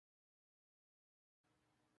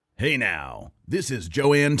Hey now, this is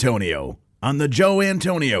Joe Antonio on The Joe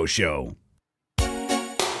Antonio Show.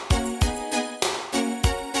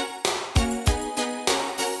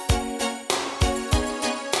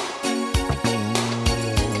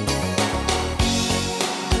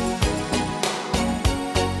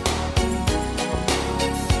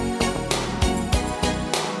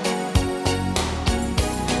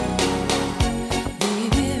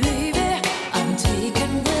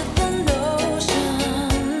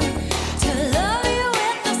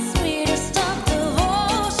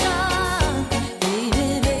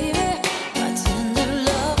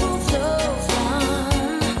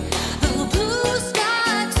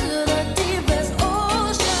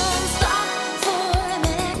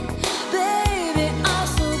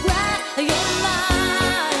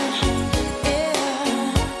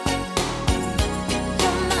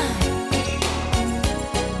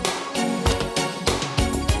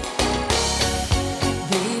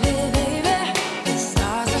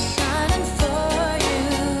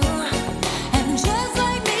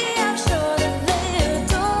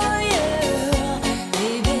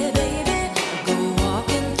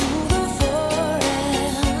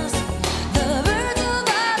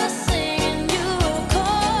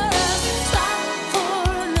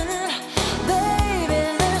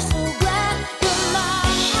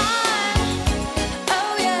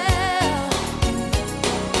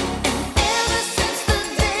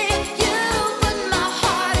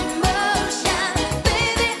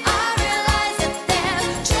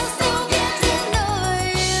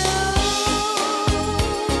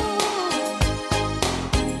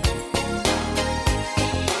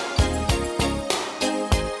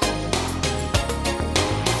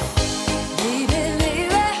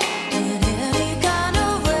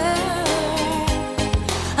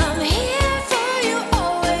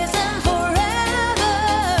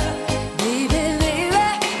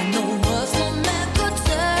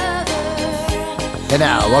 And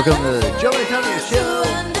now, welcome to the Joe Antonio Show.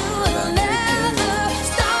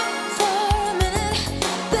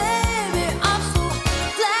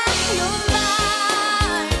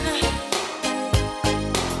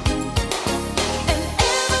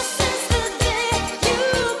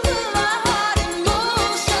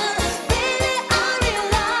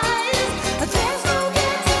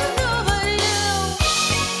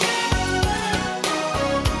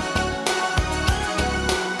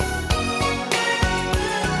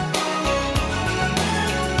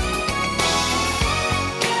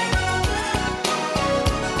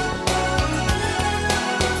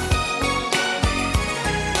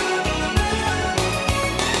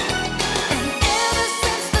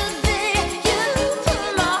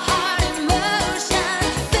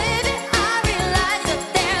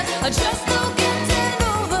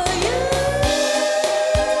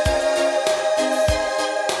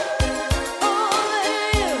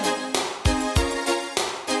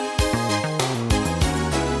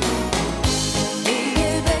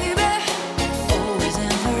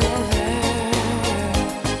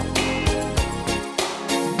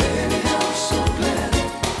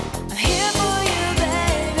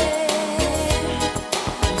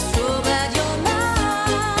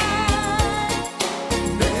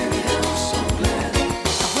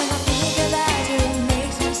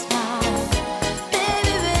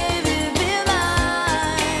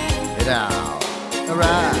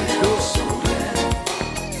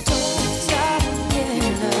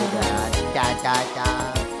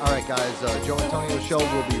 Joe Antonio Show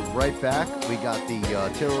will be right back. We got the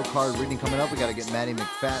tarot card reading coming up. We got to get Maddie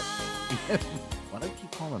McFat. Why do I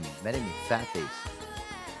keep calling him Maddie McFatface?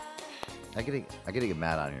 I gotta get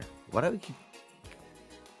mad on here. Why do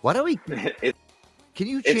we? Can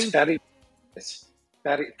you change? It's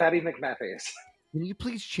Fatty McMatface. Can you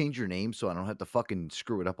please change your name so I don't have to fucking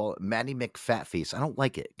screw it up all? Maddie McFatface. I don't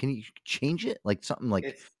like it. Can you change it? Like something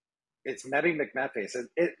like. It's Maddie McMatface.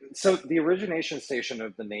 So the origination station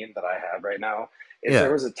of the name that I have right now is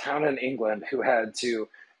there was a town in England who had to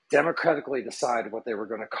democratically decide what they were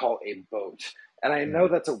going to call a boat. And I know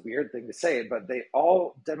that's a weird thing to say, but they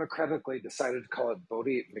all democratically decided to call it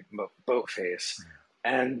Boatface.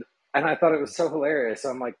 And I thought it was so hilarious. So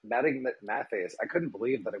I'm like, Maddie McMatface. I couldn't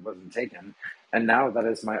believe that it wasn't taken. And now that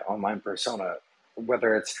is my online persona,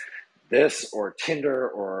 whether it's this or Tinder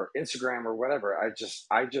or Instagram or whatever. I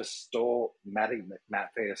just stole Maddie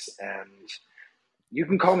McMatface, and you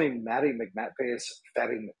can call me Maddie McMatface,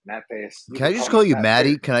 Fatty McMatface. Can I just call you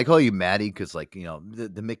Maddie? Can I call you Maddie? Because like, you know, the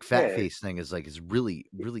McFatface thing is like, is really,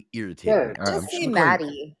 really irritating. Yeah, just say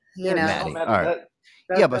Maddie, you know. Maddie. All right.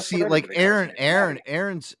 Yeah, but see, like Aaron's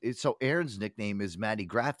nickname is Maddie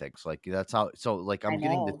Graphics. Like that's how. So like, I'm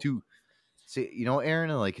getting the two. See, Aaron,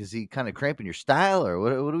 like, is he kind of cramping your style, or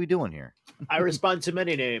what are we doing here? I respond to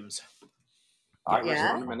many names. I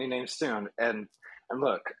respond to many names soon. And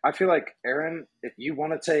look, I feel like, Aaron, if you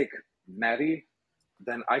want to take Maddie,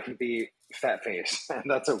 then I can be Fat Face, and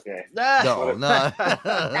that's okay. No.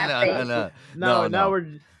 Now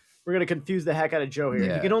we're gonna confuse the heck out of Joe here.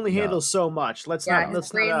 Yeah, you can only handle so much. Let's not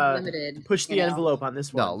limited, push the envelope on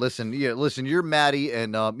this one. No, listen, you're Maddie,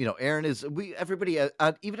 and Aaron is. Everybody,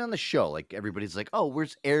 even on the show, like everybody's like, oh,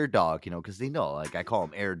 where's Air Dog? because they know, like I call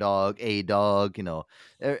him Air Dog, A Dog.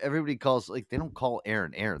 Everybody calls, like, they don't call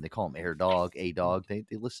Aaron, they call him Air Dog, A Dog. They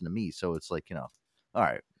listen to me, so it's like, all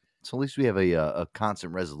right. So at least we have a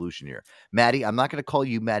constant resolution here. Maddie, I'm not going to call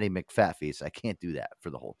you Maddie McFatface. I can't do that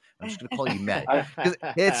for the whole. I'm just going to call you Maddie.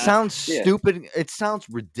 It sounds stupid. It sounds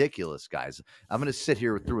ridiculous, guys. I'm going to sit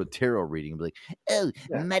here through a tarot reading and be like, oh,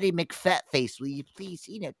 Maddie McFatface, will you please,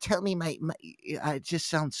 tell me my it just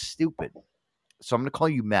sounds stupid. So I'm going to call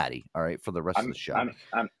you Maddie, all right, for the rest of the show. I'm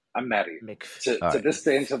Maddie. To this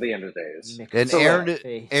day until the end of days. And so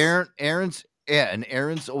Aaron's... Yeah, and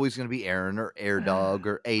Aaron's always going to be Aaron or Air Dog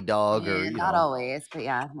or A Dog or not always, but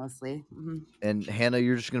yeah, mostly. Mm-hmm. And Hannah,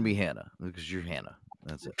 you're just going to be Hannah because you're Hannah.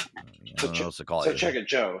 That's it. Check it,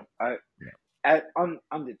 Joe. On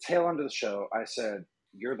the tail end of the show, I said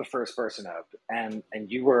you're the first person up, and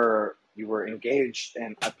you were engaged,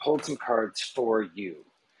 and I pulled some cards for you.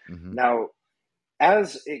 Mm-hmm. Now,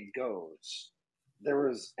 as it goes, there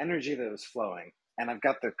was energy that was flowing, and I've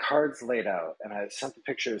got the cards laid out, and I sent the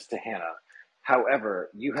pictures to Hannah.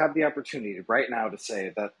 However, you have the opportunity right now to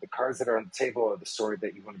say that the cards that are on the table are the story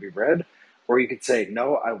that you want to be read, or you could say,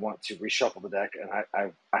 no, I want to reshuffle the deck, and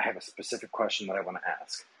I have a specific question that I want to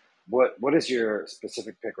ask. What is your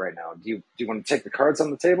specific pick right now? Do you want to take the cards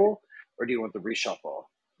on the table, or do you want the reshuffle?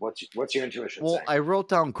 What's your intuition saying? I wrote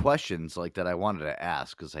down questions like that I wanted to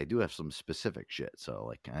ask because I do have some specific shit. So,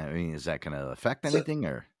 like, I mean, is that going to affect anything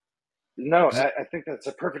or? No, I think that's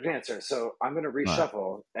a perfect answer. So I'm going to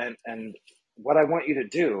reshuffle, and what I want you to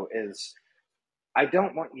do is, I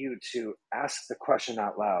don't want you to ask the question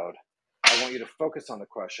out loud. I want you to focus on the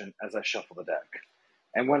question as I shuffle the deck.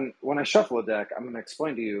 And when I shuffle a deck, I'm going to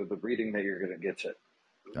explain to you the reading that you're going to get to.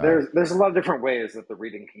 There's a lot of different ways that the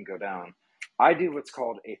reading can go down. I do what's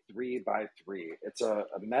called a 3x3. It's a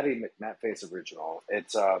Maddie McFatface original.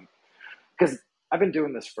 It's because I've been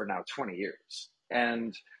doing this for now 20 years.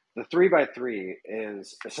 And the 3x3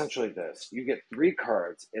 is essentially this. You get 3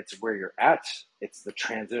 cards. It's where you're at, it's the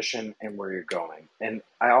transition, and where you're going. And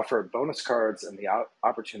I offer bonus cards and the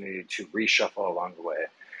opportunity to reshuffle along the way.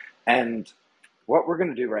 And what we're going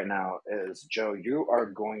to do right now is, Joe, you are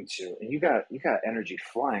going to, and you got energy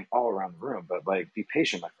flying all around the room, but like, be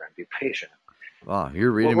patient, my friend, be patient. Wow,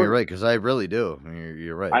 you're reading me right, because I really do. I mean,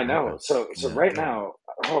 you're right. I know. So right now,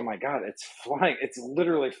 oh my God, it's flying. It's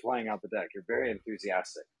literally flying out the deck. You're very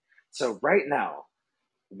enthusiastic. So right now,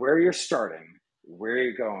 where you're starting, where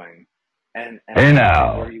you're going, and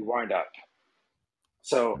where you wind up.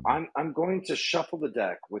 So I'm going to shuffle the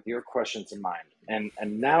deck with your questions in mind. And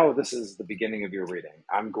now this is the beginning of your reading.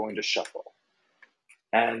 I'm going to shuffle.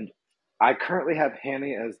 And I currently have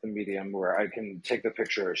Hanny as the medium where I can take the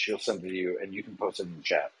picture, she'll send it to you, and you can post it in the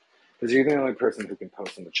chat. Because you're the only person who can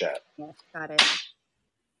post in the chat. Yes, got it.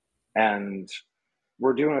 And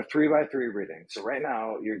we're doing a 3x3 reading. So right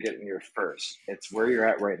now, you're getting your first. It's where you're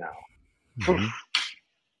at right now. Mm-hmm.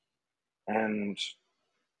 And...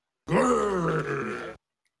 I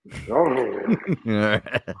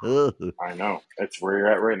know. It's where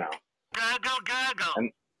you're at right now.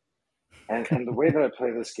 And the way that I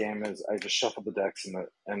play this game is I just shuffle the decks and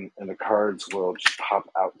the cards will just pop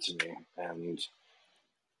out to me. And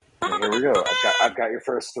here we go. I've got your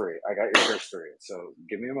first 3. I got your first 3. So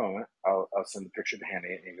give me a moment. I'll send the picture to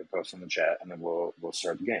Hanny and you can post in the chat, and then we'll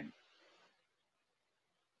start the game.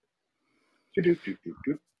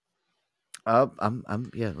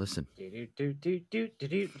 Listen.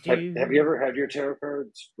 Have you ever had your tarot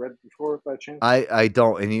cards read before by chance? I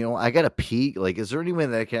don't, and I gotta pee. Like, is there any way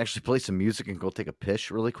that I can actually play some music and go take a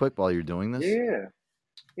piss really quick while you're doing this? Yeah.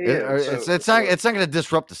 It's not gonna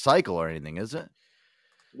disrupt the cycle or anything, is it?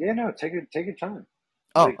 Yeah, no. Take your time.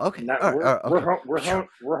 Oh, okay.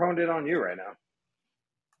 We're honed in on you right now.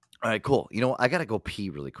 All right, cool. I gotta go pee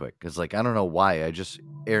really quick because, like, I don't know why.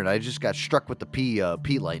 Aaron, I just got struck with the pee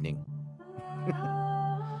lightning.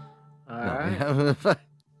 Alright.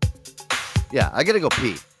 Yeah, I gotta go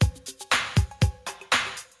pee.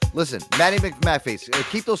 Listen, Maddie McFatface,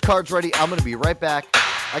 keep those cards ready. I'm gonna be right back.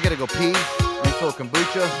 I gotta go pee, refill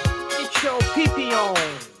kombucha. Get your pee-pee on.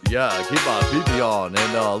 Yeah, keep my pee-pee on.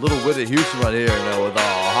 And little Whitney Houston right here with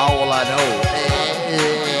How Will I Know?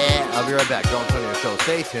 I'll be be right back. Joe Antonio Show.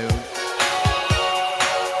 Stay tuned.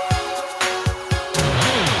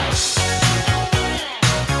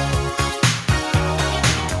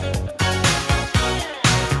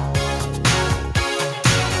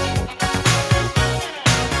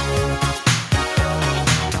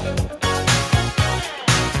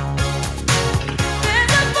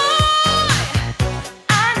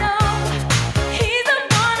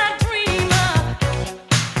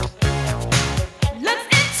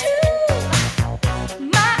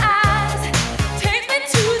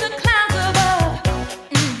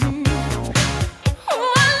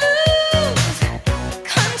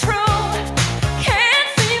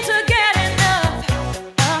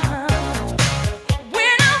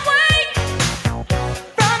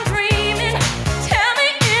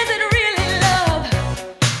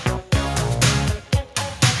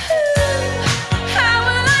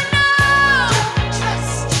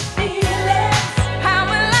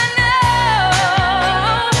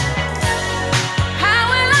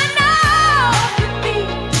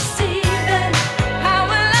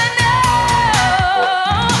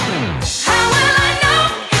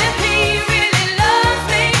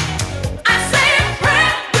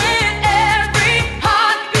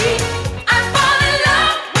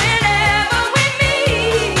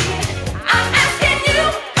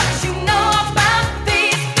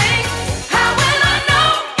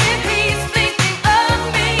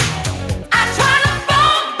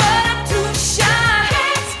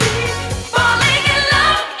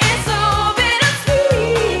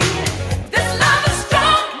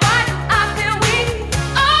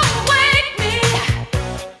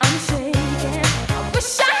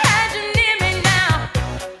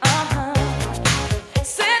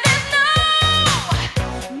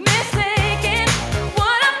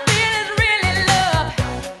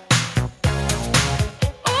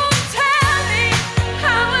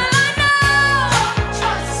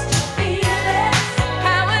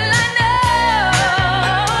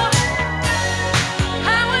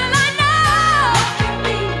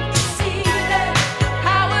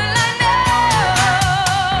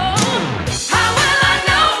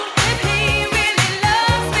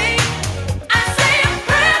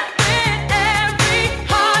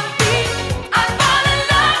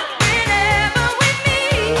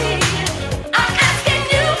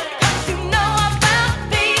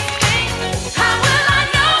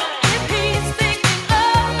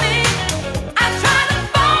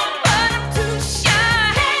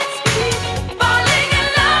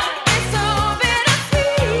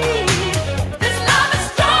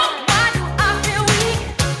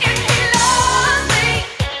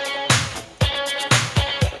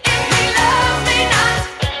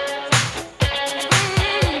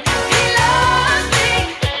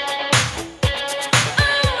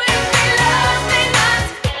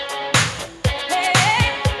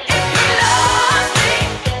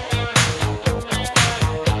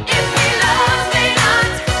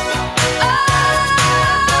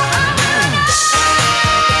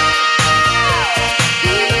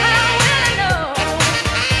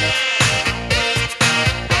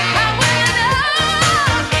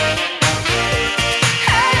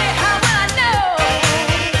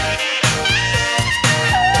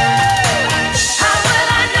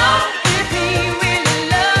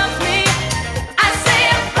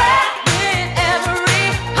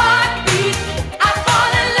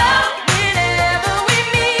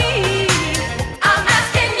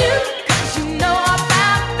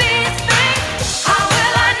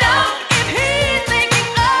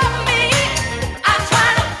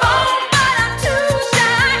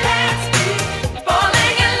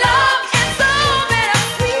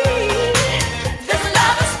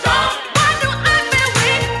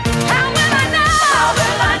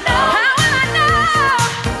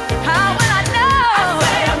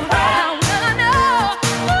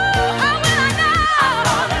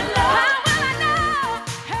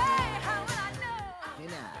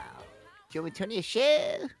 Joe Antonio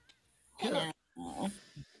Show.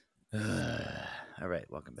 All right,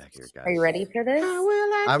 welcome back here, guys. Are you ready for this? How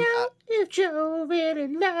will I know if Joe really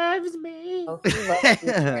loves me? Oh, he loves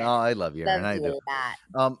you, Aaron. Oh, I love you, Aaron. I Loves do. you that.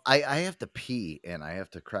 I have to pee and I have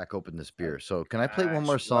to crack open this beer. So can I play one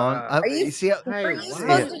more song? Wow. Are you, see how, were you Hey,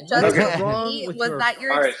 supposed to what just is wrong pee? with Was your- that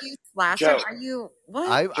your All right, excuse last Joe. time? Are you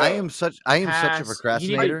what? I am such a Pass.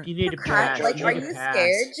 procrastinator. You need to Crack- pass. like, You are need to you pass.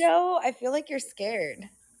 scared, Joe? I feel like you're scared.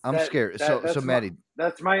 I'm scared. So Maddie,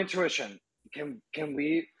 that's my intuition. Can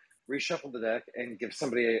we reshuffle the deck and give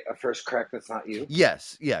somebody a first crack that's not you?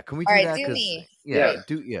 yes, yeah. Can we do All right, that? do 'Cause- me. Yeah, Wait.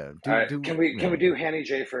 do All right, do. can we do Hanny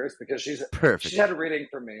J first because she's Perfect. had a reading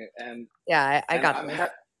from me and Yeah, I and got I'm this.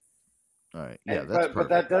 All right. Yeah, that's but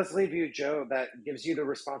that does leave you, Joe. That gives you the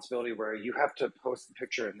responsibility where you have to post the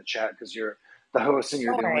picture in the chat because you're the host and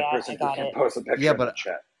you're the only person who can post a picture in the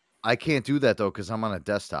chat. I can't do that though because I'm on a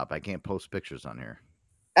desktop. I can't post pictures on here.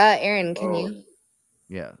 Aaron, can you?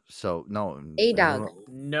 Yeah. So no. A-Dog.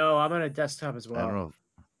 No, I'm on a desktop as well. I don't know.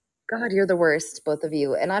 God, you're the worst, both of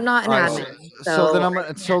you, and I'm not an admin. So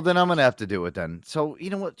then I'm gonna have to do it then. So you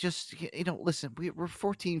know what? Just listen. We're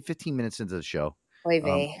 14-15 minutes into the show.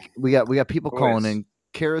 We got people calling in.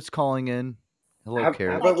 Carrot's calling in. Hello,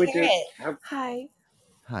 Carrot. How about we do? Hi.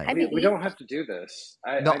 We don't have to do this.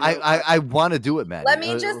 I want to do it, man. Let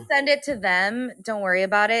me just send it to them. Don't worry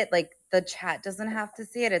about it. Like the chat doesn't have to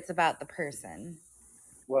see it. It's about the person.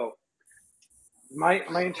 Well, my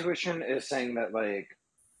intuition is saying that like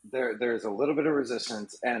there's a little bit of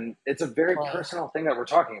resistance, and it's a very personal thing that we're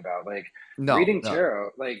talking about. Like reading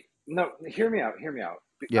tarot. Like hear me out.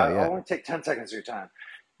 Yeah, I'll only take 10 seconds of your time.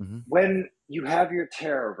 Mm-hmm. When you have your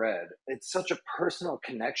tarot read, it's such a personal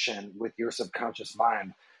connection with your subconscious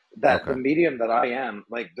mind that the medium that I am,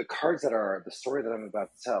 like the cards that are the story that I'm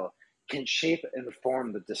about to tell, can shape and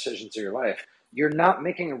inform the decisions of your life. You're not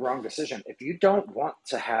making a wrong decision. If you don't want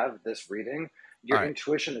to have this reading, your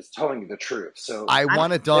intuition is telling you the truth. So I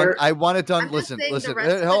want it done. Listen.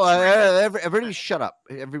 Everybody shut up.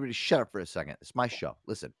 Everybody shut up for a second. It's my show.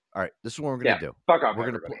 Listen. All right. This is what we're going to do. Fuck off, we're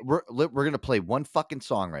going to play one fucking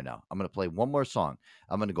song right now. I'm going to play one more song.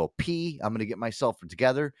 I'm going to go pee. I'm going to get myself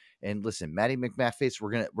together. And listen, Maddie McMathface, we're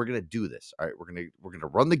going to do this. All right. We're going to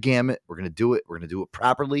run the gamut. We're going to do it. We're going to do it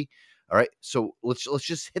properly. All right. So let's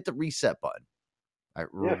just hit the reset button. All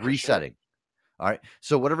right. We're resetting. Sure. All right.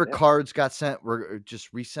 So whatever cards got sent, we're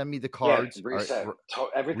just resend me the cards. Yeah, reset. Right,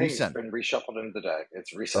 everything's been reshuffled into the deck.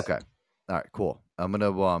 It's reset. Okay. All right. Cool. I'm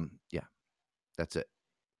gonna that's it.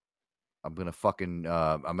 I'm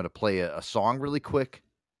gonna play a song really quick.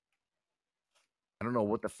 I don't know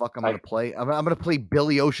what the fuck I'm gonna play. I'm gonna play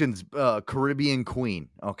Billy Ocean's Caribbean Queen.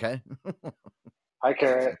 Okay. Hi,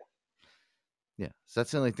 Carrot. Yeah. So that's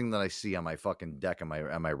the only thing that I see on my fucking deck on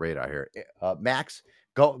my radar here. Max.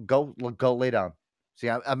 Go lay down. See,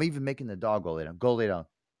 I'm even making the dog go lay down. Go lay down.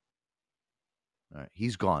 All right,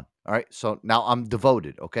 he's gone. All right, so now I'm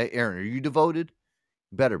devoted. Okay, Aaron, are you devoted?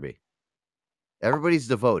 Better be. Everybody's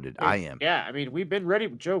devoted. I am. Yeah, I mean, we've been ready,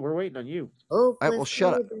 Joe. We're waiting on you. All right, well,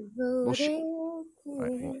 shut up. All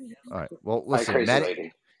right. Well, listen,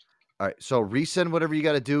 Maddie. All right, so resend whatever you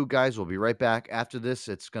got to do, guys. We'll be right back after this.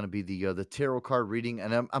 It's going to be the tarot card reading,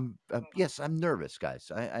 and I'm nervous,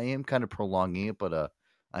 guys. I am kind of prolonging it, but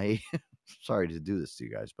I sorry to do this to you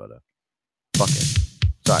guys, but fuck it.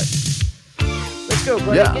 Sorry. Let's go,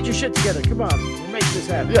 buddy. Yeah. Get your shit together. Come on, we'll make this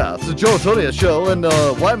happen. Yeah, it's the Joe Antonio Show, and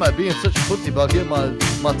why am I being such a pussy about getting my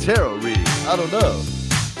tarot reading? I don't know.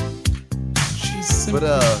 But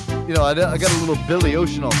I got a little Billy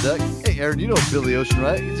Ocean on deck. Hey, Aaron, you know Billy Ocean,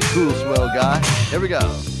 right? He's a cool, swell guy. Here we go.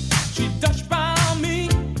 She touched by me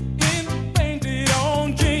in painted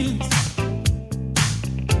on jeans.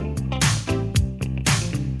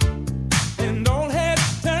 And old head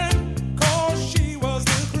turned 'cause she was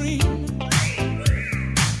the cream.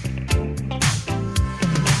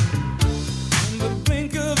 In the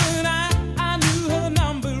blink of an eye, I knew her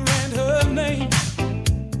number and her name.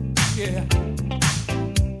 Yeah.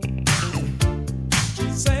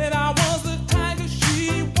 Said I was the tiger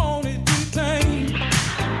she wanted to tame.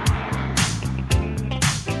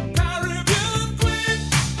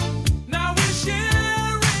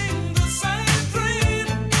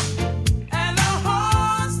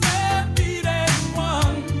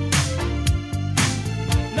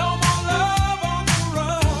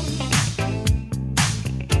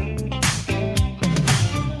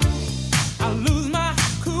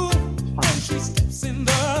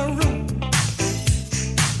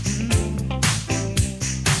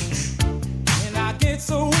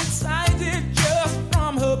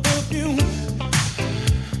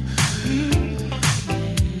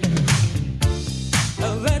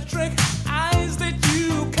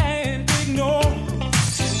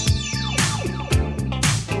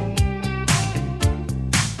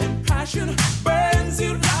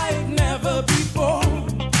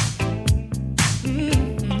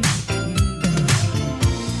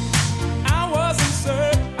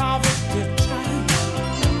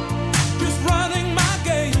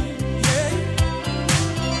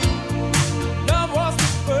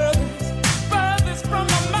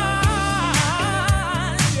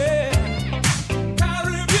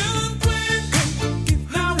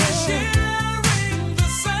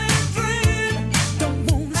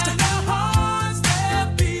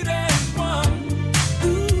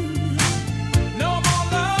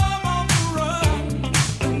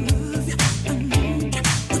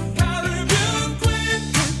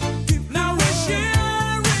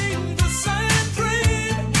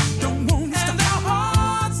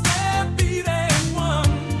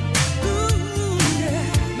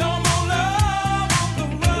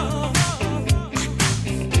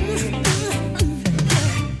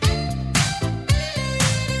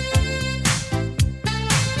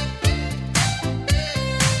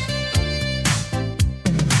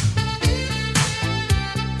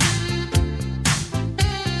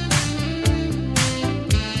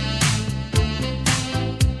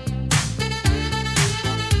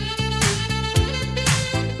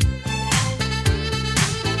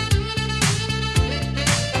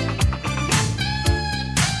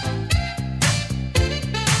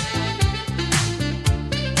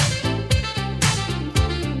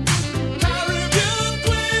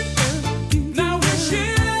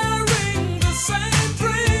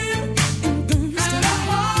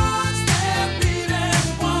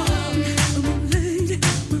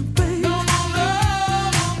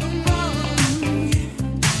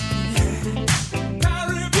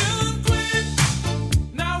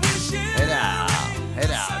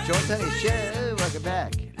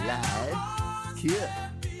 Yeah.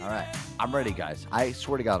 All right. I'm ready, guys. I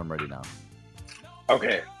swear to God, I'm ready now.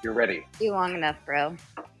 Okay, you're ready. Be long enough, bro.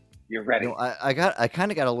 You're ready. You know, I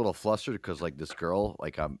kind of got a little flustered because like this girl,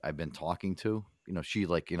 like I've been talking to, you know, she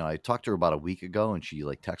like, you know, I talked to her about a week ago and she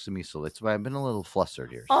like texted me. So that's why I've been a little flustered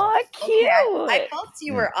here. So. Oh, cute. Okay, I felt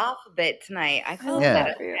you were off a bit tonight. I felt Yeah.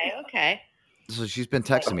 that. Okay. So she's been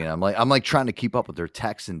texting me, and I'm like trying to keep up with her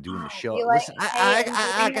texts and doing the show. You like, Listen, hey,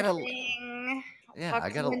 I gotta, thing. yeah, Talk I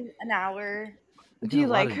to gotta. you in an hour. Do you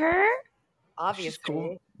like her? Obviously. She's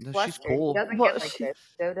cool. No, she's Flustered. cool. He doesn't Well, get like this.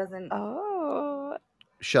 Joe doesn't. Oh.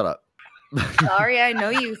 Shut up. Sorry, I know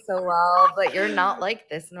you so well, but you're not like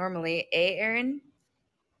this normally. Aaron?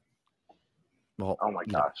 Well, Oh my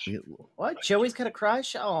gosh. What? Joey's got a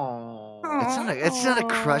crush? Oh. It's not a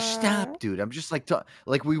crush. Stop, dude. I'm just like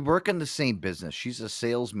we work in the same business. She's a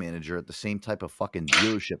sales manager at the same type of fucking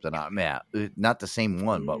dealership that I'm at. Not the same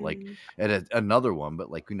one, but like at another one. But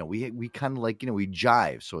like, you know, we kind of like, you know, we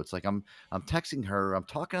jive. So it's like I'm texting her. I'm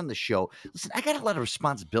talking on the show. Listen, I got a lot of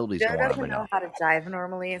responsibilities Joe going on doesn't right know now. how to jive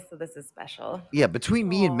normally, so this is special. Yeah, between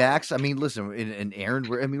me and Max, I mean, listen, and Aaron,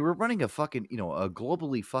 we're running a fucking, you know, a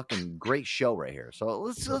globally fucking great show right here. So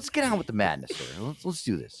let's get on with the madness here. Let's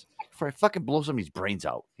do this before I fucking blow somebody's brains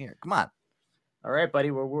out. Here, come on. All right, buddy.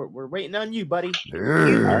 We're waiting on you, buddy.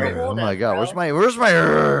 Oh my God, where's my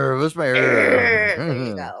There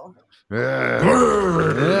you go.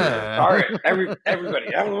 All right,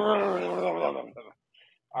 everybody. All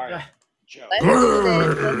right, Joe.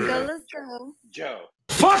 Let's go. Joe.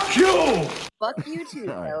 Fuck you! Fuck you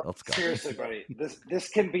too, All right, Joe. let's go. Seriously, buddy. This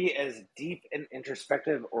can be as deep and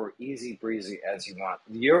introspective or easy breezy as you want.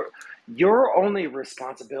 Your only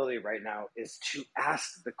responsibility right now is to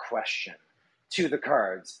ask the question to the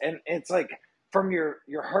cards, and it's like from your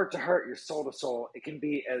heart to heart, your soul to soul. It can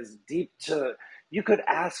be as deep to. You could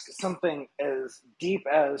ask something as deep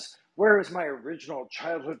as, where is my original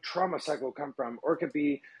childhood trauma cycle come from? Or it could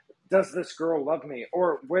be, does this girl love me?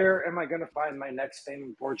 Or where am I going to find my next fame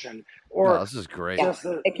and fortune? Or this is great.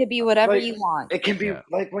 It could be whatever like, you want. It can be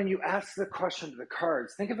like when you ask the question to the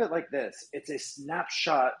cards, think of it like this. It's a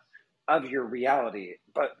snapshot of your reality.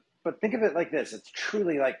 But think of it like this. It's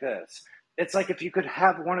truly like this. It's like if you could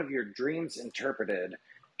have one of your dreams interpreted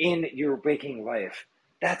in your waking life.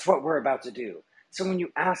 That's what we're about to do. So when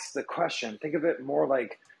you ask the question, think of it more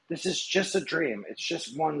like, this is just a dream. It's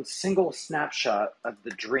just one single snapshot of the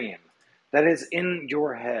dream that is in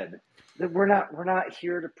your head. That we're not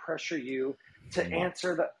here to pressure you to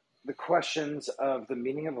answer the questions of the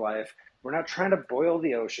meaning of life. We're not trying to boil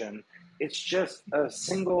the ocean. It's just a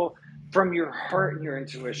single, from your heart and your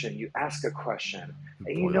intuition, you ask a question.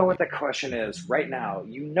 And you know what the question is right now.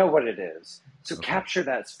 You know what it is. So capture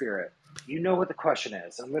that spirit. You know what the question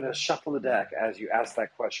is. I'm going to shuffle the deck as you ask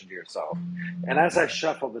that question to yourself. And as I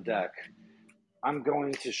shuffle the deck, I'm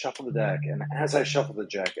going to shuffle the deck. And as I shuffle the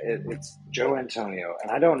deck, it's Joe Antonio.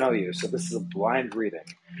 And I don't know you, so this is a blind reading.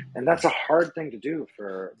 And that's a hard thing to do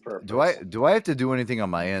for a person. Do I have to do anything on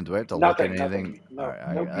my end? Do I have to look at anything? No, all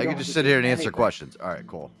right, I I can just sit here and answer questions. All right,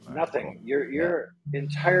 cool. All nothing. Right, cool. Your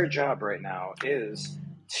entire job right now is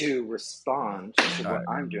to respond to what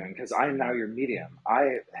I'm doing, because I'm now your medium.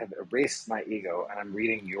 I have erased my ego and I'm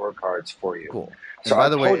reading your cards for you. Cool. So by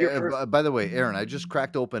the way, Aaron, I just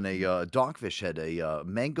cracked open a Dogfish Head, a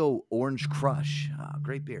mango orange crush.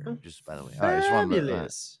 Great beer. Just by the way,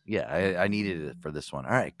 Fabulous. I needed it for this one.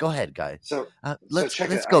 All right, go ahead, guys. So let's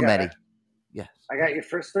check go, Maddie. Yes. I got your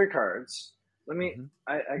first 3 cards. Let me.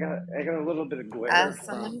 I got a little bit of glare.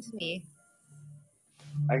 Someone to me.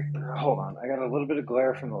 Hold on. I got a little bit of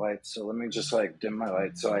glare from the lights, so let me just like dim my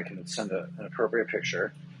light so I can send an appropriate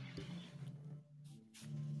picture.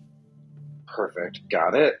 Perfect.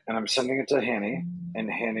 Got it. And I'm sending it to Hanny,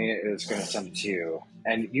 and Hanny is going to send it to you.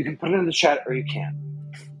 And you can put it in the chat or you can't.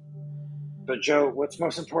 But Joe, what's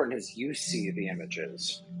most important is you see the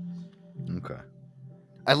images. Okay.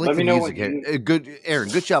 I like the music. Good, Aaron.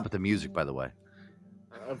 Good job with the music, by the way.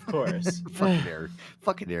 Of course.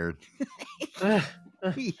 Fucking Aaron.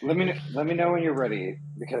 Let me know when you're ready,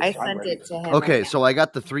 because I sent it to him. Okay, so I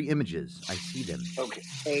got the 3 images. I see them. Okay,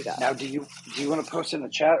 there you go. Now, do you want to post in the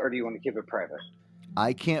chat or do you want to keep it private?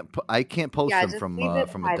 I can't post them from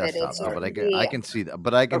a desktop, but I can see them.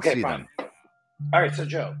 But I can see them. All right, so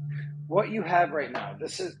Joe, what you have right now,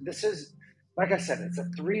 this is like I said, it's a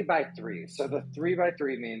 3x3. So the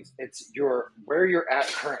 3x3 means it's where you're at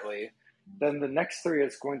currently. Then the next 3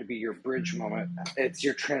 is going to be your bridge moment. It's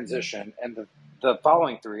your transition, and the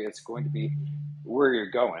following 3 is going to be where you're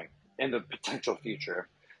going in the potential future.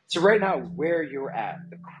 So right now, where you're at,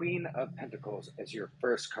 the Queen of Pentacles is your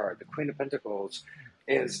first card. The Queen of Pentacles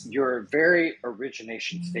is your very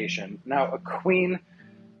origination station. Now, a queen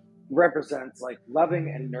represents like loving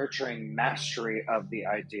and nurturing mastery of the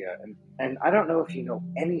idea. And I don't know if you know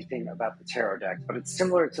anything about the tarot deck, but it's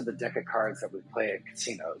similar to the deck of cards that we play at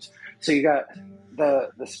casinos. So you got the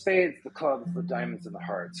spades, the clubs, the diamonds, and the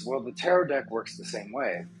hearts. Well, the tarot deck works the same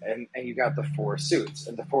way. And you got the 4 suits.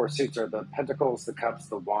 And the 4 suits are the pentacles, the cups,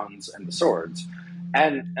 the wands, and the swords.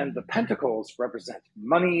 And the pentacles represent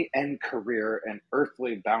money and career and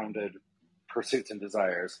earthly bounded pursuits and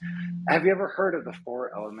desires. Have you ever heard of the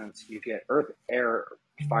 4 elements? You get earth, air,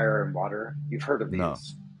 fire, and water. You've heard of these?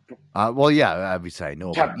 No. Well, yeah, obviously I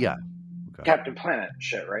know. Yeah. Okay. Captain Planet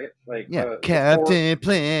shit, right? Like Captain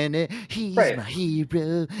Planet, he's right. my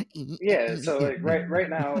hero. Yeah. So like right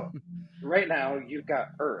now you've got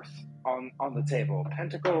Earth on the table.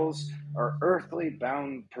 Pentacles are earthly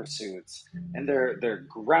bound pursuits, and they're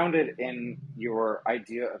grounded in your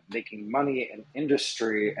idea of making money and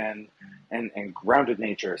industry and grounded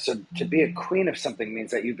nature. So to be a queen of something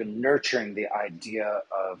means that you've been nurturing the idea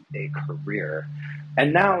of a career.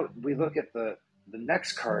 And now we look at the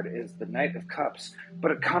next card is the Knight of Cups,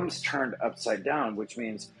 but it comes turned upside down, which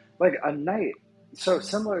means like a knight. So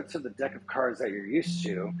similar to the deck of cards that you're used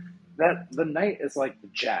to, that the knight is like the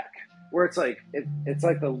jack, where it's like it's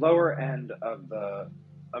like the lower end of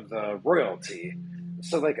the royalty.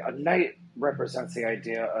 So like a knight represents the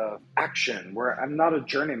idea of action, where I'm not a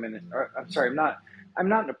journeyman. I'm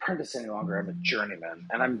not an apprentice any longer. I'm a journeyman,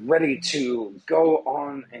 and I'm ready to go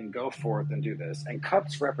on and go forth and do this. And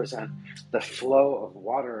cups represent the flow of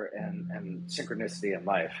water and synchronicity in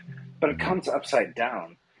life, but it comes upside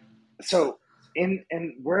down. So in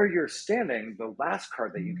where you're standing, the last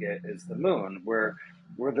card that you get is the moon, where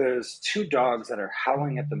there's 2 dogs that are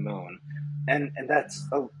howling at the moon, and that's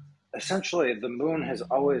essentially the moon has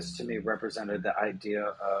always to me represented the idea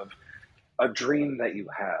of a dream that you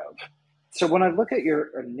have. So when I look at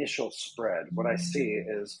your initial spread, what I see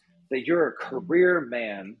is that you're a career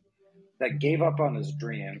man that gave up on his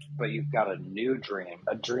dream, but you've got a new dream,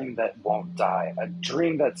 a dream that won't die, a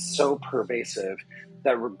dream that's so pervasive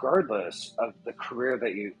that regardless of the career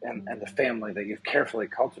that you and the family that you've carefully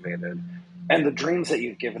cultivated and the dreams that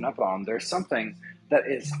you've given up on, there's something that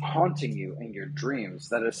is haunting you in your dreams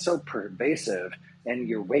that is so pervasive in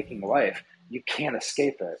your waking life, you can't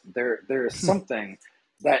escape it. There is something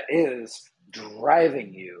that is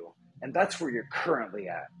driving you, and that's where you're currently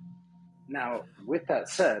at. Now, with that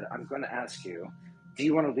said, I'm going to ask you, do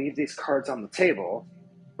you want to leave these cards on the table,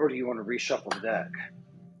 or do you want to reshuffle the deck?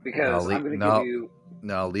 Because I'm going to give you...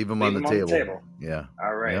 No, leave them on the table. Yeah.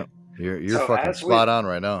 All right. Yep. You're fucking spot on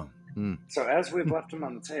right now. So as we've left them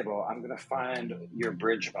on the table, I'm going to find your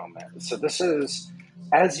bridge moment. So this is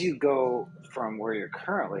as you go from where you're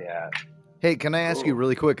currently at. Hey, can I ask you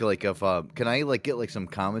really quick, like, if can I like get like some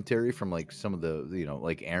commentary from like some of the, you know,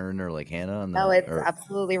 like Aaron or like Hannah? On no, it's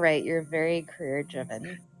absolutely right. You're very career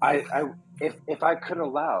driven. If I could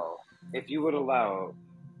allow, if you would allow,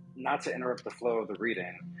 not to interrupt the flow of the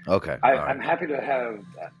reading. Okay. I'm happy to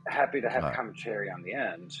have commentary on the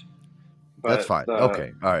end. But that's fine.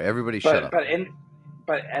 Okay. All right. Everybody shut up.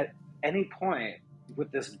 But at any point with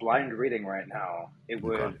this blind reading right now, it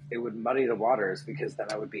would muddy the waters, because then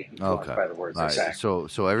I would be influenced by the words I say. So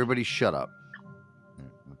everybody shut up.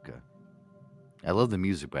 Okay. I love the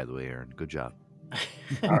music, by the way, Aaron. Good job.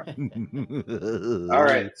 All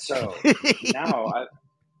right. So now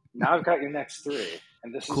I've got your next 3,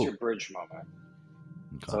 and this is your bridge moment.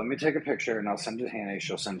 Okay. So let me take a picture, and I'll send it to Hannah.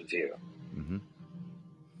 She'll send it to you. Mm-hmm.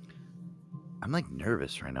 I'm like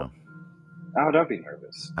nervous right now. Oh, don't be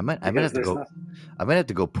nervous. I might have to go. I might have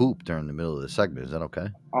to go poop during the middle of the segment. Is that okay?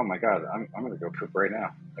 Oh my god, I'm gonna go poop right now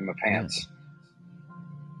in my pants.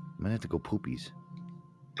 I might have to go poopies.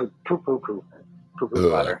 Poop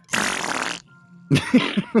bladder.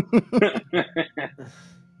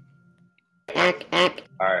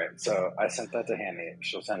 All right, so I sent that to Hanny.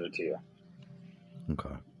 She'll send it to you.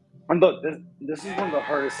 Okay. And look, this is one of the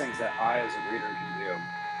hardest things that I, as a reader, can do.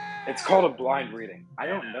 It's called a blind reading. I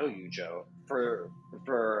don't know you, Joe. For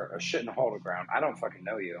a shit in a hole to ground, I don't fucking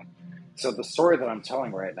know you. So the story that I'm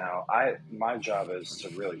telling right now, my job is to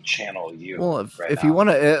really channel you. Well, if you want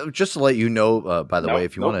to, just to let you know, by the way,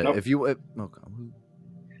 if you want to, if you, okay.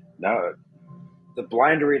 No, the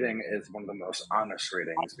blind reading is one of the most honest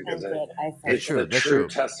readings, because it's the true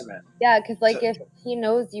testament. Yeah, because like if he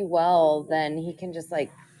knows you well, then he can just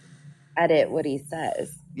like edit what he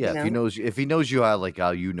says. Yeah, you know? if he knows you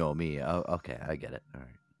how you know me. Okay, I get it. All right.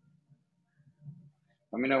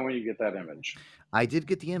 Let me know when you get that image. I did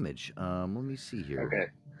get the image. Let me see here.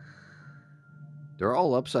 Okay. They're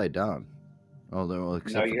all upside down. Oh, well, No,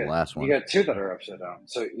 except for the last you one. got two that are upside down.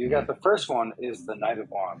 So you got the first one is the Knight of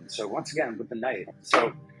Wands. So once again with the Knight.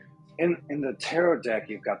 So in the tarot deck,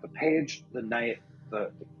 you've got the Page, the Knight,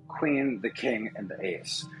 the Queen, the King, and the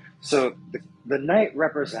Ace. So the Knight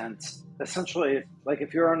represents essentially, like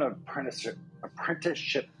if you're on an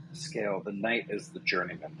apprenticeship scale, the Knight is the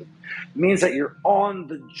journeyman. It means that you're on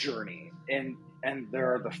the journey, and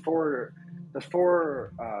there are the four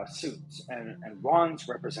suits, and wands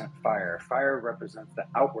represent fire. Fire represents the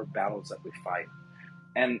outward battles that we fight,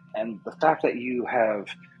 and the fact that you have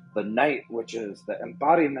the Knight, which is the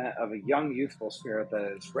embodiment of a young, youthful spirit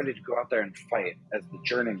that is ready to go out there and fight as the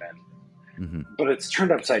journeyman. Mm-hmm. But it's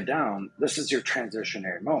turned upside down. This is your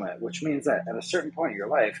transitionary moment, which means that at a certain point in your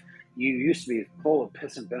life, you used to be full of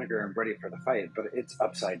piss and vinegar and ready for the fight, but it's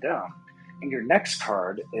upside down. And your next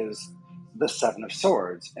card is the Seven of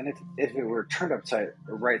Swords. And if it were turned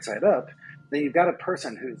right side up, then you've got a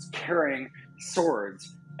person who's carrying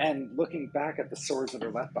swords and looking back at the swords that are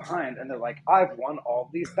left behind, and they're like, I've won all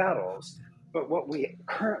these battles. But what we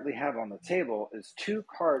currently have on the table is two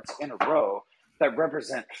cards in a row that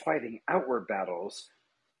represent fighting outward battles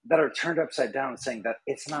that are turned upside down, saying that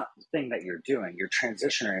it's not the thing that you're doing. Your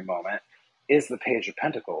transitionary moment is the Page of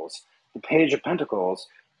Pentacles. The Page of Pentacles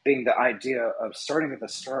being the idea of starting at the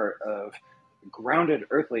start of grounded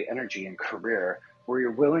earthly energy and career, where you're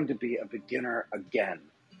willing to be a beginner again.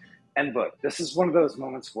 And look, this is one of those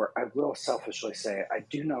moments where I will selfishly say I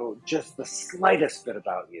do know just the slightest bit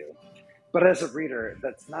about you. But as a reader,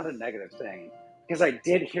 that's not a negative thing, because I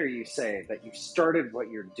did hear you say that you started what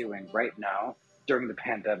you're doing right now during the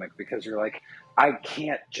pandemic because you're like, I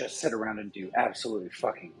can't just sit around and do absolutely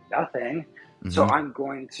fucking nothing. So I'm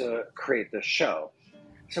going to create this show.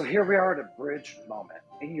 So here we are at a bridge moment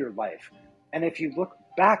in your life. And if you look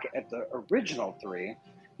back at the original three,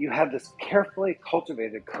 you had this carefully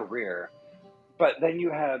cultivated career, but then you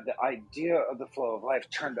had the idea of the flow of life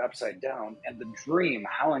turned upside down and the dream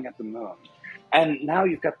howling at the moon. And now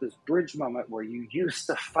you've got this bridge moment where you used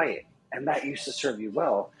to fight and that used to serve you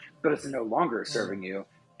well, but it's no longer serving you.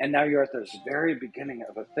 And now you're at this very beginning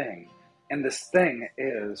of a thing. And this thing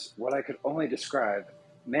is what I could only describe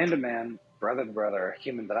man to man, brother to brother,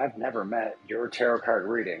 human that I've never met, your tarot card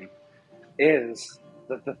reading, is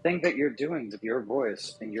that the thing that you're doing with your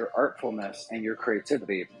voice and your artfulness and your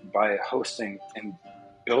creativity by hosting and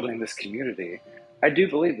building this community, I do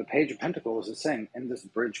believe the Page of Pentacles is saying in this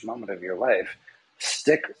bridge moment of your life,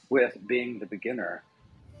 stick with being the beginner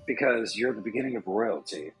because you're the beginning of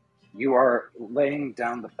royalty. You are laying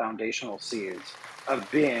down the foundational seeds of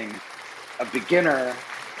being a beginner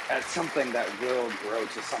at something that will grow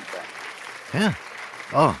to something. Yeah.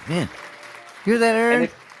 Oh, man. Hear that, Aaron?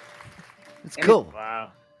 It's cool.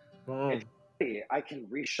 Wow. Boom. I can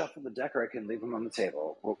reshuffle the deck or I can leave them on the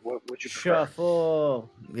table. What would you prefer? Shuffle.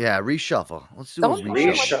 Yeah, reshuffle. Let's do Don't a tell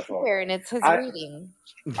him reshuffle. what to wear, and it's his reading.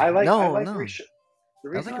 I like No. reshuffle. The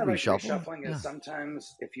reason I like reshuffle. reshuffling is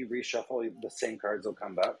sometimes if you reshuffle, the same cards will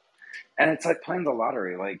come back. And it's like playing the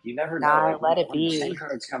lottery. Like, you never know. Nah, Like, let it when the be. same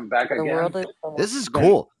cards come back The again. world is This is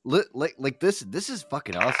cool. Like this is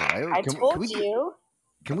fucking awesome. I told you.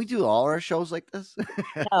 Can we do all our shows like this?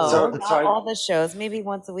 No, not all the shows. Maybe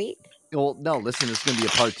once a week. Well, no, listen, it's going to be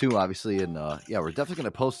a part 2, obviously. And yeah, we're definitely going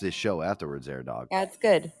to post this show afterwards there, dog. Yeah, it's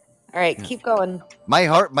good. All right, keep going. My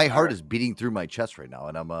heart is beating through my chest right now.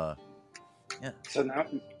 And I'm, yeah. So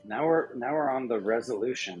now we're on the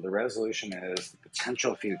resolution. The resolution is the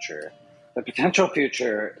potential future. The potential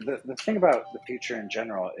future, the thing about the future in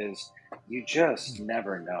general is you just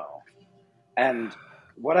never know. And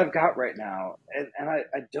what I've got right now, and I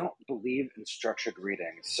don't believe in structured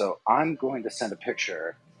readings, so I'm going to send a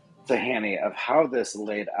picture to Hanny of how this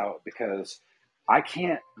laid out because I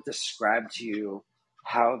can't describe to you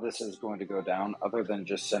how this is going to go down other than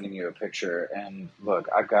just sending you a picture. And look,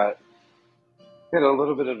 I've got a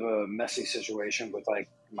little bit of a messy situation with like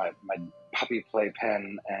my puppy play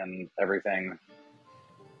pen and everything,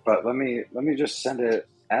 but let me just send it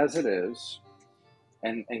as it is,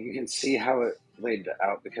 and you can see how it laid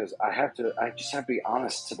out because I just have to be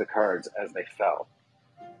honest to the cards as they fell.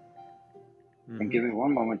 And give me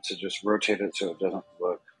one moment to just rotate it so it doesn't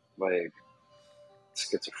look like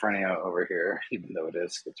schizophrenia over here, even though it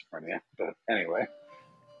is schizophrenia. But anyway,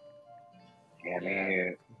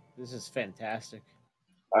 Hanny. This is fantastic.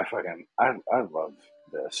 I love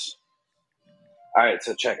this. All right,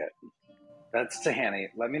 so check it. That's to Hanny.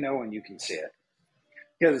 Let me know when you can see it.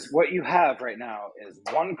 Because what you have right now is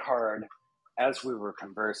one card as we were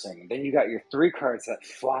conversing. Then you got your 3 cards that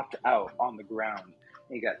flopped out on the ground.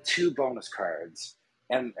 And you got 2 bonus cards.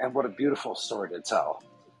 And what a beautiful story to tell.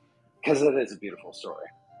 Because it is a beautiful story.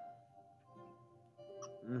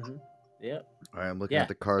 Mm-hmm. Yep. All right, I'm looking Yeah. at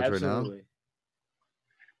the cards right now. Absolutely.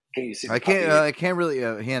 Can you see? The I can't. puppy? I can't really.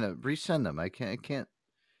 Hannah, resend them. I can't.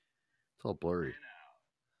 It's all blurry.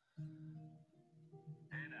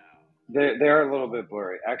 They are a little bit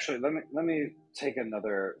blurry. Actually, let me take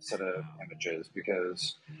another set of images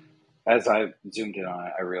because as I zoomed in on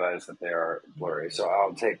it, I realized that they are blurry. So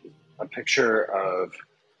I'll take a picture of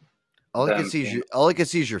All I can them. see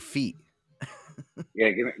is your feet. Yeah,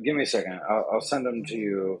 give me a second. I'll send them to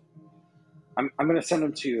you. I'm going to send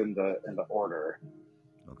them to you in the order.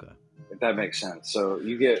 Okay. If that makes sense. So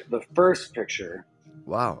you get the first picture.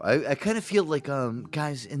 Wow, I kind of feel like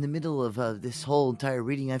guys, in the middle of this whole entire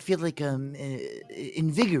reading, I feel like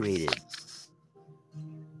invigorated.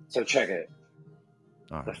 So check it.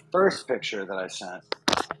 All The right. first picture that I sent,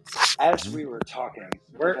 as we were talking,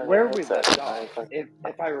 where we left off.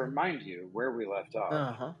 If I remind you where we left off,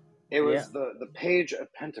 Uh-huh. it was Yeah. the Page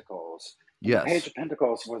of Pentacles. And Yes. the Page of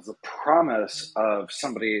Pentacles was the promise of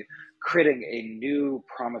somebody creating a new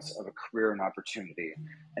promise of a career and opportunity.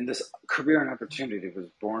 And this career and opportunity was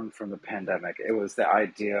born from the pandemic. It was the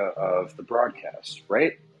idea of the broadcast,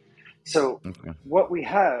 right? So Okay. what we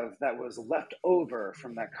have that was left over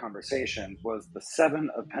from that conversation was the Seven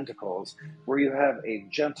of Pentacles, where you have a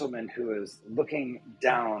gentleman who is looking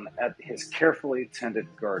down at his carefully tended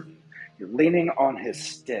garden. You're leaning on his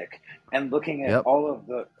stick and looking at Yep. all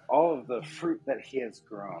of the fruit that he has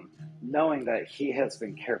grown, knowing that he has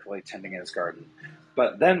been carefully tending his garden.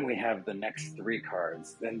 But then we have the next three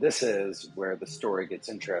cards, and this is where the story gets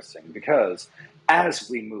interesting, because as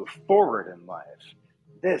we move forward in life,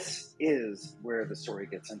 this is where the story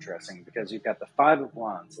gets interesting, because you've got the Five of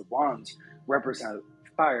Wands. The wands represent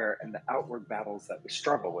fire and the outward battles that we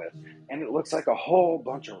struggle with. And it looks like a whole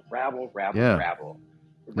bunch of rabble.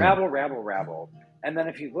 And then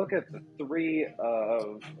if you look at the Three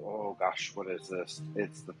of, oh gosh, what is this?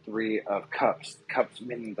 It's the Three of Cups. Cups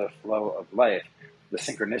meaning the flow of life, the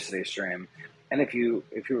synchronicity stream. And if you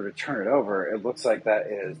were to turn it over, it looks like that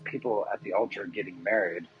is people at the altar getting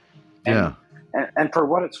married. Yeah. And for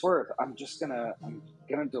what it's worth, I'm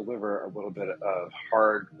gonna deliver a little bit of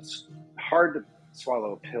hard to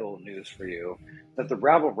swallow pill news for you, that the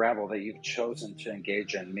rabble that you've chosen to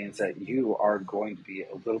engage in means that you are going to be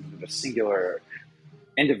a little bit of a singular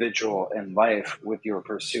individual in life with your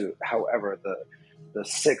pursuit. However, the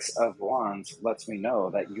Six of Wands lets me know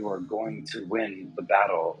that you are going to win the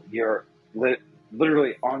battle. You're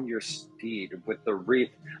literally on your steed with the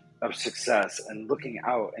wreath of success and looking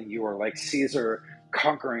out, and you are like Caesar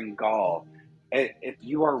conquering Gaul. If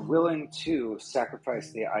you are willing to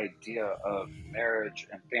sacrifice the idea of marriage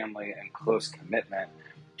and family and close commitment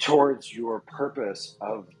towards your purpose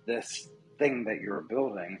of this thing that you're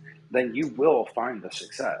building, then you will find the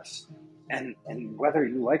success. And whether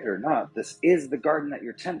you like it or not, this is the garden that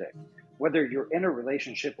you're tending. Whether you're in a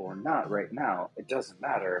relationship or not right now, it doesn't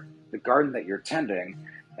matter. The garden that you're tending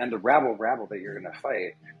and the rabble that you're going to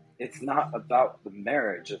fight, it's not about the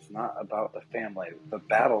marriage. It's not about the family. The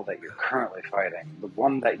battle that you're currently fighting, the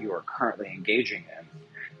one that you are currently engaging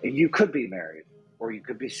in. You could be married or you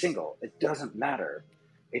could be single. It doesn't matter.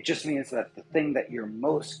 It just means that the thing that you're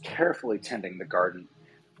most carefully tending, the garden,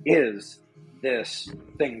 is this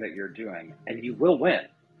thing that you're doing, and you will win.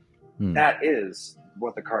 That is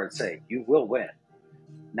what the cards say. You will win.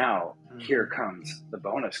 Now, here comes the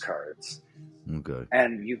bonus cards. Okay.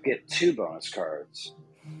 And you get 2 bonus cards.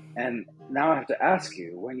 And now I have to ask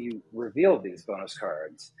you, when you reveal these bonus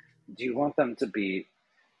cards, do you want them to be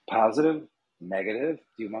positive, negative?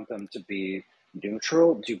 Do you want them to be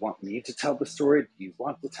neutral? Do you want me to tell the story? Do you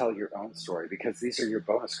want to tell your own story? Because these are your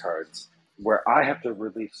bonus cards, where I have to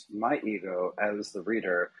release my ego as the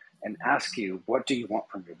reader and ask you, what do you want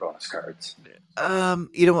from your bonus cards?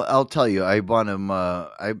 You know what? I'll tell you. I want them.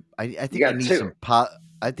 I think I need 2.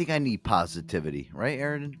 I think I need positivity, right,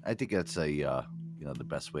 Aaron? I think that's the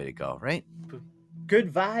best way to go, right?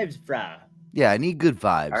 Good vibes, brah. Yeah, I need good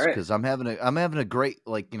vibes, All right. because I'm having a great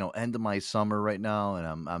end of my summer right now,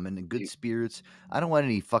 and I'm in good spirits. I don't want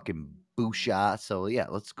any fucking boosha. So yeah,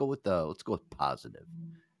 let's go with positive.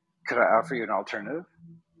 Could I offer you an alternative?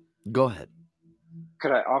 Go ahead.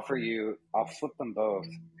 Could I offer you? I'll flip them both,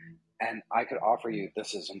 and I could offer you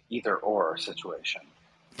this is an either or situation.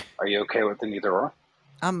 Are you okay with an either or?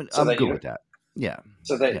 I'm good with that. Yeah.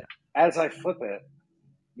 So that as I flip it,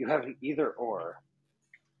 you have an either or.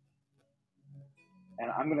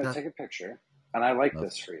 And I'm going to take a picture, and I like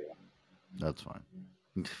this for you. That's fine.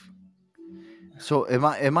 So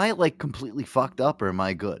am I like completely fucked up, or am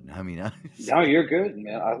I good? I mean, no, you're good,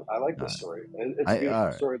 man. I like this story. It's a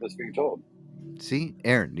beautiful story that's being told. See,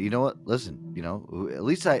 Aaron, you know what? Listen, at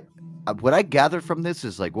least I what I gather from this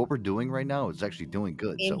is like what we're doing right now is actually doing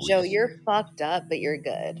good. I So mean, we Joe, just, you're fucked up, but you're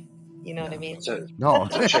good. You know what I mean? So no,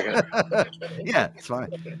 check it. yeah, it's fine.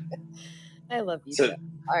 I love you, So Joe.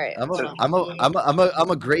 All right. I'm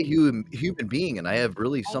a great human being, and I have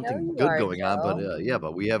really I know something you good are, going on. But Joe. yeah,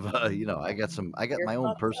 but we have I got You're my own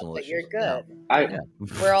fucked up, personal but issues. you're good. I, Yeah.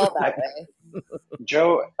 We're all that way.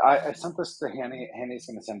 Joe, I sent this to Hanny. Hanny's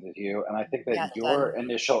going to send it to you, and I think that Yeah, your done.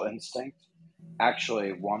 initial instinct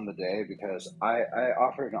actually won the day because I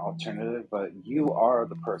offered an alternative, but you are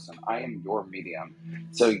the person. I am your medium.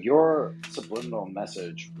 So your subliminal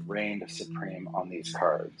message reigned supreme on these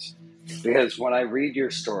cards. Because when I read your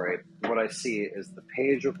story, what I see is the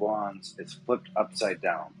Page of Wands is flipped upside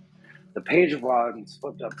down. The Page of Wands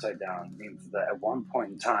flipped upside down means that at one point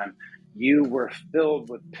in time, you were filled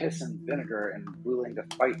with piss and vinegar and willing to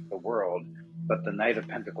fight the world. But the Knight of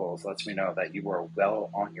Pentacles lets me know that you are well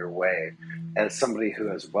on your way as somebody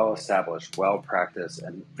who is well established, well practiced,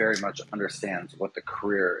 and very much understands what the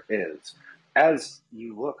career is. As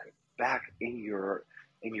you look back in your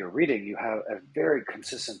reading, you have a very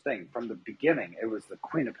consistent thing. From the beginning, it was the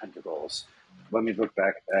Queen of Pentacles. Let me look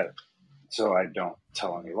back at so I don't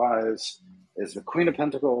tell any lies, is the Queen of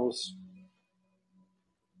Pentacles,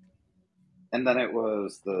 and then it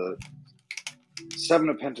was the Seven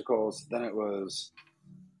of Pentacles, then it was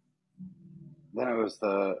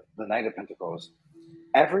the Knight of Pentacles.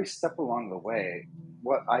 Every step along the way,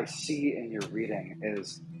 what I see in your reading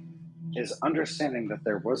is understanding that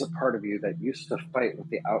there was a part of you that used to fight with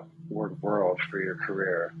the outward world for your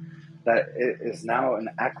career, that it is now an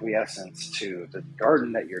acquiescence to the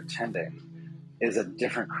garden that you're tending is a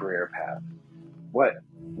different career path.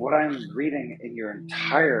 What I'm reading in your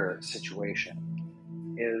entire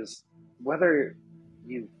situation is whether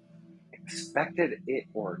you expected it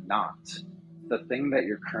or not, the thing that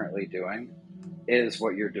you're currently doing is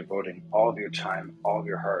what you're devoting all of your time, all of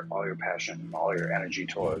your heart, all your passion, all your energy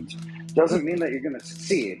towards. Doesn't mean that you're going to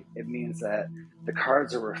succeed. It means that the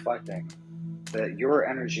cards are reflecting that your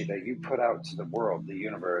energy that you put out to the world, the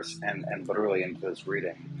universe, and literally into this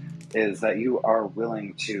reading is that you are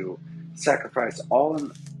willing to sacrifice all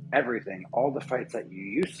and everything, all the fights that you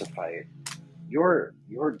used to fight. You're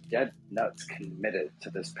dead nuts committed to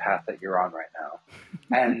this path that you're on right now.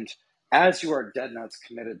 And as you are dead nuts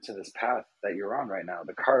committed to this path that you're on right now,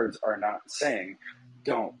 the cards are not saying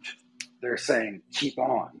don't. They're saying keep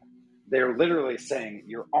on. They're literally saying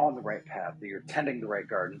you're on the right path, that you're tending the right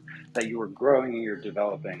garden, that you are growing and you're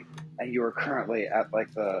developing, and you are currently at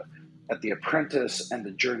like the apprentice and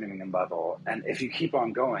the journeyman level. And if you keep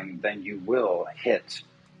on going, then you will hit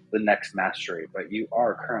the next mastery. But you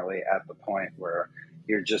are currently at the point where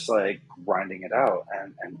you're just like grinding it out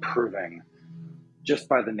and proving just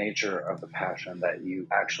by the nature of the passion that you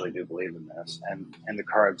actually do believe in this. And the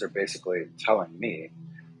cards are basically telling me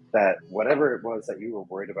that whatever it was that you were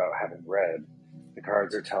worried about having read, the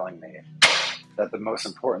cards are telling me that the most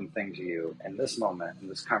important thing to you in this moment, in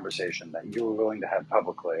this conversation that you were willing to have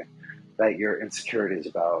publicly, that your insecurities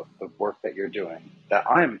about the work that you're doing, that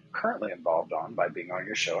I'm currently involved on by being on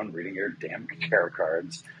your show and reading your damn tarot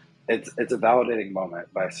cards, it's a validating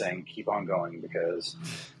moment by saying keep on going because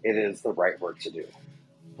it is the right work to do.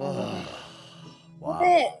 Wow.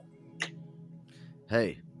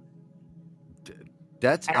 Hey,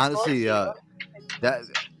 that's honestly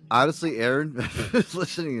Aaron,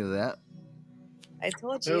 listening to that. I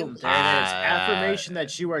told you. Boom, there it is. Affirmation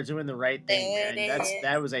that you are doing the right thing, There man. it is.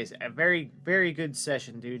 That was a very, very good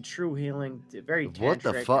session, dude. True healing, very tantric. What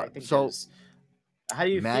the fuck? I think So, how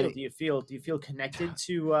do you Maddie- feel? Do you feel connected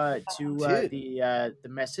to the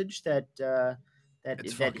message that It's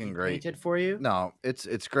that fucking he great. painted for you? No,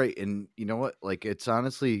 it's great, and you know what? Like, it's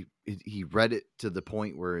honestly, he read it to the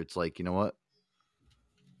point where it's like, you know what?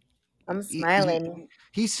 I'm smiling.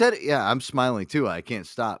 He said it. Yeah, I'm smiling too. I can't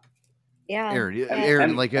stop. Yeah.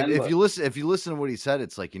 Aaron, like and if look, you listen to what he said,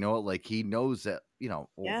 it's like, you know what? Like he knows that, well,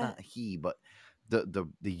 not he, but the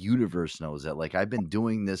universe knows that. Like I've been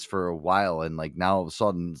doing this for a while, and like now all of a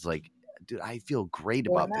sudden it's like, dude, I feel great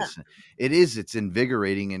about this. It's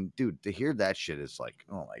invigorating, and dude, to hear that shit is like,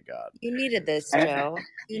 oh my god. You needed this, Joe.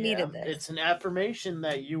 You needed this. It's an affirmation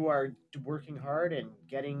that you are working hard and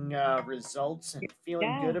getting results and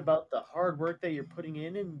feeling good about the hard work that you're putting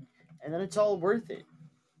in, and then it's all worth it.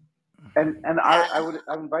 And I would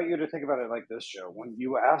invite you to think about it like this, Joe. When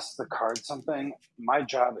you ask the card something, my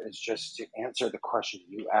job is just to answer the question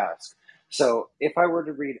you ask. So if I were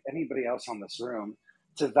to read anybody else on this room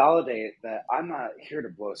to validate that I'm not here to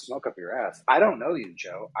blow smoke up your ass, I don't know you,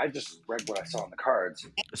 Joe. I just read what I saw on the cards.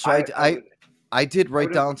 So I did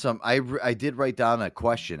write down some. I did write down a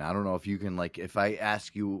question. I don't know if you can like if I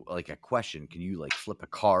ask you like a question, can you like flip a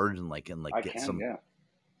card and I get can, some? yeah.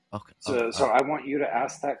 Okay. So I want you to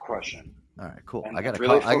ask that question. All right. Cool. And I got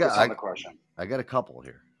really focus on the question. I got a couple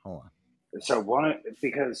here. Hold on. So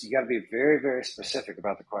because you got to be very, very specific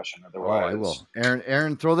about the question. Otherwise, I will.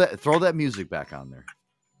 Aaron, throw that music back on there.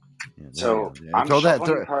 Yeah, so yeah. I'm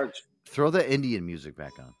shuffling cards. Throw that Indian music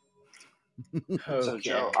back on. Okay. So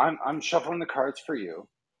Joe, I'm shuffling the cards for you,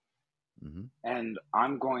 and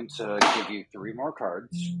I'm going to give you 3 more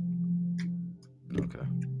cards. Okay.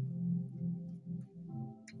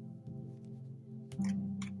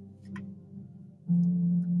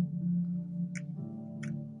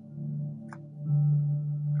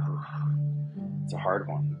 It's a hard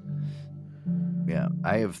one. Yeah,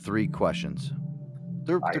 I have 3 questions.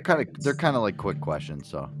 They're kind of like quick questions,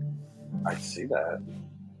 so. I see that.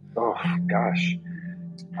 Oh gosh,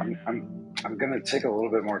 I'm gonna take a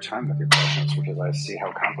little bit more time with your questions because I see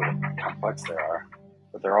how complex they are,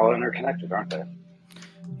 but they're all interconnected, aren't they?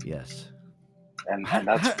 Yes. And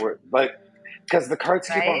that's where because the cards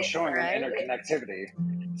keep on showing an interconnectivity.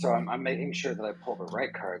 So I'm making sure that I pull the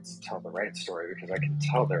right cards to tell the right story because I can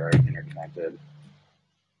tell they're interconnected.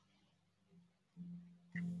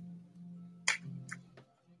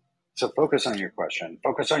 So focus on your question.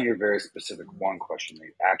 Focus on your very specific one question that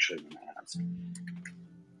you actually want to ask.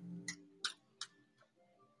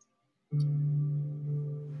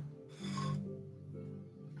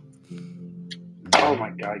 Oh my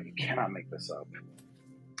God, you cannot make this up.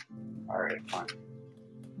 All right, fine.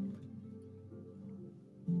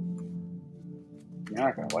 You're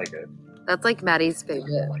not going to like it. That's like Maddie's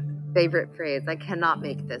favorite phrase. I cannot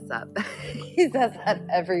make this up. He says that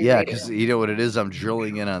every Yeah, because you know what it is? I'm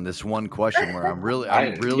drilling in on this one question where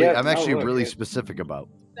I'm actually really specific about.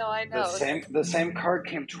 No, I know. The same card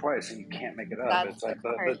came twice and you can't make it up. It's like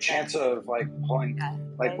the chance of like pulling,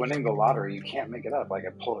 winning the lottery, you can't make it up. Like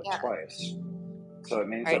I pulled it twice. So it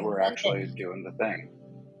means that we're actually doing the thing.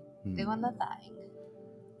 Doing the thing.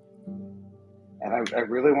 And I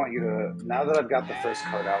really want you to, now that I've got the first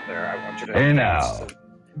card out there, I want you to Hey now.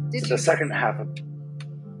 to the second half of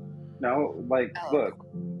look,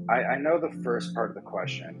 I know the first part of the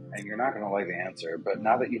question and you're not going to like the answer, but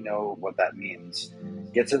now that you know what that means,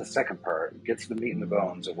 get to the second part, get to the meat and the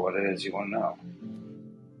bones of what it is you want to know.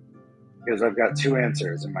 Because I've got 2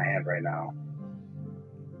 answers in my hand right now.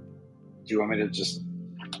 Do you want me to just...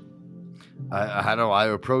 How do I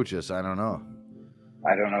approach this? I don't know.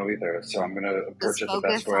 I don't know either, so I'm going to approach it the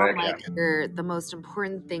best way I can. The most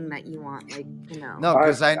important thing that you want, No,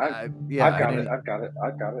 because I've got it.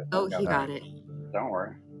 Oh, he got it. Don't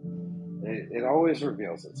worry. It always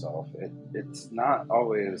reveals itself. It's not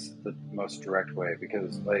always the most direct way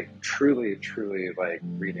because, truly,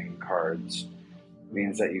 reading cards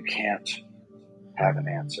means that you can't have an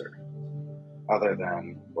answer other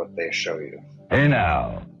than what they show you. Hey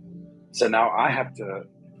now. So now I have to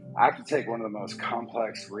take one of the most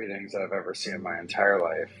complex readings that I've ever seen in my entire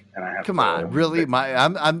life, and I have Come on, really?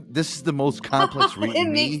 This is the most complex reading. It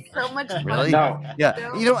makes so much fun. Really? No.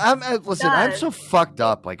 Yeah. You know, I'm so fucked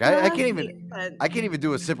up. Like I can't even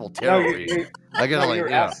do a simple tarot reading.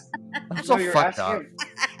 I'm so fucked up.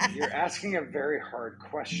 You're asking a very hard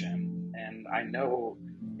question, and I know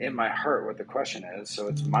in my heart what the question is, so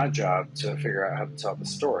it's my job to figure out how to tell the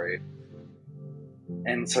story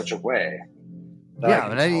in such a way. Yeah,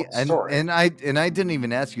 and I didn't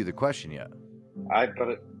even ask you the question yet.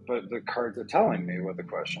 But the cards are telling me what the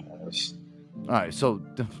question is. All right, so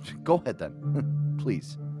go ahead then,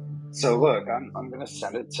 please. So look, I'm gonna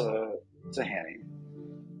send it to Hanny.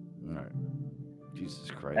 All right. Jesus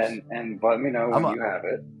Christ. And let me know when you have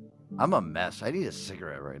it. I'm a mess. I need a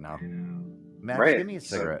cigarette right now. Max, give me a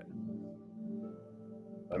cigarette.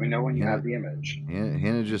 Let me know when you have the image.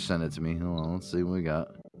 Hannah just sent it to me. Hold on, let's see what we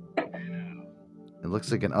got. It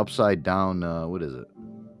looks like an upside down. What is it?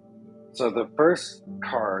 So the first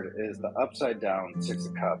card is the upside down 6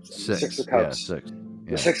 of Cups. And 6 of Cups. Yeah, 6.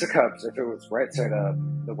 Yeah. The 6 of Cups, if it was right side up,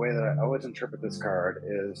 the way that I always interpret this card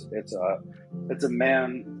is it's a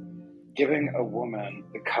man giving a woman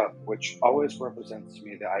the cup, which always represents to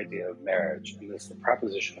me the idea of marriage, and it's the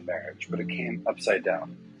proposition of marriage, but it came upside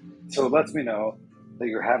down. So it lets me know that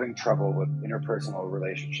you're having trouble with interpersonal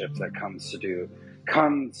relationships that comes to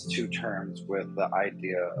terms with the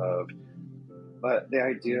idea of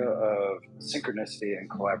synchronicity and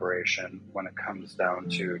collaboration when it comes down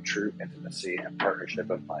to true intimacy and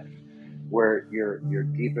partnership in life. Where your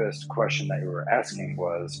deepest question that you were asking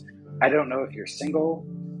was, I don't know if you're single,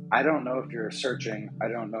 I don't know if you're searching, I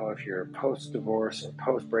don't know if you're post-divorce or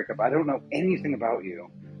post-breakup, I don't know anything about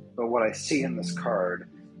you, But what I see in this card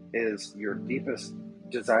is your deepest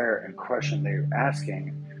desire and question that you're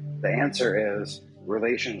asking. The answer is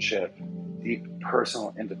relationship, deep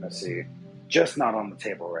personal intimacy, just not on the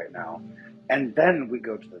table right now. And then we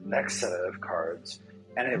go to the next set of cards,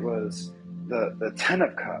 and it was the Ten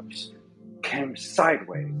of Cups came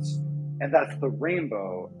sideways, and that's the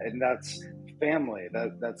rainbow, and that's family.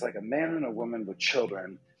 That's like a man and a woman with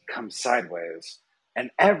children come sideways,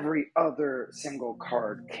 and every other single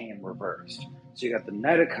card came reversed. So you got the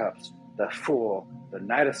Knight of Cups, the Fool, the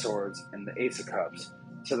Knight of Swords, and the Ace of Cups.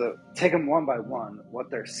 So take them one by one. What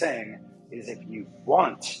they're saying is, if you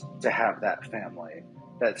want to have that family,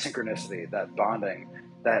 that synchronicity, that bonding,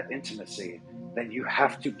 that intimacy, then you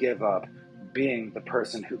have to give up being the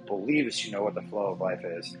person who believes you know what the flow of life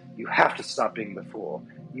is. You have to stop being the fool.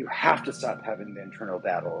 You have to stop having the internal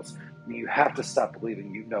battles. You have to stop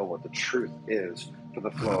believing you know what the truth is for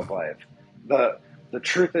the flow of life. The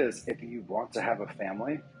truth is, if you want to have a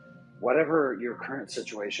family, whatever your current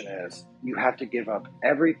situation is, you have to give up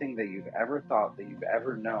everything that you've ever thought, that you've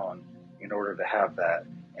ever known, in order to have that,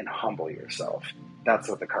 and humble yourself. That's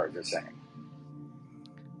what the cards are saying.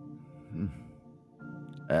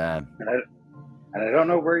 And I don't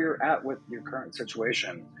know where you're at with your current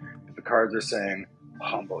situation, but the cards are saying,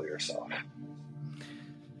 humble yourself.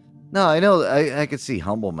 No, I know. I could see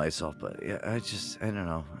humble myself, but I don't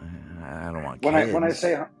know. I don't want kids. When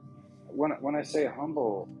I say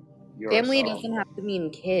humble yourself, family doesn't have to mean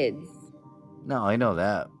kids. No, I know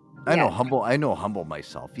that. I know humble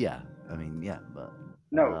myself. Yeah, I mean, yeah, but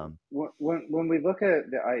no. When we look at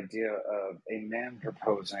the idea of a man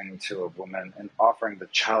proposing to a woman and offering the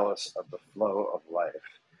chalice of the flow of life,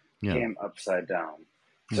 came upside down.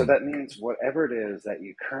 So that means whatever it is that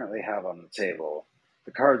you currently have on the table,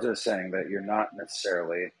 the cards are saying that you're not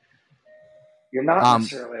necessarily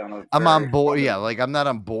on a. I'm on board. Yeah, like I'm not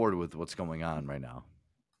on board with what's going on right now.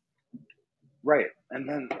 Right, and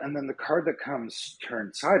then the card that comes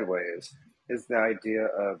turned sideways is the idea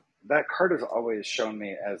of, that card has always shown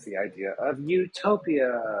me as the idea of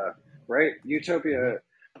utopia, right? Utopia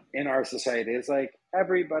in our society is like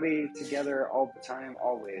everybody together all the time,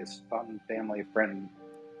 always fun, family, friend,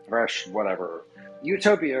 fresh, whatever.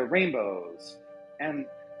 Utopia, rainbows, and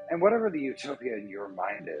whatever the utopia in your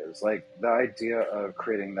mind is, like the idea of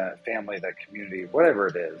creating that family, that community, whatever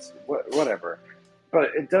it is, whatever.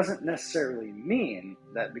 But it doesn't necessarily mean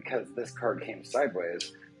that because this card came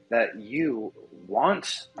sideways that you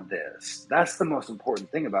want this. That's the most important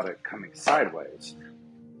thing about it coming sideways.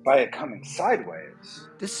 By it coming sideways,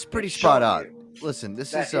 this is pretty spot on. Listen,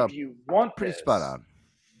 this is if you want pretty this, spot on.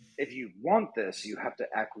 If you want this, you have to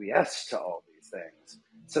acquiesce to all these things.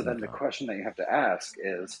 So then the question that you have to ask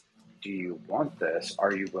is, do you want this?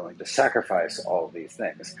 Are you willing to sacrifice all of these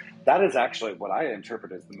things? That is actually what I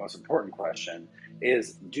interpret as the most important question,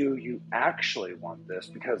 is, do you actually want this?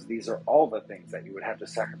 Because these are all the things that you would have to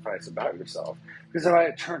sacrifice about yourself. Because if I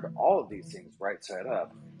had turned all of these things right side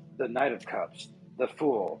up, the Knight of Cups, the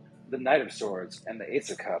Fool, the Knight of Swords, and the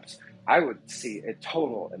Ace of Cups, I would see a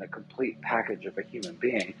total and a complete package of a human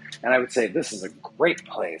being. And I would say, this is a great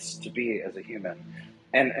place to be as a human.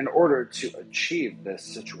 And in order to achieve this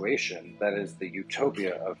situation that is the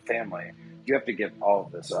utopia of family, you have to give all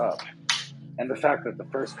of this up. And the fact that the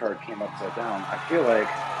first card came upside down, I feel like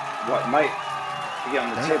what might be on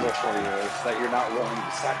the table for you is that you're not willing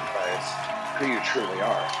to sacrifice who you truly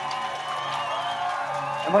are.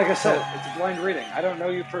 And like I said, it's a blind reading. I don't know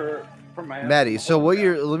you for my Maddie. So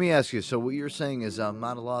let me ask you. So what you're saying is, I'm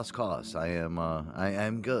not a lost cause. I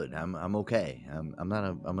am good. I'm okay. I'm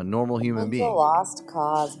a normal human being. It's a lost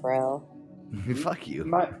cause, bro. Fuck you.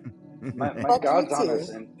 My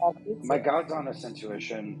God's honest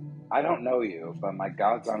intuition. I don't know you, but my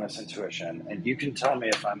God's honest intuition, and you can tell me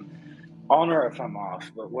if I'm on or if I'm off.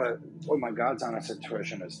 But what my God's honest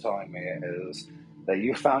intuition is telling me is that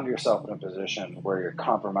you found yourself in a position where you're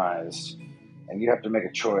compromised, and you have to make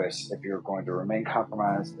a choice if you're going to remain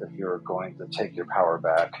compromised, if you're going to take your power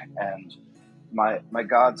back. And my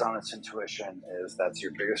God's honest intuition is that's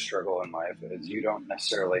your biggest struggle in life, is you don't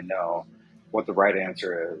necessarily know what the right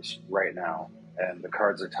answer is right now. And the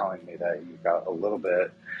cards are telling me that you've got a little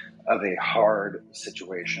bit of a hard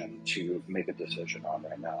situation to make a decision on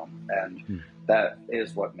right now. And that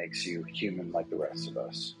is what makes you human like the rest of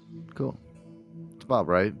us. Cool. It's about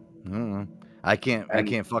right. I don't know. I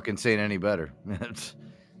can't fucking say it any better.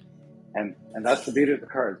 and that's the beauty of the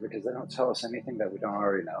cards, because they don't tell us anything that we don't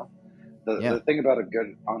already know. The thing about a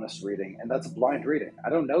good, honest reading, and that's a blind reading. I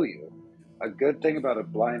don't know you. A good thing about a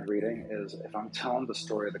blind reading is if I'm telling the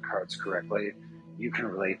story of the cards correctly, you can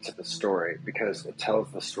relate to the story because it tells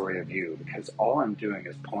the story of you. Because all I'm doing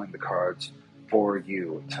is pulling the cards for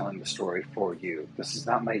you, telling the story for you. This is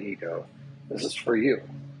not my ego. This is for you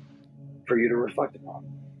to reflect upon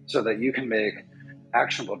so that you can make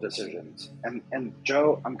actionable decisions. And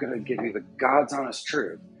Joe, I'm going to give you the God's honest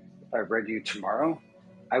truth. If I read you tomorrow,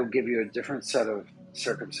 I would give you a different set of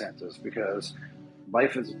circumstances because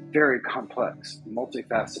life is very complex,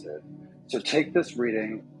 multifaceted. So take this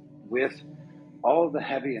reading with all of the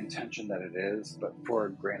heavy intention that it is, but for a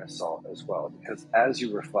grain of salt as well. Because as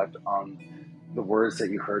you reflect on the words that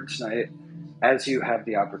you heard tonight, as you have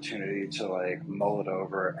the opportunity to like mull it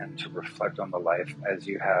over and to reflect on the life as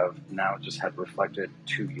you have now just had reflected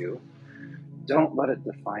to you, don't let it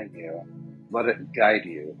define you. Let it guide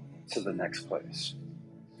you to the next place.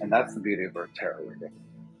 And that's the beauty of our tarot reading.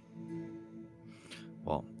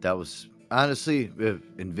 Well, that was honestly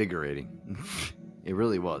invigorating. It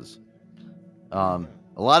really was. A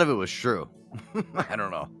lot of it was true. I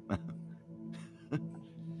don't know.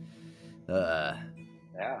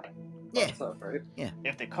 Yeah. Yeah. Stuff, right? Yeah.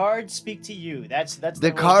 If the cards speak to you, that's the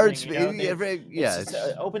whole cards. thing, you know? It's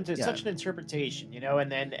open to such an interpretation, you know.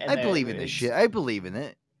 And then I believe in this shit. I believe in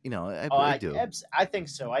it. You know, I do. I think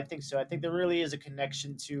so. I think there really is a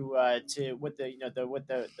connection to what the what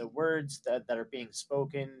the words that are being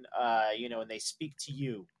spoken, you know, and they speak to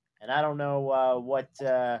you. And I don't know what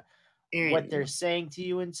they're saying to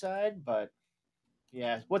you inside, but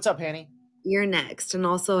yeah. What's up, Hanny? You're next, and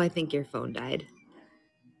also I think your phone died.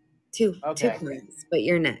 Two points, but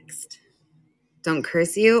you're next. Don't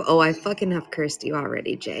curse you. Oh, I fucking have cursed you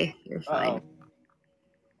already, Jay. You're fine.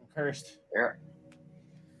 I'm cursed.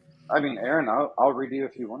 Aaron, I'll read you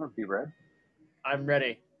if you want to be read. I'm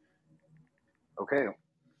ready. Okay.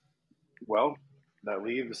 Well, that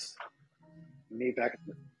leaves me back at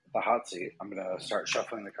the hot seat. I'm going to start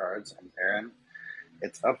shuffling the cards. And Aaron,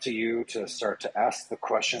 it's up to you to start to ask the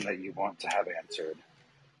question that you want to have answered.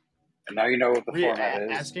 And now you know what the format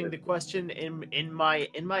is. Asking the question in my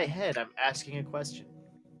head. I'm asking a question.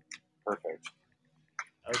 Perfect.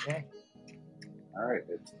 Okay. All right.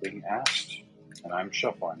 It's being asked, and I'm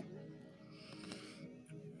shuffling.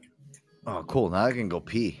 Oh, cool. Now I can go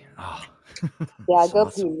pee. Oh. Yeah, go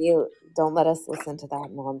pee. Mute. Don't let us listen to that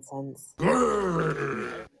nonsense.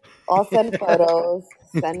 I'll send photos.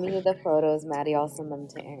 Send me the photos, Maddie. I'll send them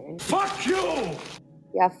to Aaron. Fuck you!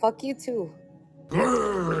 Yeah, fuck you too.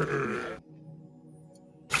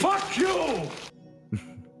 Fuck you!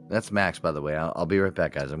 That's Max, by the way. I'll be right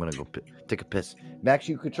back, guys. I'm gonna go take a piss. Max,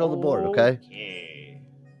 you control the board, okay?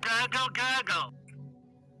 Go.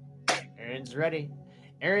 Aaron's ready.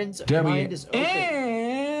 Aaron's mind is open.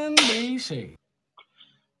 NBC.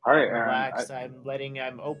 All right, Aaron. Relax.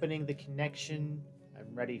 I'm opening the connection.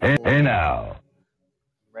 I'm ready for. Hey now.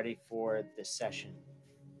 Ready for the session.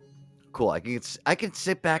 Cool. I can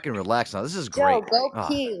sit back and relax now. This is Joe, great. go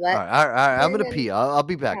pee. All right. I'm gonna pee. I'll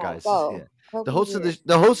be back, guys. Go. Yeah. The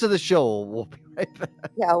host of the show will be right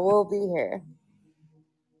back. Yeah, we'll be here.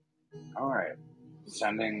 All right.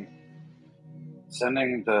 Sending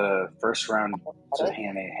the first round to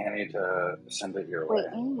Hanny to send it your way.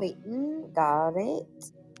 Waiting. Got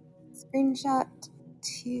it. Screenshot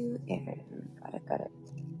to Aaron. Got it.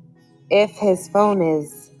 If his phone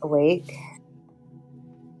is awake.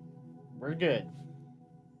 We're good.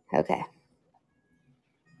 Okay.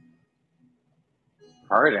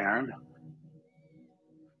 All right, Aaron.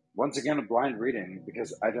 Once again, a blind reading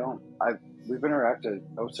because we've interacted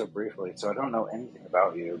so briefly, so I don't know anything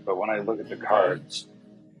about you. But when I look at the cards,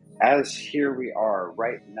 as here we are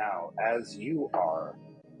right now, as you are,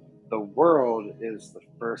 the World is the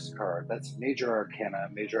first card. That's Major Arcana.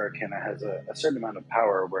 Major Arcana has a certain amount of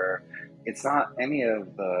power where it's not any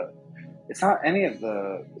of the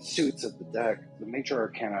suits of the deck. The Major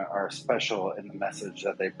Arcana are special in the message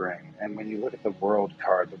that they bring. And when you look at the World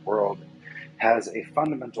card, the World has a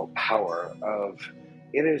fundamental power of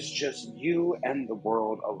it is just you and the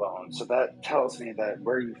world alone. So that tells me that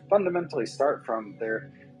where you fundamentally start from,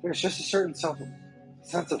 there's just a certain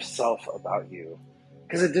sense of self about you.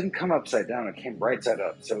 Because it didn't come upside down, it came right side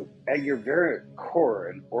up. So at your very core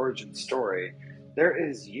and origin story, there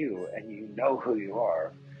is you and you know who you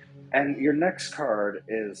are. And your next card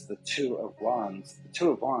is the Two of Wands. The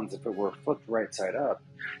Two of Wands, if it were flipped right side up,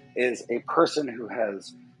 is a person who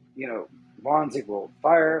has, wands equal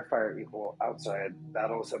fire, fire equal outside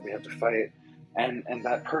battles that we have to fight. And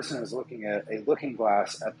that person is looking at a looking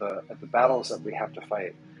glass at the battles that we have to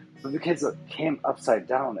fight. But because it came upside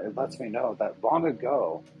down, it lets me know that long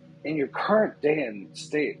ago, in your current day and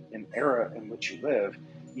state and era in which you live,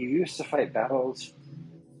 you used to fight battles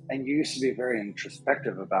and you used to be very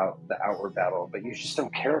introspective about the outward battle, but you just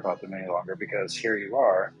don't care about them any longer because here you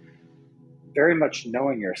are, very much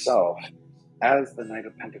knowing yourself as the Knight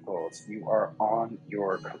of Pentacles. You are on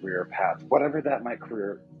your career path, whatever that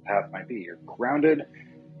career path might be. You're grounded,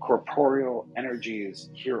 corporeal energies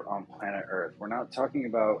here on planet Earth. We're not talking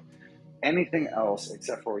about anything else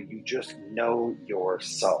except for you just know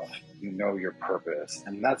yourself. You know your purpose,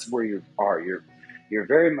 and that's where you are. You're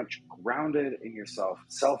very much grounded in yourself,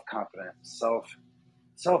 self-confident,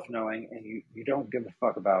 self-knowing, and you don't give a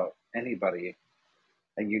fuck about anybody,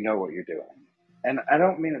 and you know what you're doing. And I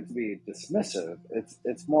don't mean it to be dismissive.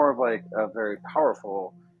 It's more of like a very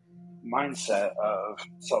powerful mindset of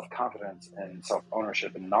self-confidence and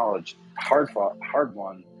self-ownership and knowledge. Hard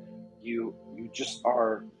won. You just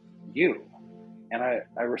are you. And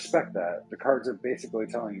I respect that. The cards are basically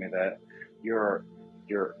telling me that your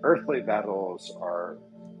earthly battles are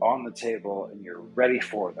on the table and you're ready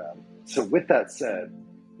for them. So with that said,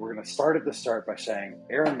 we're going to start at the start by saying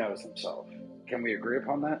Aaron knows himself. Can we agree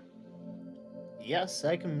upon that? Yes,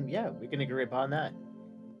 I can. Yeah, we can agree upon that.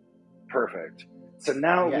 Perfect. So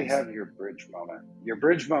now we Yes. have your bridge moment. Your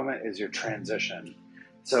bridge moment is your transition.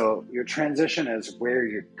 So your transition is where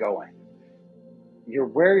you're going.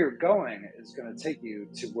 Where you're going is going to take you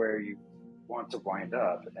to where you want to wind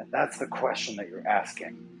up. And that's the question that you're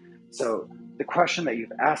asking. So the question that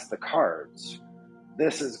you've asked the cards,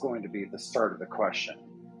 this is going to be the start of the question.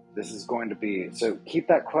 This is going to be, so keep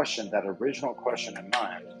that question, that original question in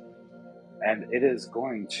mind. And it is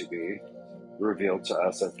going to be revealed to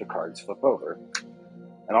us as the cards flip over.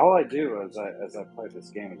 And all I do as I play this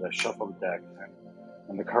game is I shuffle the deck,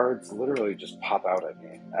 and the cards literally just pop out at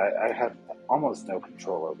me. I have almost no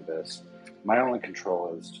control over this. My only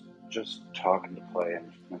control is just talk and to play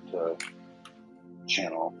and to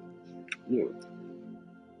channel you.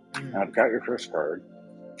 And I've got your first card.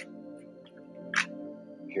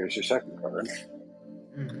 Here's your second card.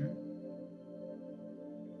 Mm-hmm.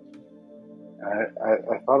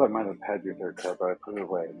 I thought I might have had your third card, but I put it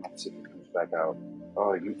away. Let's see if it comes back out.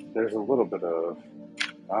 Oh, there's a little bit of...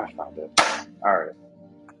 I found it. All right.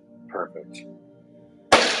 Perfect.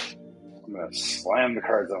 I'm going to slam the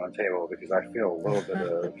cards on the table because I feel a little bit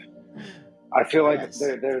of... I feel like Yes.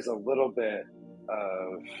 there's a little bit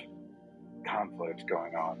of conflict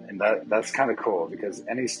going on. And that's kind of cool because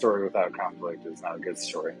any story without conflict is not a good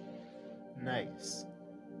story. Nice.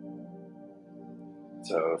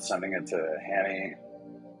 So sending it to Hanny.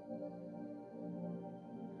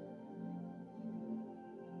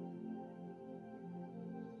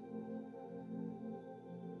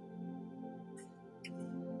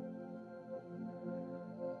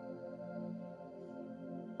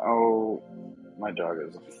 Oh, my dog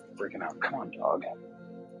is freaking out. Come on, dog.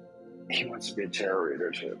 He wants to be a tarot reader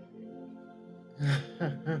too.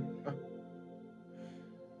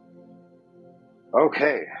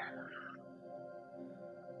 Okay.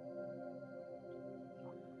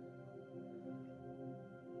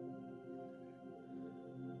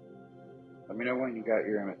 Let me know when you got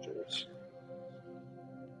your images.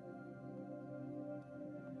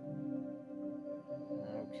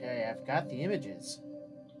 Okay, I've got the images.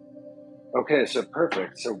 Okay, so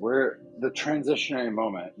perfect. So we're the transitionary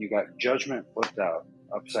moment. You got Judgment flipped out,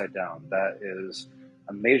 upside down. That is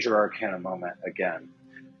a major arcana moment again.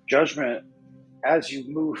 Judgment, as you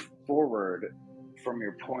move forward from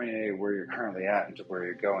your point A where you're currently at into where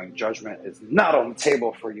you're going, Judgment is not on the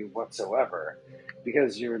table for you whatsoever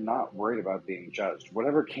because you're not worried about being judged.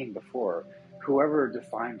 Whatever came before, whoever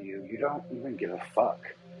defined you, you don't even give a fuck.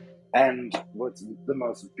 And what's the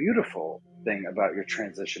most beautiful thing about your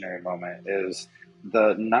transitionary moment is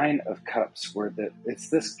the Nine of Cups, where it's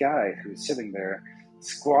this guy who's sitting there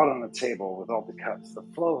squat on a table with all the cups, the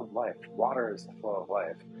flow of life. Water is the flow of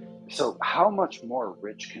life. So how much more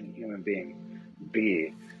rich can a human being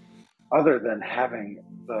be other than having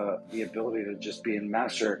the ability to just be a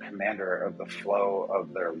master or commander of the flow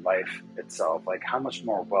of their life itself? Like, how much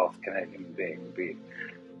more wealth can a human being be?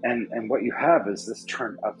 And what you have is this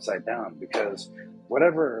turned upside down, because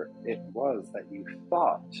whatever it was that you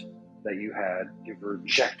thought that you had, you've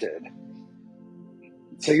rejected.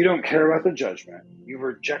 So you don't care about the judgment. You've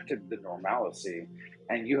rejected the normalcy,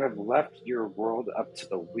 and you have left your world up to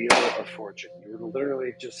the wheel of fortune. You're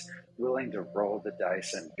literally just willing to roll the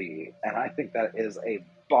dice and be. And I think that is a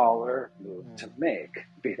baller move to make,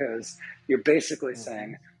 because you're basically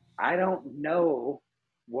saying, I don't know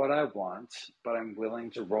what I want, but I'm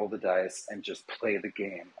willing to roll the dice and just play the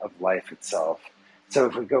game of life itself. So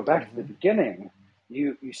if we go back to the beginning,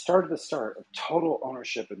 you started the start of total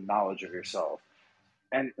ownership and knowledge of yourself.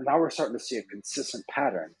 And now we're starting to see a consistent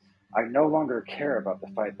pattern. I no longer care about the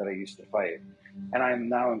fight that I used to fight, and I am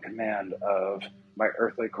now in command of my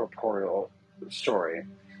earthly corporeal story.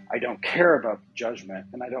 I don't care about judgment,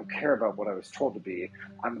 and I don't care about what I was told to be.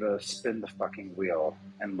 I'm going to spin the fucking wheel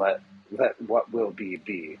and let what will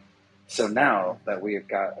be. So now that we have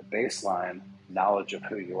got a baseline knowledge of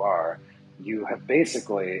who you are, you have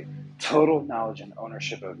basically total knowledge and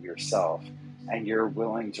ownership of yourself, and you're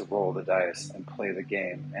willing to roll the dice and play the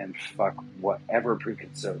game and fuck whatever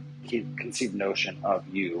preconceived notion of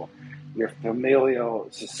you, your familial,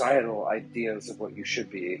 societal ideas of what you should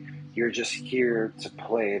be. You're just here to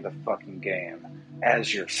play the fucking game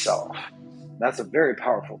as yourself. That's a very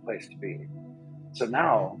powerful place to be. So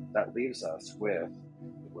now that leaves us with,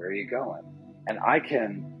 where are you going? And I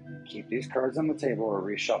can keep these cards on the table or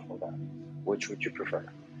reshuffle them. Which would you prefer?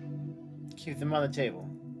 Keep them on the table.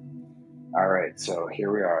 All right, so here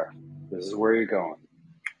we are. This is where you're going.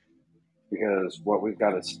 Because what we've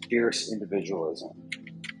got is fierce individualism.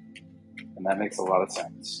 And that makes a lot of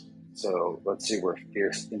sense. So let's see where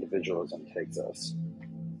fierce individualism takes us.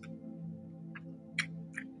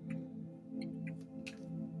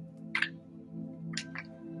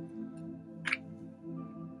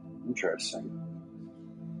 Interesting.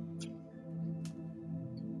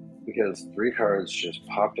 Because 3 cards just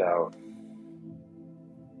popped out.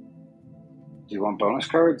 Do you want bonus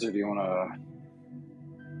cards, or do you want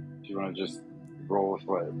to just roll with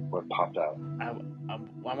what popped out? I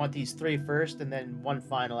want these 3 first, and then 1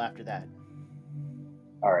 final after that.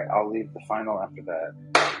 All right, I'll leave the final after that,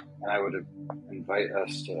 and I would invite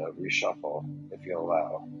us to reshuffle if you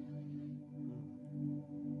allow.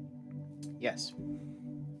 Yes.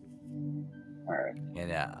 All right.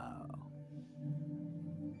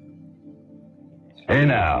 Hey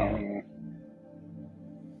now.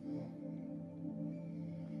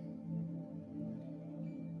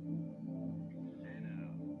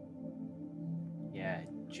 Yeah,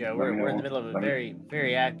 Joe, we're in the middle of a very,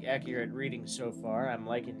 very accurate reading so far. I'm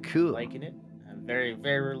liking it. I'm very,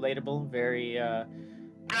 very relatable. Very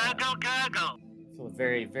feel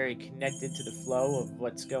very, very connected to the flow of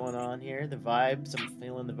what's going on here. The vibes. I'm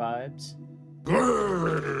feeling the vibes.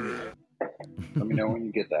 Let me know when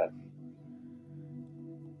you get that.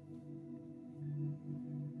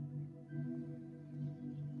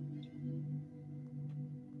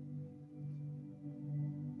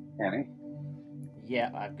 Annie?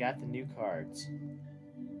 Yeah, I've got the new cards.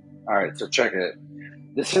 All right, so check it.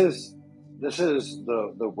 This is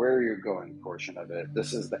the where you're going portion of it.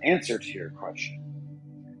 This is the answer to your question.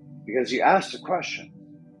 Because you asked a question.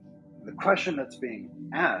 The question that's being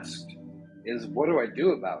asked is, what do I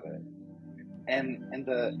do about it? And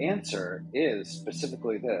the answer is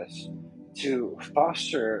specifically this: to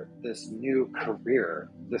foster this new career,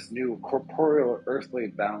 this new corporeal, earthly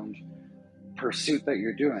bound pursuit that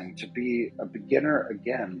you're doing, to be a beginner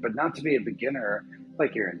again, but not to be a beginner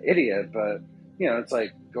like you're an idiot, but it's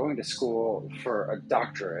like going to school for a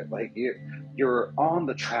doctorate. Like you're on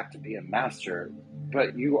the track to be a master,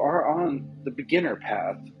 but you are on the beginner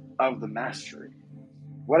path of the mastery.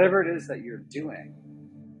 Whatever it is that you're doing,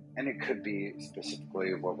 and it could be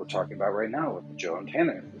specifically what we're talking about right now with the Joe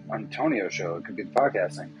Antonio show. It could be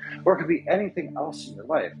podcasting, or it could be anything else in your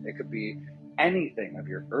life. It could be anything of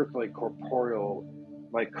your earthly, corporeal,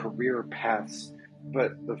 like career paths.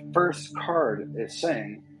 But the first card is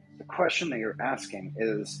saying the question that you're asking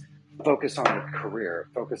is focus on the career,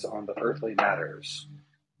 focus on the earthly matters.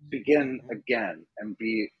 Begin again, and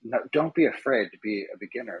don't be afraid to be a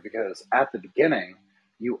beginner, because at the beginning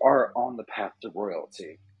you are on the path to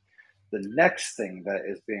royalty. The next thing that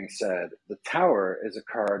is being said, the Tower, is a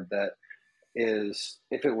card that is,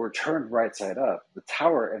 if it were turned right side up, the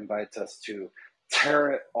Tower invites us to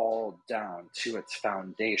tear it all down to its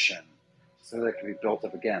foundation so that it can be built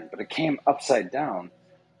up again. But it came upside down.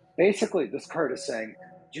 Basically, this card is saying,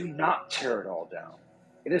 do not tear it all down.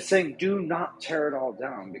 It is saying, do not tear it all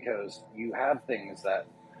down, because you have things that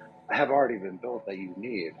have already been built that you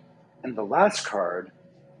need. And the last card,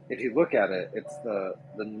 if you look at it, it's the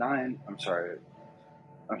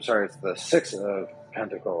 6 of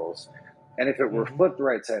Pentacles. And if it were flipped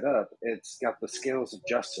right side up, it's got the scales of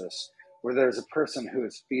justice, where there's a person who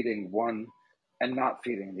is feeding one and not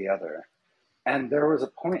feeding the other. And there was a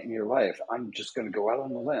point in your life, I'm just going to go out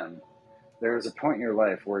on the limb, there was a point in your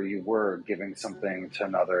life where you were giving something to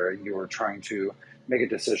another. You were trying to make a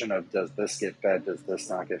decision of, does this get fed, does this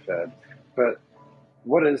not get fed? But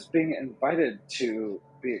what is being invited to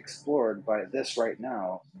be explored by this right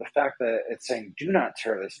now, the fact that it's saying, do not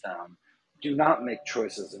tear this down, do not make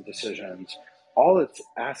choices and decisions. All it's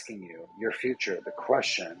asking you, your future, the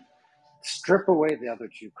question, strip away the other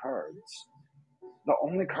 2 cards. the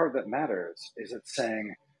only card that matters is it's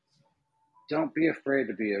saying, don't be afraid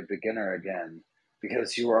to be a beginner again,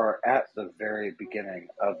 because you are at the very beginning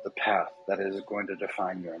of the path that is going to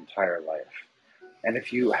define your entire life. And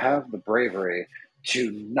if you have the bravery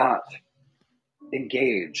to not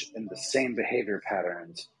engage in the same behavior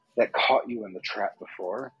patterns that caught you in the trap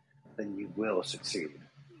before, then you will succeed.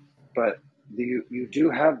 But you do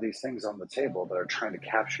have these things on the table that are trying to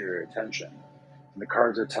capture your attention. And the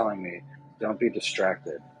cards are telling me, don't be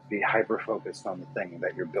distracted. Be hyper-focused on the thing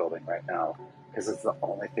that you're building right now, because it's the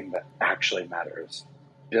only thing that actually matters.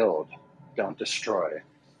 Build. Don't destroy.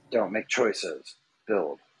 Don't make choices.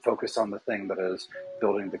 Build. Focus on the thing that is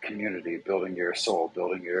building the community, building your soul,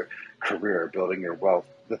 building your career, building your wealth.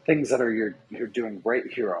 The things that are you're doing right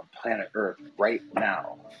here on planet Earth right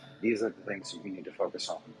now. These are the things that you need to focus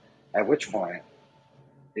on. At which point,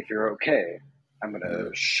 if you're okay, I'm going to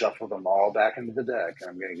shuffle them all back into the deck, and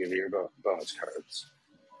I'm going to give you your bonus cards.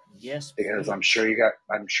 Yes, because please. I'm sure you got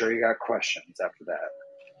questions after that.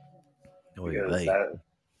 Because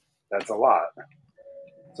that's a lot.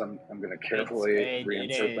 So I'm going to carefully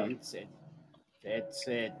reinsert them. It's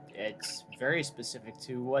very specific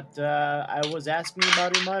to what I was asking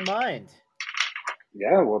about in my mind.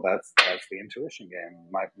 Yeah, well, that's the intuition game.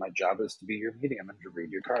 My job is to be your medium and to read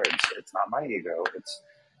your cards. It's not my ego. It's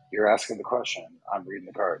you're asking the question. I'm reading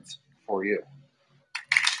the cards for you.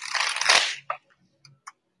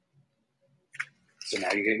 So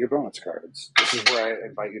now you get your bonus cards. This is where I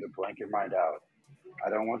invite you to blank your mind out. I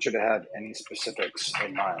don't want you to have any specifics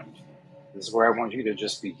in mind. This is where I want you to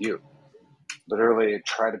just be you. Literally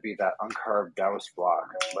try to be that uncarved Taoist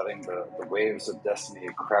block, letting the waves of destiny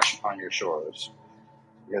crash upon your shores.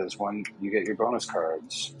 Because when you get your bonus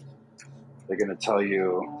cards, they're going to tell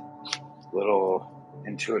you little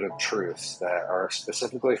intuitive truths that are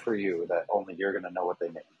specifically for you that only you're going to know what they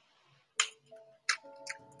mean.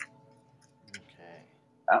 Okay.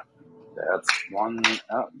 That's one.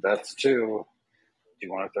 That's two. Do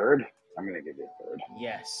you want a third? I'm going to give you a third.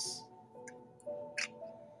 Yes.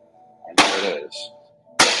 And there it is.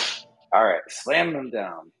 All right, slam them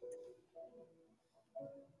down.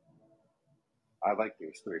 I like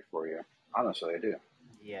these three for you. Honestly, I do.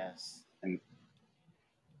 Yes. And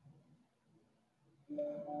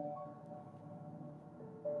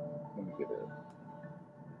let me get it.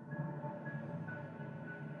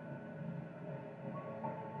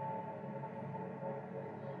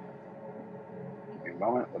 Give me a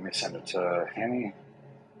moment. Let me send it to Hanny.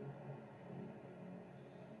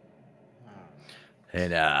 Hey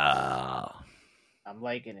now. I'm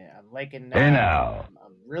liking it. I'm liking. Hey now.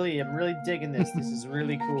 I'm really digging this. This is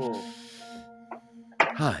really cool.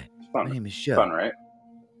 Hi. Fun. My name is Joe. Fun, right?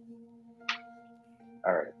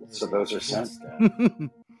 All right. So those are sent.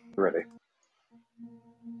 Ready.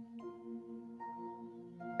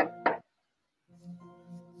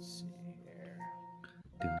 Let's see here.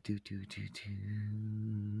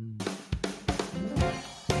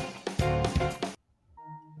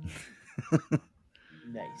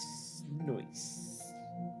 Nice.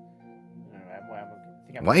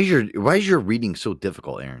 Why is your reading so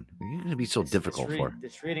difficult, Aaron? You're going to be so difficult for.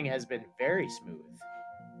 This reading has been very smooth.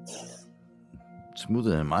 Smoother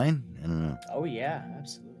than mine? I don't know. Oh yeah,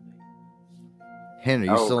 absolutely. Henry,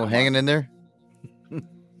 are you still hanging in there?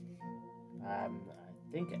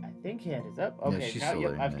 I think hand is up. Okay, yeah, she's now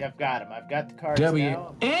still there, I've got him. I've got the cards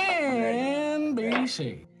now.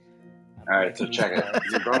 WNBC. All right, so check it.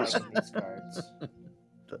 Your bonus.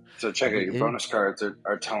 So check it. Your bonus cards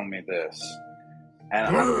are telling me this,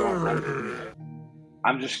 and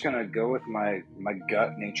I'm just gonna go with my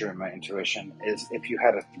gut nature and my intuition. Is if you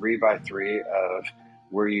had a 3x3 of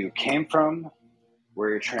where you came from,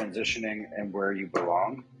 where you're transitioning, and where you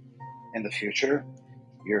belong in the future.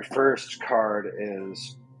 Your first card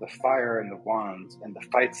is the fire and the wands and the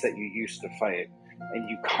fights that you used to fight, and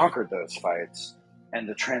you conquered those fights. And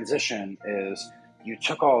the transition is you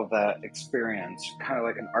took all of that experience, kind of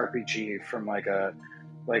like an RPG from like an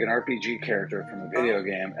RPG character from a video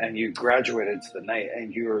game, and you graduated to the knight,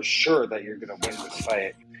 and you are sure that you're going to win this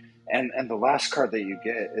fight. And the last card that you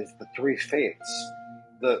get is the three fates.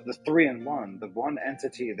 The 3 in 1, the one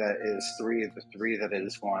entity that is 3, the 3 that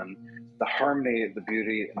is 1, the harmony, the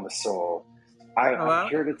beauty, and the soul. I'm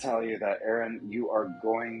here to tell you that, Aaron, you are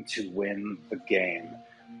going to win the game.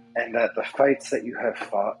 And that the fights that you have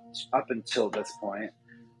fought up until this point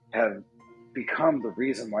have become the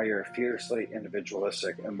reason why you're fiercely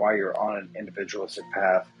individualistic and why you're on an individualistic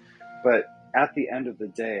path. But at the end of the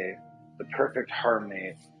day, the perfect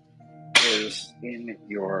harmony is in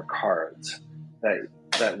your cards. That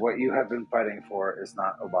that what you have been fighting for is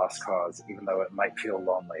not a lost cause, even though it might feel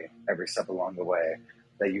lonely every step along the way,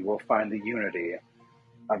 that you will find the unity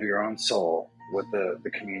of your own soul with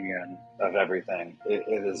the communion of everything. It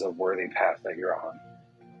is a worthy path that you're on,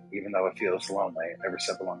 even though it feels lonely every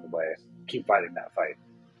step along the way. Keep fighting that fight,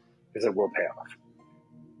 because it will pay off.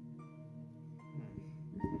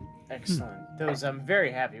 Excellent. Those I'm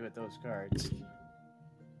very happy with those cards.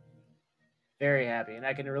 Very happy, and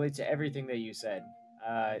I can relate to everything that you said.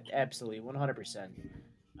 Absolutely, 100%.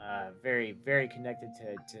 Very, very connected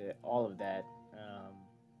to all of that.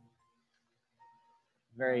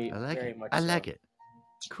 Very, I like very it. much. I so. like it.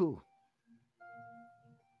 Cool.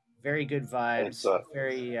 Very good vibes. It's,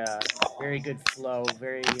 very good flow.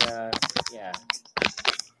 Very, yeah.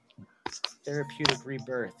 Therapeutic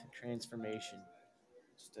rebirth, transformation.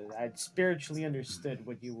 I spiritually understood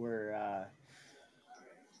what you were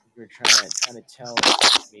trying to tell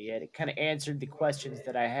me. It kind of answered the questions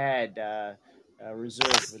that I had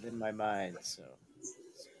reserved within my mind. So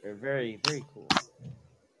they're very, very cool.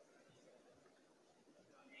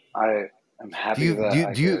 I am happy Do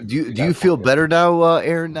that you feel better now,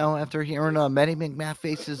 Aaron? Now after hearing Manny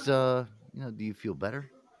McMathface's, do you feel better?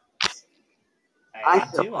 I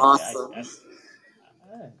feel awesome.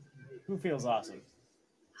 Who feels awesome?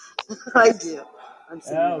 I do. I'm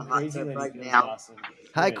sitting in the hot Crazy tub Lady right feels now. awesome.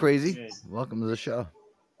 Hi, Good, Crazy. good. Welcome to the show.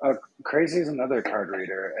 Crazy is another card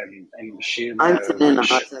reader, and she and I'm sitting in the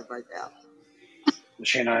hot tub right now.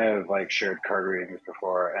 She and I have shared card readings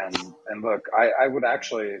before, and look, I would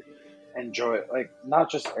actually enjoy not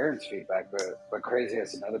just Aaron's feedback, but Crazy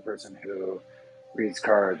as another person who reads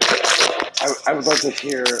cards. I would love to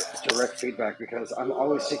hear direct feedback, because I'm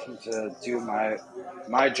always seeking to do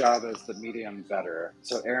my job as the medium better.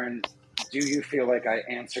 So Aaron, do you feel like I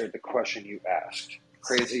answered the question you asked?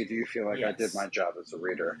 Crazy, do you feel like I did my job as a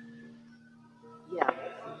reader? Yeah.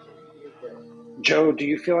 Joe, do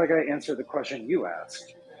you feel like I answered the question you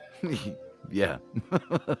asked? Yeah.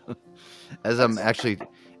 As I'm actually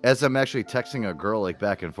texting a girl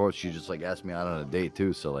back and forth, she just asked me out on a date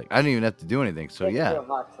too. So I didn't even have to do anything. So yeah,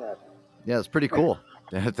 it's pretty cool.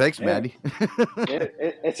 Thanks, Maddie.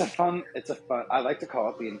 It's a fun. I like to call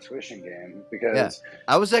it the intuition game, because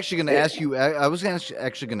I was actually going to ask you. I was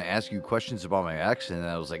actually going to ask you questions about my ex, and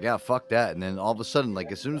I was like, yeah, fuck that. And then all of a sudden,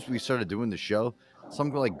 as soon as we started doing the show, some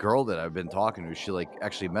girl that I've been talking to, she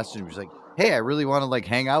actually messaged me. She's like, hey, I really want to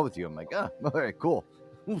hang out with you. I'm like, all right, cool.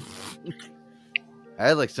 I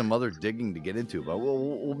had some other digging to get into, but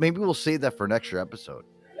maybe we'll save that for an extra episode.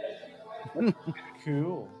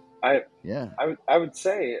 Cool. I would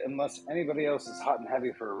say, unless anybody else is hot and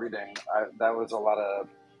heavy for a reading, that was a lot of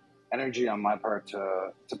energy on my part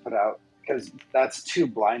to put out, because that's 2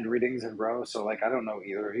 blind readings in a row. So I don't know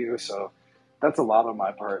either of you, so that's a lot on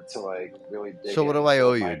my part to really dig. So what do I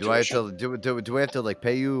owe you? Do I have to do I have to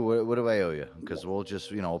pay you? What do I owe you? Because we'll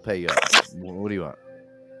just we'll pay you. What do you want?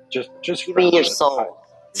 Just give me your soul.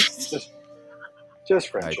 Just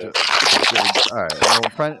friendship. All right. Well,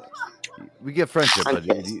 friend, we get friendship, but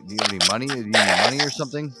do you have any money? Do you need money or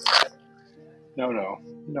something? No. All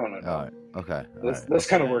right. Okay. This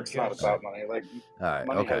kind of work's not about money. All right.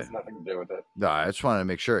 Money okay. has nothing to do with it. No, I just wanted to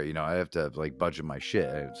make sure. I have to budget my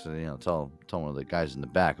shit. So tell one of the guys in the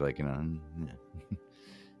back, Yeah.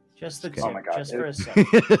 Just the tip. Oh my God. Just for a second.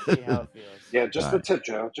 See how it feels. Yeah, just the tip,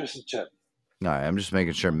 Joe. Just the tip. All right, I'm just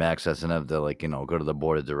making sure Max doesn't have to go to the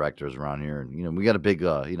board of directors around here, and we got a big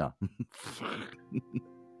No,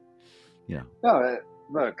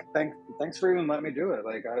 look, thanks for even letting me do it.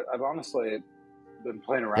 I've honestly been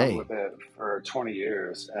playing around with it for 20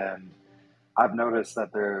 years, and I've noticed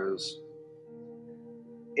that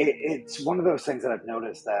it's one of those things that I've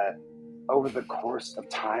noticed that over the course of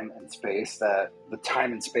time and space, that the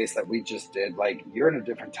time and space that we just did, you're in a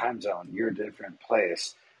different time zone, you're in a different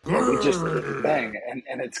place. We just did a thing,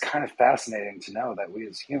 and it's kind of fascinating to know that we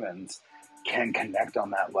as humans can connect on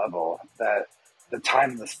that level, that the time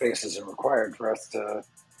and the space isn't required for us to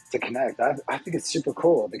connect. I think it's super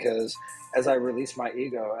cool, because as I release my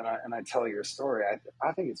ego and I tell your story,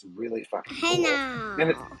 I think it's really fucking cool.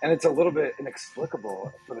 And it's a little bit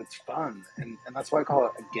inexplicable, but it's fun, and that's why I call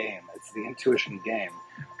it a game. It's the intuition game,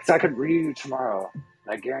 because I could read you tomorrow, and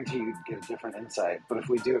I guarantee you'd get a different insight, but if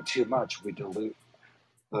we do it too much, we dilute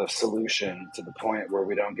the solution to the point where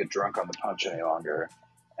we don't get drunk on the punch any longer.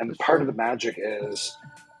 And part of the magic is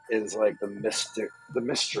the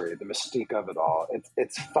mystery, the mystique of it all.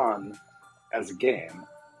 It's fun as a game.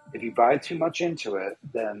 If you buy too much into it,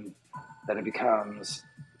 then it becomes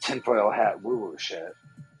tinfoil hat woo-woo shit.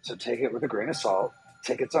 So take it with a grain of salt,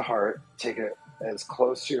 take it to heart, take it as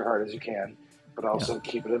close to your heart as you can, but also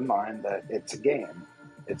keep it in mind that it's a game.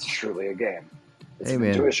 it's truly a game. It's Hey, an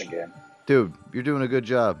man. intuition game. Dude, you're doing a good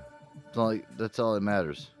job. That's all that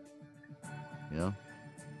matters. You know?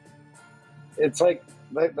 It's like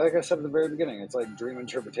I said at the very beginning, it's like dream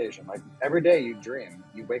interpretation. Like every day you dream,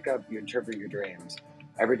 you wake up, you interpret your dreams.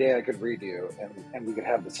 Every day I could read you and we could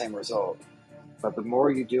have the same result. But the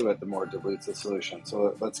more you do it, the more it dilutes the solution.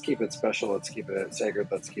 So let's keep it special. Let's keep it sacred.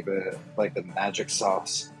 Let's keep it like the magic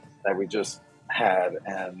sauce that we just had.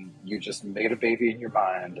 And you just made a baby in your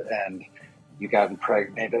mind and you got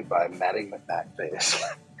impregnated by Maddie McMacface.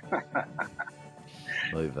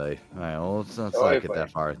 All right, well, let's not get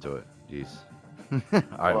that far into it. Jeez. All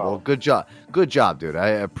right, well, good job, dude. I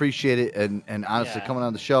appreciate it, and honestly, coming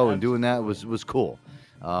on the show and doing that was cool.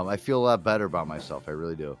 I feel a lot better about myself. I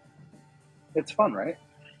really do. It's fun, right?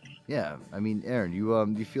 Yeah, I mean, Aaron,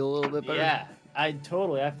 you feel a little bit better? Yeah, I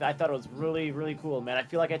totally. I thought it was really, really cool, man. I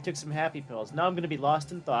feel like I took some happy pills. Now I'm gonna be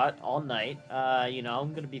lost in thought all night.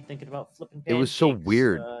 I'm gonna be thinking about flipping pancakes. It was so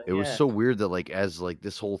weird. It was so weird that as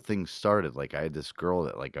this whole thing started, I had this girl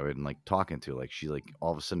that I've been talking to, she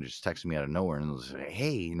all of a sudden just texted me out of nowhere and was like,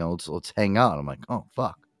 "Hey, let's hang out." I'm like, "Oh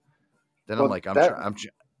fuck." Then I'm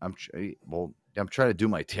trying to do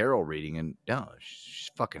my tarot reading, and she's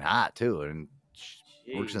fucking hot too, and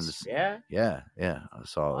she works in this. Yeah.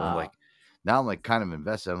 So wow. I'm kind of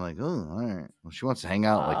invested. I'm like, oh, all right. Well, she wants to hang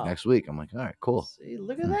out next week. I'm like, all right, cool. See,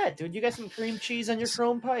 look at that, dude. You got some cream cheese on your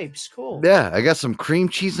chrome pipes. Cool. Yeah, I got some cream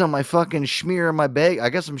cheese on my fucking schmear in my bagel. I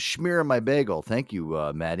got some schmear in my bagel. Thank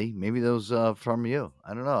you, Maddie. Maybe those from you.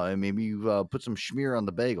 I don't know. Maybe you put some schmear on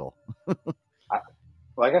the bagel.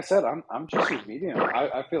 Like I said, I'm just his medium.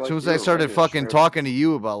 I feel like as soon as I started fucking talking to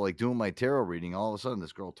you about doing my tarot reading, all of a sudden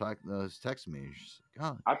this girl texted me. She's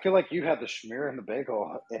like, I feel like you had the schmear in the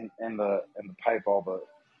bagel in the pipe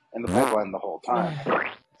in the pipeline the whole time.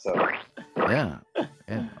 So yeah.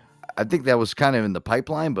 I think that was kind of in the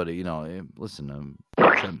pipeline, but listen,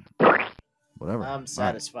 whatever. I'm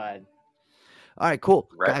satisfied. All right, cool,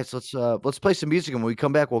 guys. Let's play some music, and when we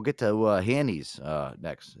come back, we'll get to Hanny's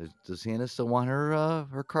next. Does Hannah still want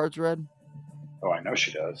her cards read? Oh, I know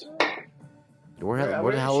she does. Where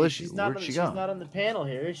the hell is she? Where'd she go? She's not on the panel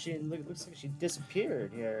here. She looks like she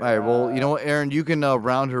disappeared here. All right. Well, you know what, Aaron, you can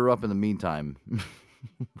round her up in the meantime.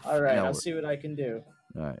 All right, I'll see what I can do.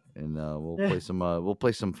 All right, and we'll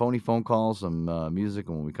play some phony phone calls, some music,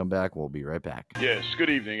 and when we come back, we'll be right back. Yes, good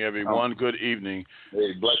evening, everyone. Good evening.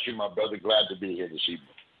 Hey, bless you, my brother. Glad to be here this evening.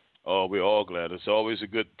 Oh, we're all glad. It's always a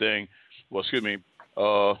good thing. Well, excuse me.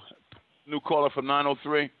 New caller from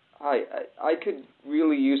 903. Hi, I could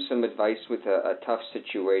really use some advice with a tough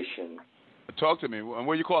situation. Talk to me. And where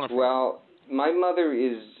are you calling from? Well, my mother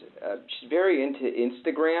is she's very into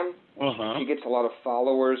Instagram. Uh-huh. She gets a lot of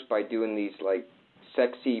followers by doing these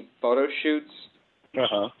sexy photo shoots.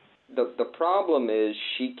 Uh-huh. The problem is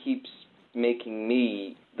she keeps making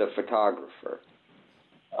me the photographer.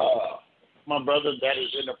 My brother, that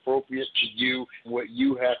is inappropriate to you. What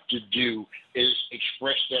you have to do is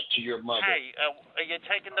express that to your mother. Hey, are you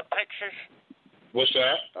taking the pictures? What's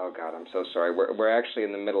that? Oh God, I'm so sorry. We're actually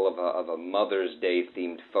in the middle of a Mother's Day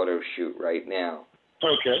themed photo shoot right now.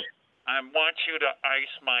 Okay. I want you to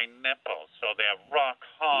ice my nipples so they're rock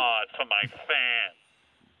hard for my fans.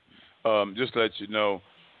 Just to let you know,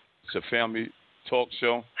 it's a family talk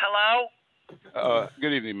show. Hello?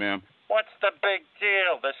 Good evening, ma'am. What's the big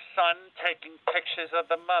deal? The son taking pictures of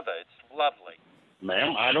the mother. It's lovely.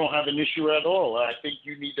 Ma'am, I don't have an issue at all. I think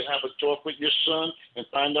you need to have a talk with your son and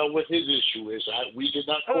find out what his issue is. We did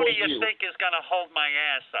not call you. Who do you think is going to hold my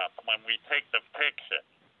ass up when we take the picture?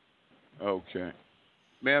 Okay.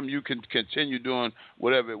 Ma'am, you can continue doing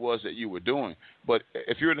whatever it was that you were doing. But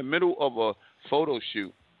if you're in the middle of a photo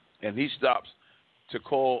shoot and he stops to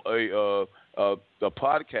call a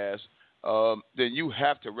podcast, then you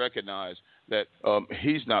have to recognize that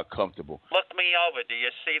he's not comfortable. Look me over. Do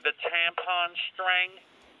you see the tampon string?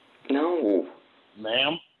 No.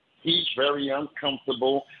 Ma'am, he's very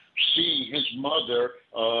uncomfortable. See his mother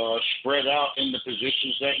spread out in the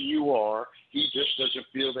positions that you are. He just doesn't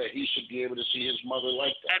feel that he should be able to see his mother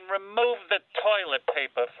like that. And remove the toilet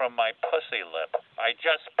paper from my pussy lip. I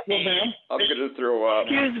just peed. Well, ma'am, I'm going to throw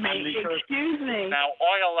up. Excuse me. Now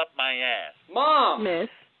oil up my ass. Mom! Miss,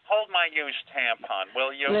 Hold my used tampon,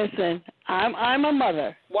 will you? listen, I'm a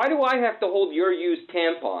mother. Why do I have to hold your used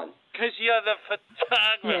tampon? Because you're the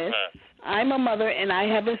photographer. Yes, I'm a mother and I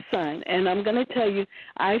have a son, and I'm going to tell you,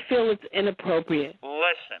 I feel it's inappropriate.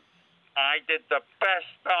 Listen, I did the best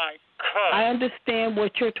I could. I understand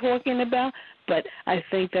what you're talking about, but I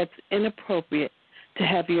think that's inappropriate to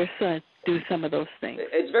have your son do some of those things.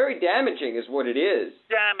 It's very damaging, is what it is.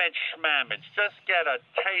 Damage schmamage. Just get a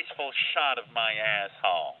tasteful shot of my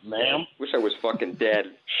asshole. Ma'am? Wish I was fucking dead.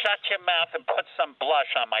 Shut your mouth and put some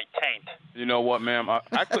blush on my taint. You know what, ma'am?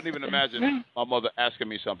 I couldn't even imagine my mother asking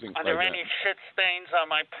me something Are like there that. any shit stains on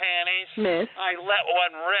my panties? Miss? I let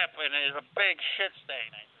one rip and there's a big shit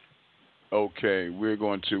stain. Okay, we're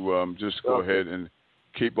going to just go ahead and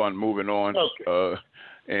keep on moving on. Okay.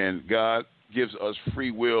 And God gives us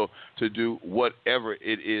free will to do whatever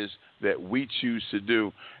it is that we choose to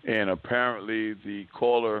do. And apparently the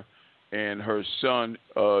caller and her son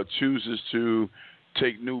chooses to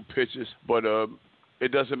take new pictures. But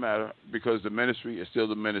it doesn't matter because the ministry is still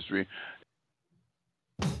the ministry.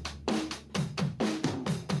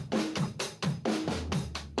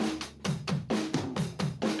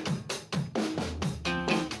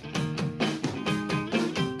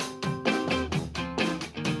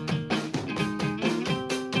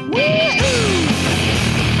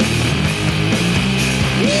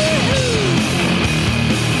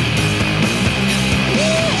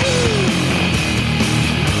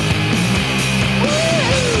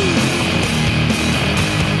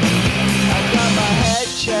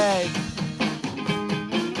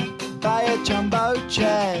 By a jumbo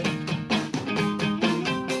jet.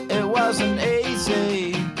 It wasn't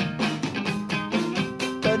easy,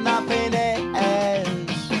 but nothing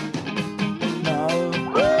is. No.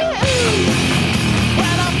 When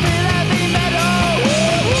I feel heavy metal,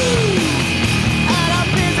 and I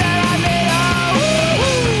feel that I need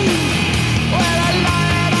when I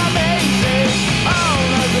lie and I'm easy all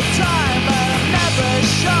of the time, but I'm never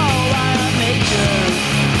sure why I need you.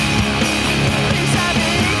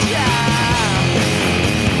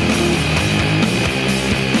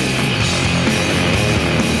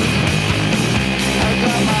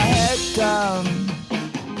 Down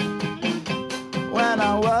when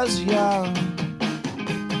I was young.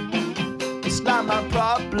 It's not my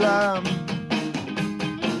problem.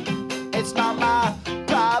 It's not my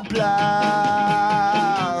problem.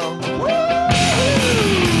 When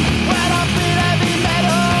I feel heavy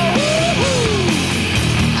metal,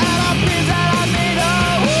 and I feel that I need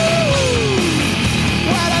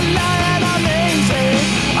when I lie and I'm easy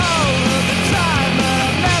all of the time, but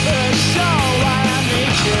I'm never sure why I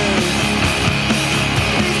need you.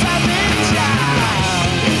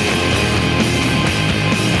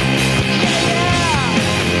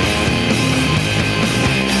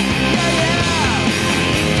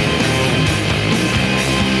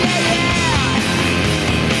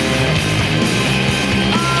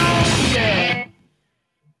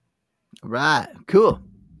 Right, cool.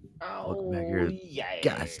 Welcome back here.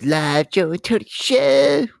 God's Live Joe and Tony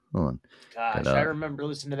Show. Hold on. Gosh, I remember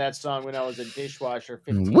listening to that song when I was a dishwasher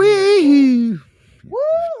 15 years Woo!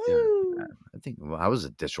 Woo! Yeah, I think I was a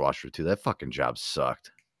dishwasher too. That fucking job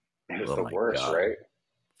sucked. It was the worst, right?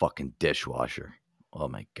 Fucking dishwasher. Oh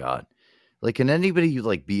my god. Like, can anybody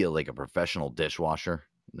like be a professional dishwasher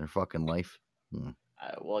in their fucking life?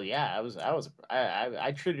 Well, yeah,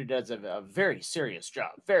 I treated it as a very serious job.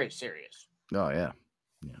 Very serious. Oh yeah,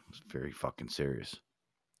 yeah, it was very fucking serious.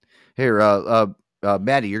 Here,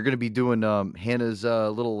 Maddie, you're gonna be doing Hannah's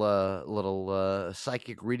little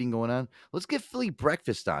psychic reading going on. Let's get Philly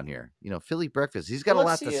Breakfast on here. You know, Philly Breakfast. He's got a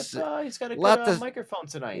lot to say. He's got a good microphone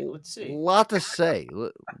tonight. Let's see. A lot to say.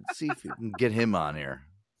 Let's see if we can get him on here.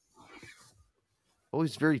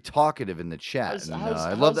 Always very talkative in the chat.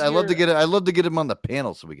 I'd love to get him on the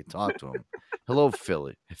panel so we can talk to him. Hello,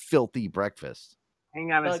 Philly. Filthy Breakfast. Hang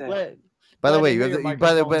on a second. By the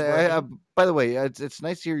way, it's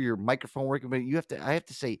nice to hear your microphone working, but I have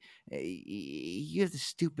to say, you have the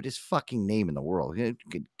stupidest fucking name in the world.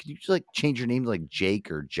 Could you just like change your name to like Jake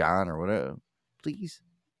or John or whatever, please?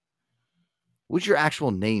 What's your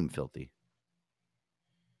actual name, Filthy?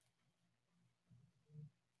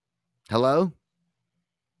 Hello?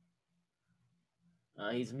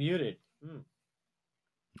 He's muted.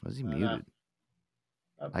 Was he muted?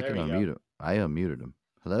 I there can you unmute go. him. I unmuted him.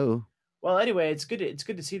 Hello? Well, anyway, it's good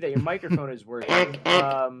to see that your microphone is working.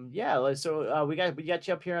 Yeah. So we got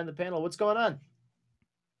you up here on the panel. What's going on?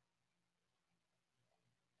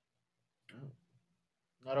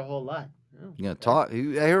 Not a whole lot. Oh, You gonna talk? I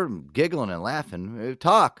heard him giggling and laughing.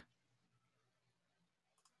 Talk.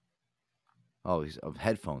 Oh, he's of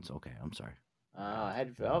headphones. Okay, I'm sorry.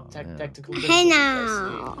 Technical. Hey difficulties.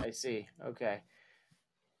 now. I see. Okay.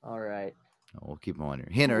 All right. We'll keep him on here.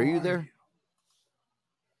 Hannah, are you there?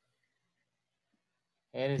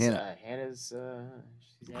 Hannah's.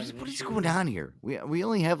 What is going on here? We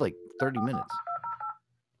only have like 30 minutes.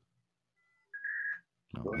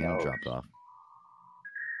 No, Hannah dropped off.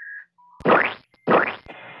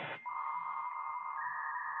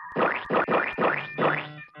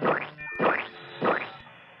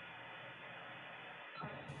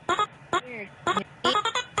 here. I've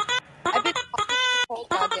been talking this whole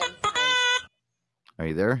goddamn time. Are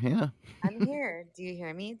you there, Hannah? I'm here. Do you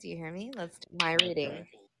hear me? Do you hear me? Let's do my reading.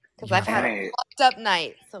 Because Yeah. I've had a fucked up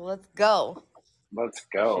night. So let's go. Let's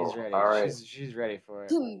go. She's ready. All right. She's ready for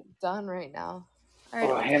it. I'm done right now. All right.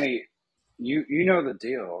 Well, Hanny, you know the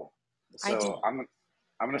deal. I do. So I'm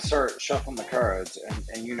gonna start shuffling the cards,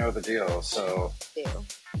 and you know the deal. So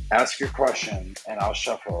ask your question, and I'll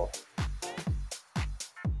shuffle.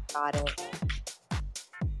 Got it.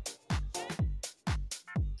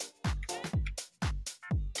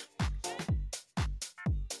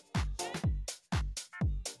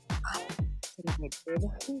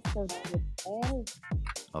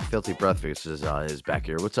 Oh, Filthy Breathface is back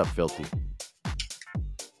here. What's up, Filthy?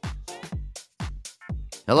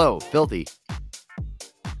 Hello, Filthy.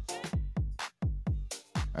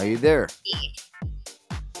 Are you there?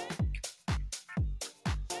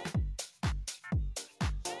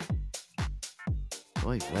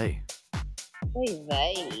 Oy vey. Oy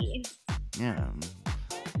vey. Yeah.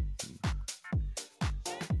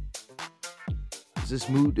 Is this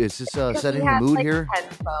mood? Is this setting the mood here?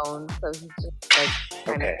 Headphones, so he's just like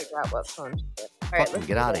trying to figure out what phone to get. All right, Fucking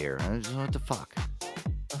get out of here! What the fuck?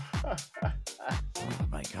 Oh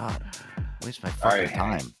my god! Waste my fucking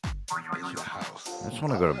time. I just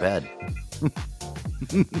want to go to bed.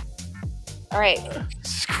 All right.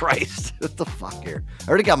 Jesus Christ! What the fuck here? I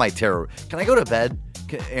already got my tarot. Can I go to bed?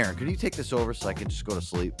 Aaron, can you take this over so I can just go to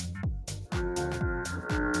sleep? What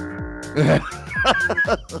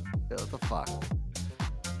the fuck?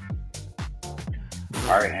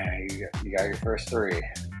 All right, Hannah, you got your first three.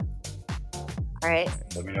 All right.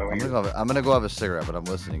 Let me know when I'm gonna go have a cigarette, but I'm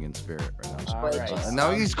listening in spirit right now. All right.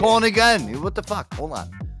 Now he's calling again. What the fuck? Hold on.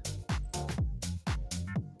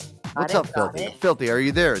 What's up, Filthy? Filthy, are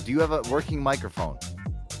you there? Do you have a working microphone?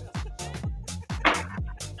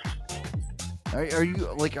 Are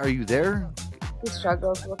you there? He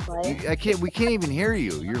struggles with life. We can't even hear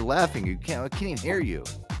you. You're laughing. I can't even hear you.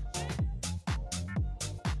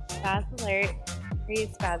 Spaz alert. Are you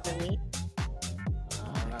spazzing me?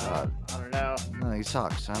 God. I don't know. No, he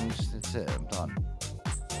sucks. That's it. I'm done.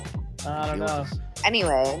 I don't know.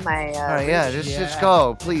 Anyway, my. All right, just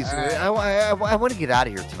go, please. Right. I want to get out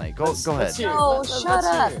of here tonight. Go ahead. No, shut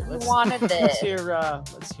up. You wanted this.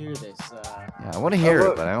 Let's hear this. Yeah, I want to hear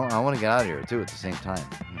it, but I want to get out of here too at the same time.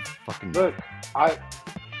 Look,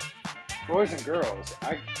 boys and girls,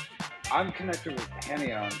 I'm connected with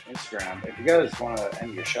Hanny on Instagram. If you guys want to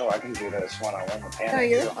end your show, I can do this one-on-one with Hanny. No,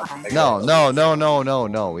 you're fine. No.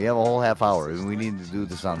 We have a whole half hour. We need to do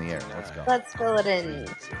this on the air. Let's go. Let's fill it in.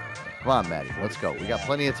 Come on, Maddie. Let's go. We got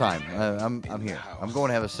plenty of time. I'm here. I'm going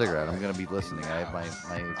to have a cigarette. I'm going to be listening. I have my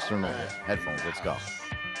external headphones. Let's go.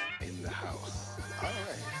 In the house. All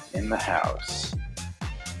right. In the house.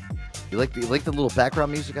 You like the little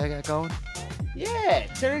background music I got going? Yeah,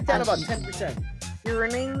 turn it down about 10%. You're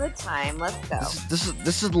running the time. Let's go.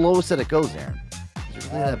 This is the lowest that it goes, Aaron. Is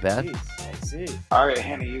it really that bad? Geez, I see. All right,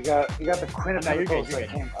 Hanny, you got the Queen of Pentacles that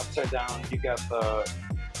came upside down. You got the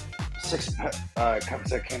Six Cups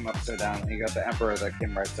that came upside down. And you got the Emperor that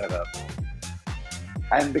came right side up.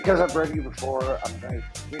 And because I've read you before, I'm going to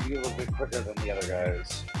read you a little bit quicker than the other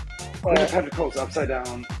guys. Queen of Pentacles upside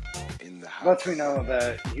down lets me know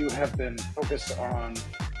that you have been focused on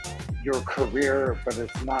your career, but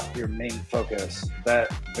it's not your main focus. That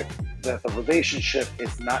the relationship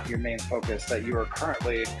is not your main focus. That you are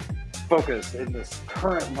currently focused in this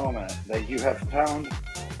current moment. That you have found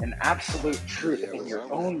an absolute truth in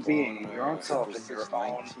your own being, in your own self,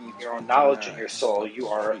 in your own knowledge, in your soul. You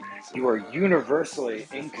are universally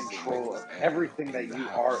in control of everything that you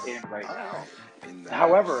are in right now.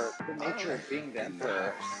 However, the nature of being the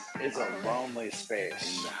Emperor is a lonely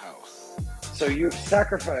space. So you've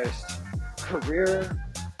sacrificed career,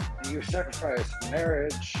 and you've sacrificed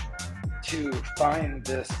marriage to find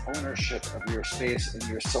this ownership of your space and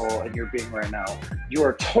your soul and your being right now. You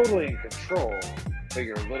are totally in control, but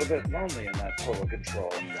you're a little bit lonely in that total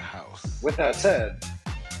control. In the house. With that said,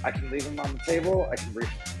 I can leave them on the table. I can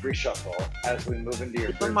reshuffle as we move into your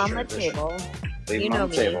Leave them on transition. the table. Leave You them know on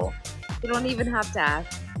the me. table. You don't even have to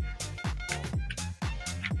ask.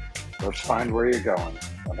 Let's find where you're going.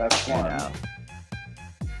 Well, that's one. Yeah.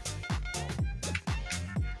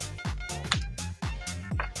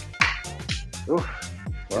 Oof.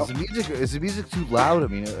 Well, Is the music too loud? I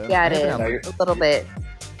mean, Yeah, it I is. have it A little bit.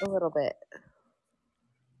 A little bit.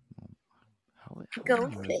 Go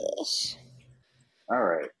on- fish. all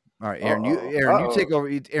right. All right, Aaron. You take over.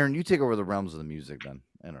 Aaron, you take over the realms of the music. Then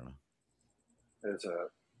I don't know. There's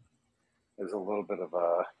a little bit of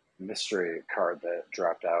a mystery card that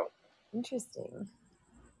dropped out. Interesting.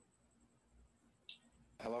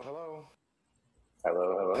 Hello, hello.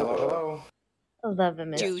 Hello, hello, hello, hello. I love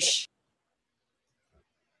him. Douche.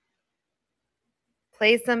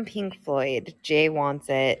 Play some Pink Floyd. Jay wants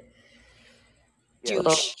it.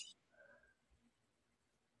 Douche.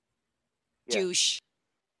 Douche.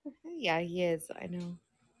 Yeah, he is. I know.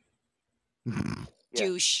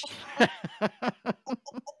 Douche. I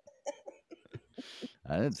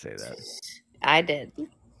didn't say that. I did.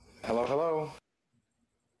 Hello, hello.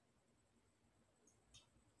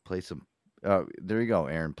 Play some. There you go,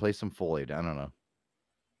 Aaron. Play some Floyd. I don't know.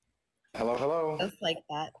 Hello, hello. Just like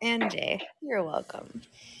that. And Jay, you're welcome.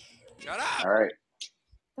 Shut up. All right.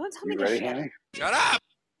 Don't tell You me ready, to shut Hanny? up. Shut up.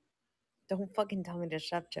 Don't fucking tell me to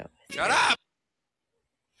shut up, Joe. Shut up.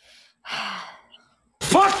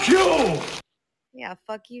 Fuck you! Yeah,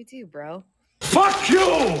 fuck you too, bro. Fuck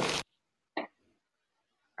you!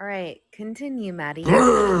 All right, continue, Maddie.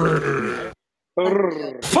 Fuck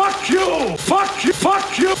you! Fuck you! Fuck you!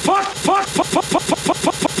 Fuck you!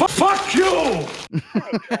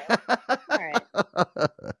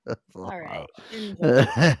 All right.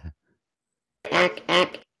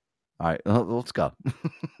 All right, let's go.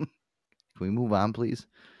 Can we move on, please?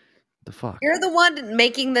 The fuck? You're the one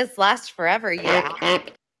making this last forever. Yeah.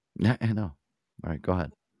 Yeah, I know. All right, go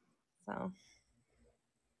ahead. So.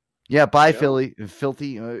 Yeah, bye, Philly.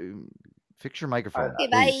 Filthy. Fix your microphone. Okay,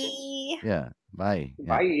 please. bye. Yeah, bye. Yeah.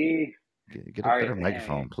 Bye. Get a better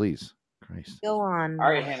microphone, please. Christ. Go on. All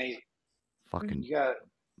right, Hanny. Fucking. You got,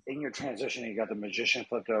 in your transition, you got the Magician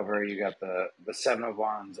flipped over, you got the Seven of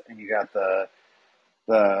Wands, and you got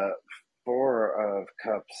the Four of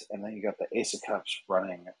Cups, and then you got the Ace of Cups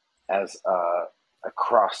running as a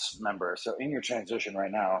cross member. So in your transition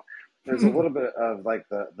right now, there's a little bit of like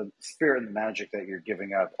the spirit and the magic that you're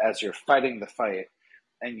giving up as you're fighting the fight.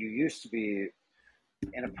 And you used to be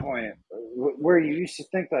in a point where you used to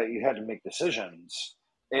think that you had to make decisions.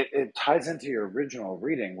 It ties into your original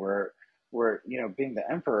reading where you know, being the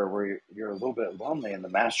emperor, where you're a little bit lonely in the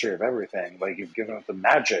mastery of everything. Like, you've given up the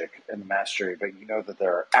magic and the mastery, but you know that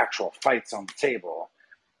there are actual fights on the table.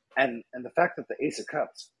 And the fact that the Ace of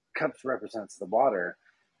Cups represents the water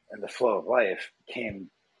and the flow of life, came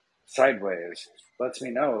sideways, lets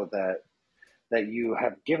me know that you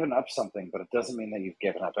have given up something, but it doesn't mean that you've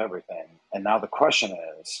given up everything. And now the question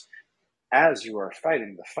is, as you are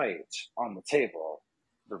fighting the fight on the table,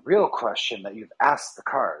 the real question that you've asked the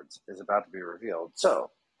cards is about to be revealed.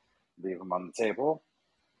 So, leave them on the table,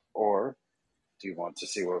 or do you want to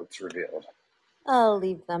see what's revealed? I'll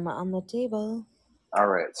leave them on the table. All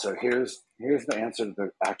right, so here's the answer to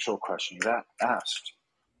the actual question you asked.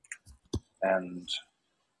 And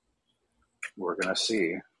we're going to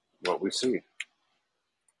see what we see.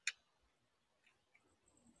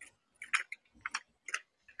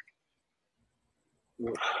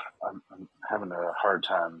 Oof, I'm having a hard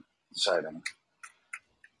time deciding.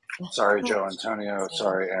 Sorry, Joe Antonio.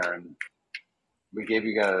 Sorry, Aaron. We gave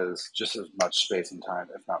you guys just as much space and time,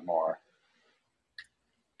 if not more.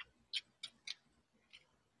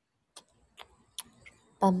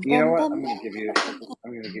 You know what? I'm going to give you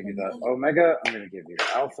the Omega. I'm going to give you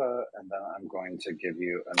the Alpha, and then I'm going to give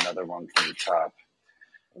you another one from the top.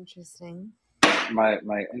 Interesting. My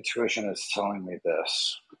intuition is telling me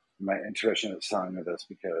this. My intuition is telling me this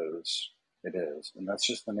because it is, and that's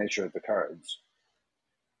just the nature of the cards.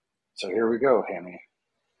 So here we go, Hanny.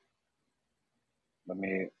 Let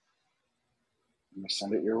me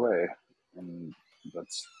send it your way, and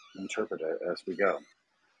let's interpret it as we go.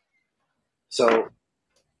 So,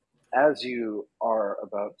 as you are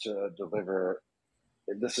about to deliver,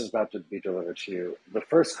 this is about to be delivered to you. The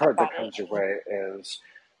first card that comes your way is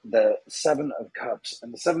the Seven of Cups,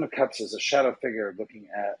 and the Seven of Cups is a shadow figure looking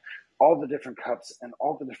at all the different cups, and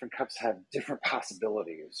all the different cups have different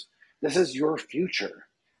possibilities. This is your future.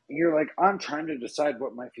 And you're like, I'm trying to decide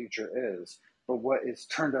what my future is. But what is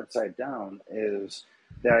turned upside down is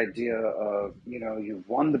the idea of, you know, you've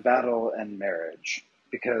won the battle and marriage.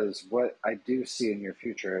 Because what I do see in your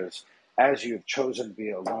future is, as you've chosen to be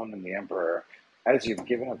alone in the Emperor, as you've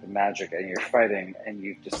given up the magic and you're fighting, and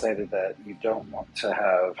you've decided that you don't want to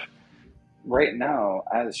have, right now,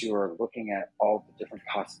 as you're looking at all the different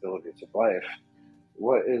possibilities of life,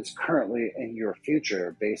 what is currently in your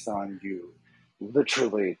future, based on you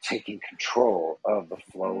literally taking control of the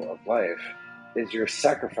flow of life, is you're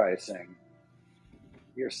sacrificing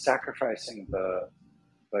the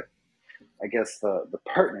I guess the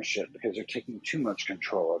partnership, because you're taking too much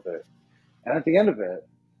control of it. And at the end of it,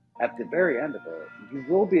 at the very end of it, you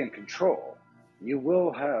will be in control. You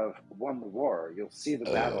will have won the war. You'll see the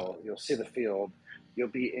battle. You'll see the field. You'll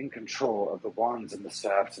be in control of the wands and the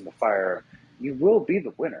staffs and the fire. You will be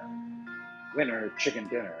the winner. winner chicken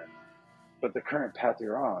dinner, but the current path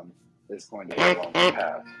you're on is going to be a lonely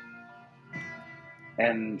path.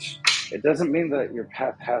 And it doesn't mean that your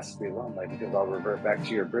path has to be lonely, because I'll revert back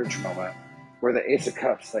to your bridge moment where the Ace of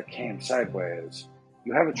Cups that came sideways.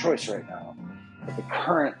 You have a choice right now, but the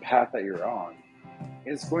current path that you're on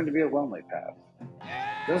is going to be a lonely path.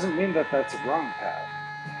 Doesn't mean that that's a wrong path.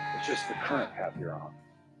 It's just the current path you're on.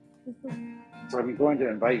 So I'm going to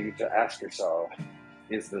invite you to ask yourself,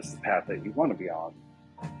 is this the path that you want to be on?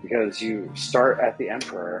 Because you start at the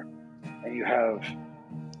Emperor and you have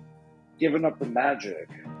given up the magic,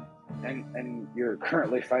 and you're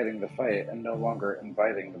currently fighting the fight and no longer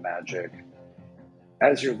inviting the magic.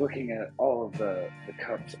 As you're looking at all of the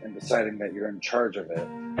cups and deciding that you're in charge of it,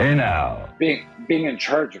 Hey now. being in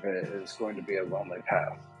charge of it is going to be a lonely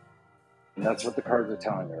path. And that's what the cards are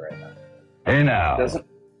telling me right now. Hey now.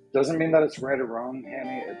 Doesn't mean that it's right or wrong,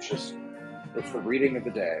 Hanny. It's the reading of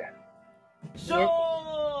the day.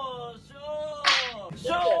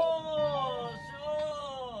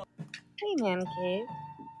 Hey, man cave.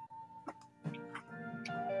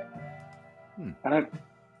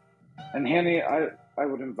 And Hanny, I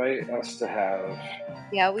would invite us to have.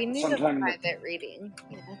 Yeah, we need a sometime private reading.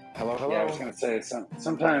 Yeah. Hello. Yeah, I was going to say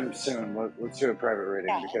sometime soon. Let's do a private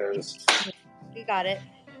reading because We got it.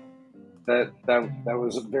 that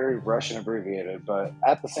was very rushed and abbreviated. But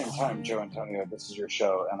at the same time, Joe Antonio, this is your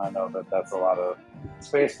show, and I know that that's a lot of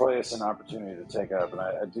space, place, and opportunity to take up. And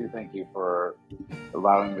I do thank you for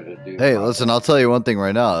allowing me to do. Hey, listen, I'll tell you one thing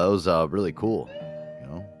right now. That was really cool.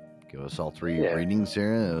 Give us all three readings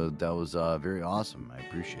here. That was very awesome. I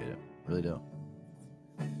appreciate it. Really do.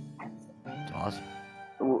 It's awesome.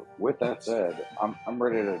 With that said, I'm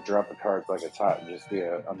ready to drop the cards like it's hot and just be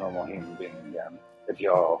a normal human being again. If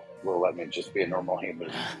y'all will let me just be a normal human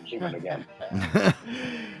again.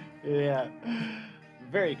 Yeah.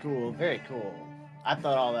 Very cool. Very cool. I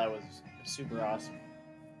thought all that was super awesome.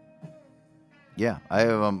 Yeah,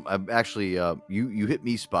 I've actually you hit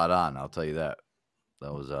me spot on. I'll tell you that.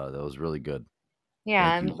 That was really good. Yeah,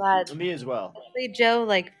 Thank I'm you. glad. Me as well. Honestly, Joe,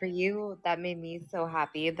 like for you, that made me so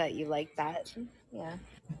happy that you like that. Yeah.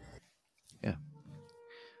 Yeah.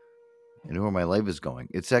 I know where my life is going.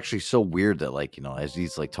 It's actually so weird that as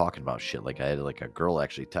he's like talking about shit, like I had like a girl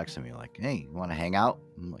actually texting me like, "Hey, you want to hang out?"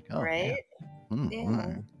 I'm like, "Oh, right? Yeah.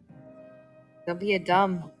 Yeah. Don't be a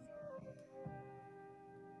dumb.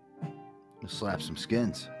 Slap some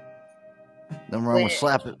skins. Nothing wrong with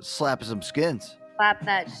slapping some skins. Slap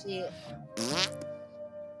that shit.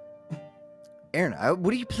 Aaron,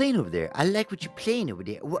 what are you playing over there? I like what you're playing over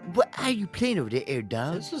there. What are you playing over there, Air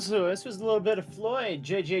Dog? This was a little bit of Floyd.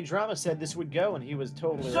 JJ Drama said this would go, and he was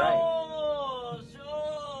totally right.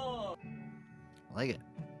 I like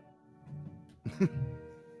it.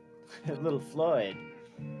 Little Floyd.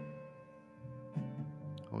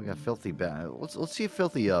 Oh, we got Filthy back. Let's see if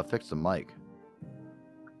Filthy fixed the mic.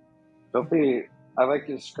 Filthy, I like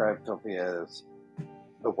to describe Filthy as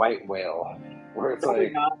the white whale, where it's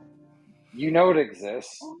like, it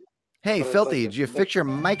exists. Hey, Filthy, did you fix your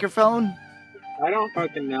microphone? I don't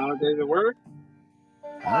fucking know. Does it work?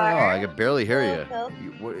 I don't know. I can barely hear you.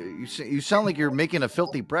 You sound like you're making a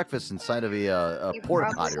filthy breakfast inside of a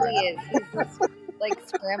porta potty right now. He's just, like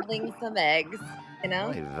scrambling some eggs, you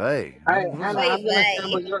know? Hey, Hannah, I'm gonna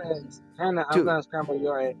scramble your eggs. Hannah, I'm gonna scramble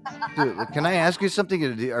your eggs. Dude, can I ask you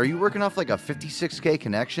something? Are you working off like a 56K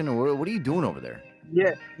connection, or what are you doing over there?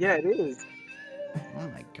 Yeah, it is. Oh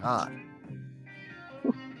my god.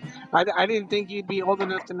 I didn't think you'd be old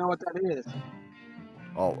enough to know what that is.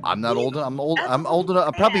 Oh, I'm not old. I'm old. I'm old enough.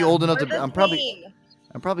 I'm probably old enough to. I'm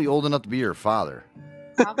probably old enough to be your father.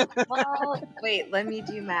 Well, wait, let me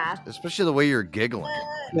do math. Especially the way you're giggling.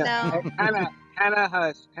 No. Hannah,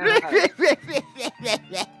 hush. Hannah, hush.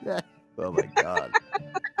 Oh my god.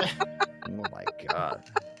 Oh my god.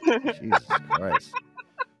 Jesus Christ.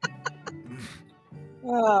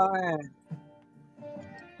 Oh man.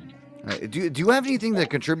 Right, do you have anything that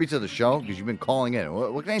contributes to the show? Because you've been calling in.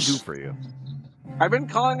 What can I do for you? I've been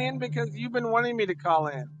calling in because you've been wanting me to call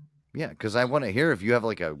in. Yeah, because I want to hear if you have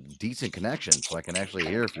like a decent connection, so I can actually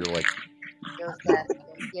hear if you're like.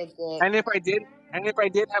 And if I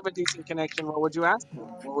did have a decent connection, what would you ask me?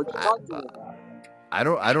 What would you talk to me about?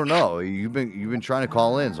 I don't know. You've been trying to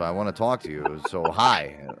call in, so I want to talk to you. So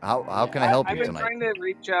hi, how can I help you tonight? I've been trying to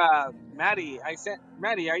reach Maddie.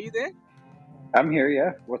 Maddie, are you there? I'm here.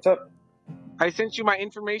 Yeah. What's up? I sent you my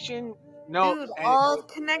information. No, dude, I'll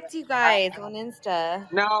connect you guys on Insta.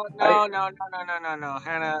 No,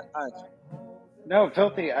 Hannah. No,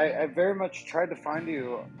 Filthy. I very much tried to find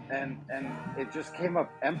you, and it just came up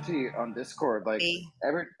empty on Discord. Like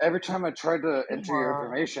every time I tried to enter your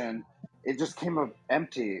information, it just came up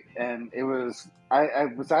empty, and it was. I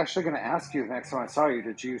was actually going to ask you the next time I saw you.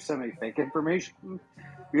 Did you send me fake information?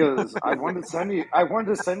 Because I wanted to send you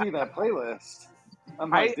that playlist. I'm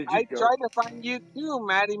like, did you I go? tried to find you too,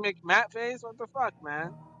 Maddie McMatface. What the fuck,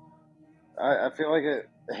 man? I feel like it.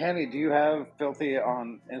 Hanny, do you have Filthy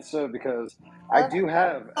on Insta? Because I do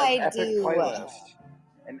have an I epic do. playlist.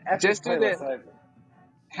 An epic Just do playlist.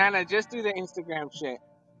 Hannah, just do the Instagram shit.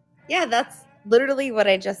 Yeah, that's literally what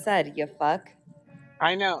I just said, you fuck.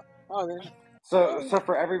 I know. Oh, So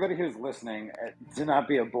for everybody who's listening, to not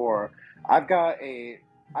be a bore, I've got a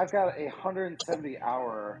 170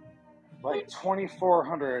 hour, like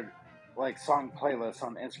 2,400 like song playlist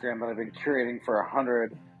on Instagram that I've been curating for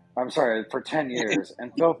 10 years.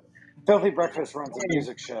 And Filthy Breakfast runs a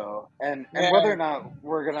music show, and whether or not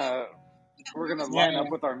we're gonna line up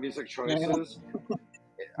with our music choices,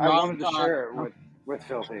 I wanted to share it with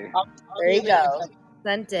Filthy. There you go.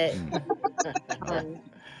 Sent it.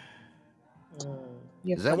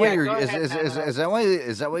 Is that why you're? Is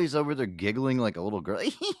that why he's over there giggling like a little girl?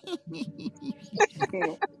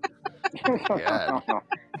 God.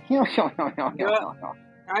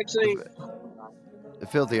 Actually,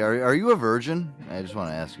 Filthy, are you a virgin? I just want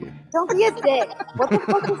to ask you. Don't be a dick. What the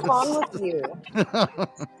fuck is wrong with you?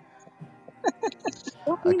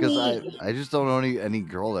 Because I just don't know any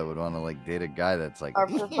girl that would want to like date a guy that's like. Or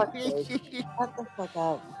for fuck's sake, shut the fuck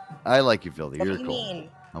up. I like you, Filthy. What You're do you cool. mean?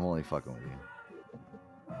 I'm only fucking with you.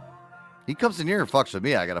 He comes in here and fucks with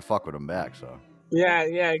me. I gotta fuck with him back. So. yeah,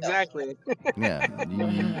 exactly. Yeah,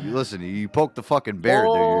 you listen. You poke the fucking bear,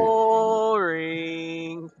 Boring.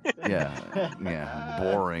 dude. Yeah,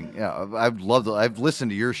 boring. Yeah, I've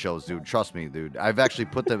listened to your shows, dude. Trust me, dude. I've actually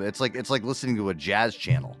put them. It's like listening to a jazz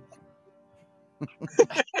channel.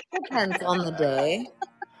 Depends on the day.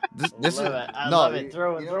 This I love it.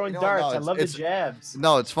 Throwing darts. I love the jabs.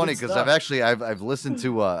 No, it's funny Good because stuff. I've listened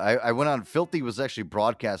to. I went on. Filthy was actually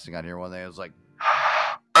broadcasting on here one day. I was like,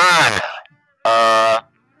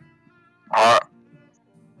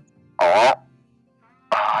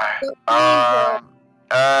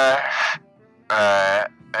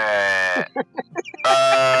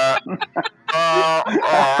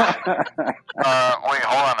 wait,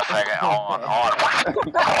 hold on a second. Hold on.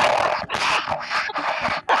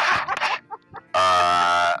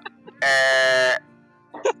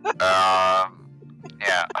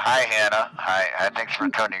 Yeah. Hi, Hannah. Hi. Thanks for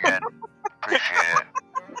tuning in. Appreciate it.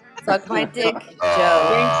 Suck my dick, Joe.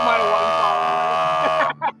 Thanks, my one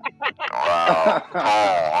Wow.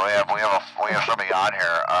 Oh, we have somebody on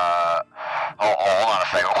here. Hold on a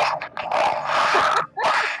second.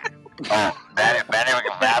 Oh, Manny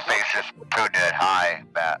McMatface just tuned in. Hi,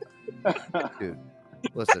 Matt. dude,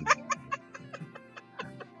 listen.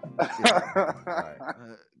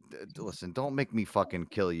 Listen, don't make me fucking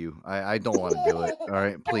kill you. I don't want to do it. All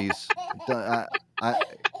right, please. I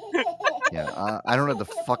don't have the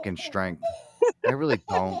fucking strength. I really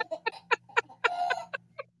don't.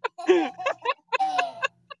 Oh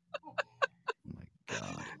my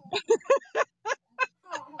god.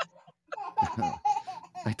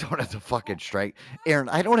 I don't have the fucking strength. Aaron,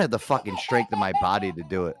 I don't have the fucking strength in my body to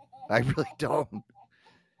do it. I really don't.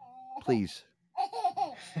 Please.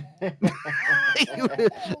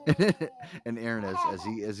 And Aaron,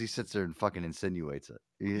 as he sits there and fucking insinuates it,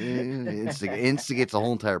 instigates the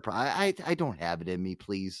whole entire I don't have it in me.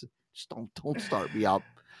 Please, just don't start me up.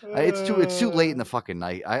 It's too late in the fucking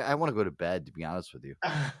night. I want to go to bed. To be honest with you.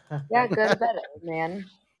 Yeah, go to bed, man.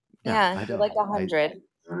 Yeah, you're like 100.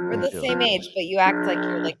 We're the same age, but you act like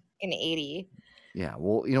you're like an 80. Yeah,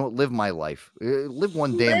 well, you know what? Live my life. Live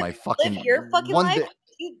one day in my fucking. Live your fucking one life. day.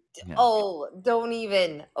 Yeah. Oh, don't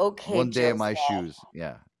even. Okay. One day in my shoes.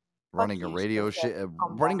 Yeah. Running a radio show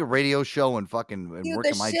and fucking Dude,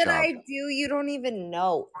 working the my shit job. I do, you don't even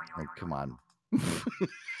know. Like, come on.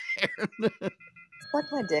 Suck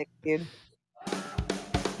my dick, dude.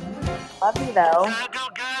 Love you though.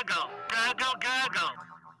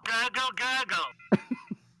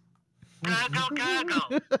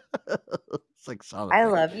 It's like solid. I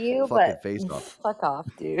love you, but face off. Fuck off,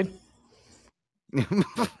 dude.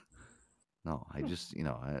 No, I just,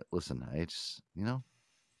 listen, I just,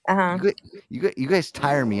 Uh-huh. You guys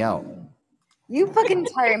tire me out. You fucking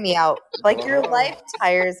tire me out. Like your life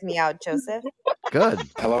tires me out, Joseph. Good.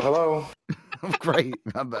 Hello. Great.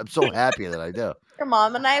 I'm so happy that I do. Your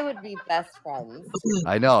mom and I would be best friends.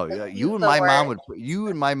 I know. You and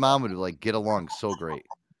my mom would like get along so great.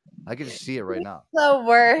 I can just see it right now. The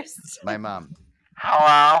worst. My mom.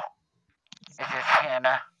 Hello? Is this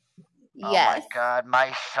Hannah? Yes. Oh my God,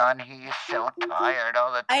 my son, he is so tired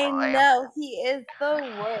all the I time. know, he is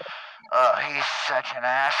the worst. He's such an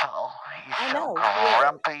asshole. He's so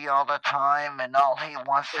grumpy all the time, and all he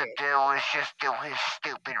wants to do is just do his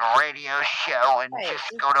stupid radio show and just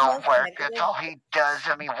go to work. That's all he does.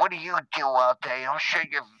 I mean, what do you do all day? I'm sure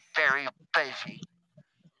you're very busy.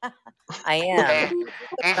 I am.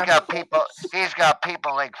 He's got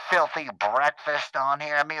people like Filthy Breakfast on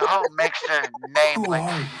here. I mean, who makes their name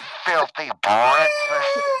like Filthy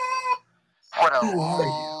Breakfast? What a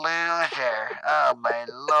loser. Oh, my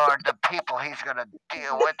Lord. The people he's going to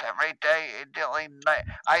deal with every day.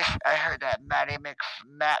 I heard that Matty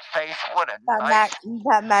McFatface. What a nice...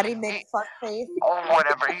 That Matty McFuckface. Oh,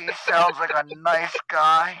 whatever. He sounds like a nice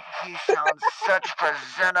guy. He sounds such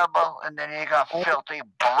presentable. And then you got Filthy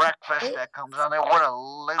Breakfast that comes on there. What a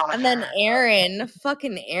loser. And then Aaron.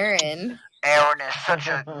 Fucking Aaron. Aaron is such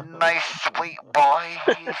a nice, sweet boy.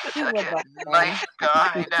 He's such a nice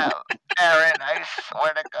guy. Now, Aaron, I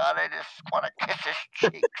swear to God, I just want to kiss his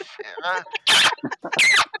cheeks. You know?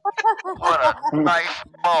 What a nice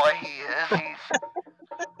boy he is.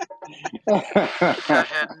 He's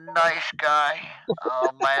such a nice guy. Oh,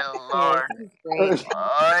 my Lord.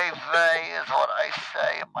 Oy vey is what I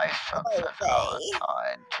say. My son says it all the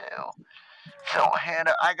time, too. So,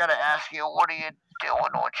 Hannah, I got to ask you, what are you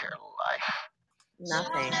doing with your life?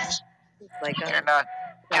 Nothing. You're not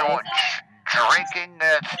doing drinking.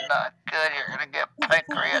 That's not good. You're gonna get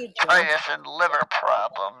pancreatitis and liver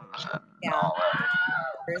problems and all that.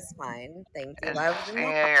 It's fine. Thank you.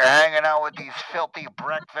 Yeah, you're hanging out with these Filthy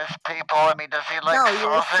Breakfast people. I mean, does he like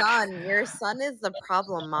sausage? Your son is the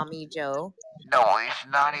problem, Mommy Joe. No,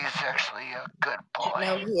 he's not. He's actually a good boy.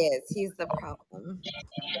 No, he is. He's the problem.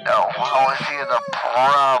 No, how is he the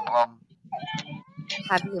problem?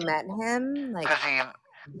 Have you met him?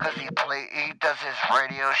 Because he does his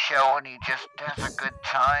radio show and he just has a good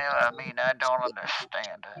time. I mean, I don't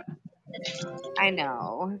understand it. I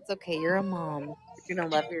know. It's okay. You're a mom. You're gonna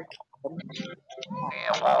love your kid.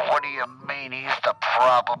 Yeah, well, what do you mean he's the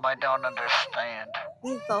problem? I don't understand.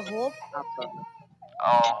 He's the whole problem.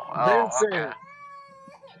 Oh, Vincent. okay.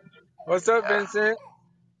 What's up, Vincent?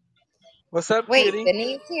 What's up, Wait, Kitty?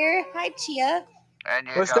 Vinny's here? Hi, Chia. And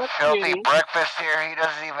you What's got up, Filthy Kitty? Breakfast here. He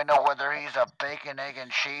doesn't even know whether he's a bacon, egg,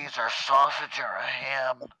 and cheese or sausage or a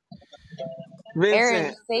ham. Vincent.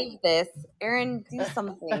 Aaron, save this. Aaron, do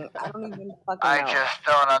something. I don't even fucking know. I just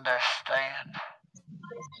don't understand.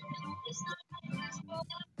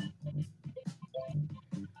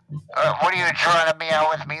 What are you trying me out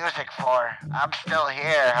with music for? I'm still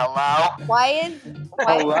here. Hello? Why is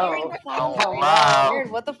Hello? Hello? Weird.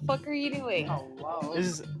 What the fuck are you doing?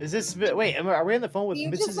 Is this wait? Are we on the phone with You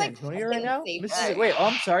Mrs. just, like, Antonio right now? fucking Mrs. say Wait, oh,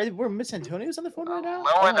 I'm sorry. We're Miss Antonio's on the phone right now. Lower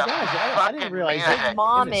Oh my the gosh, I didn't realize. His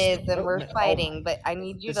mom is, and we're fighting, but I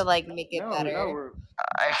need you to like make it better.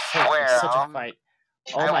 I Such swear. a fight.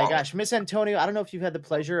 Oh I my won't. gosh, Miss Antonio, I don't know if you've had the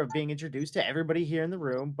pleasure of being introduced to everybody here in the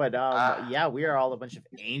room, but yeah, we are all a bunch of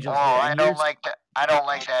angels. Oh, here, I and don't yours- like that. I don't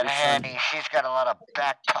like that Your son- Hanny. She's got a lot of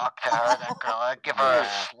back talk to her. That girl. I'd give her a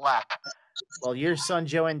slap. Well, your son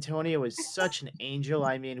Joe Antonio is such an angel.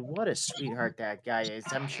 I mean, what a sweetheart that guy is.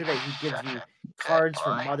 I'm sure that he gives you cards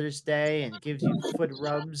for Mother's Day and gives you foot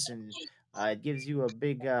rubs and gives you a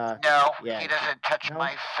big No, yeah. he doesn't touch No?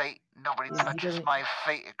 my feet. Nobody He touches doesn't- my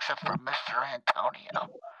feet except for Mr.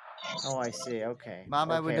 Antonio. Oh, I see. Okay. Mom,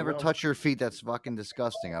 I would Okay, never well- touch your feet. That's fucking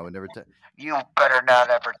disgusting. I would never touch. You better not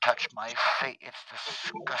ever touch my feet. It's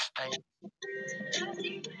disgusting.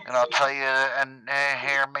 And I'll tell you, and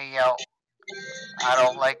hear me out. I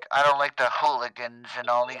don't like the hooligans and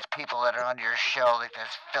all these people that are on your show, like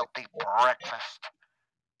this Filthy Breakfast.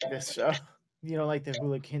 This you don't like the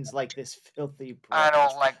hooligans like this filthy. I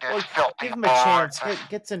don't breakfast. like this Well, filthy give him a chance. breakfast.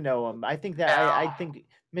 Get to know him. I think that I think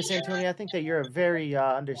Miss Antonia. I think that you're a very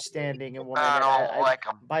understanding and woman. I and don't like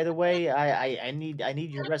 'em. By the way, I need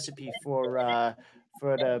your recipe for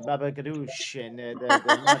the baba ganoush and the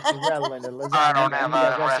mozzarella and the lasagna. I don't I have need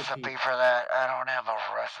that a recipe for that. I don't have a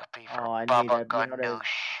recipe for Oh, I need Baba that. You know, Ganoush.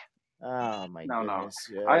 oh my No. goodness.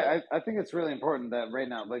 I think it's really important that right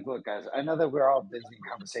now, like, look, guys, I know that we're all busy in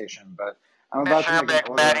conversation, but I'm about to Mr. make an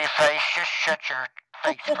order. McMatty Face, just shut your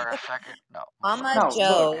face for a second. No. Mama No,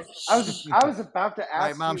 Joe. look, I was about to ask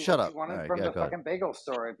Alright, Mom, you shut what up. you wanted Alright, from yeah, the go ahead. fucking bagel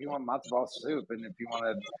store. If you want matzo ball soup, and if you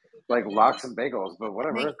wanted like lox and bagels, but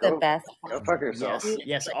whatever. Make the Go, best. go fuck yourself.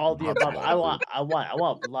 Yes, all the above. I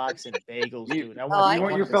want lox and bagels, dude. I want, I I want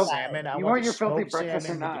want your the filthy- salmon. I you want want the your filthy smoked breakfast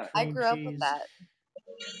or salmon with the not? I cream grew up cheese. with that.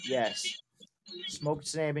 Yes. smoked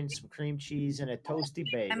salmon, some cream cheese, and a toasty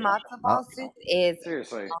bagel. And matzo ball soup is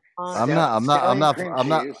seriously. I'm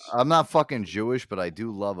not fucking Jewish, but I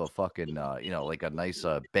do love a fucking like a nice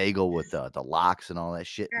bagel with the lox and all that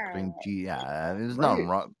shit, and cream cheese. Yeah, there's nothing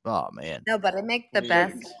wrong. Oh man. No, but I make the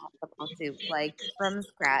best matzo ball soup, like from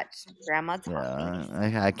scratch. Grandma taught me.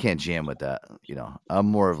 Yeah, I can't jam with that. I'm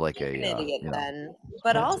more of like You're an a idiot you know. then.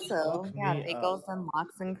 But What? also, Fuck yeah, me bagels and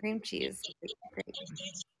lox and cream cheese. Great.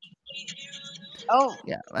 Oh.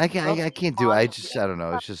 Yeah, I can't do it. I don't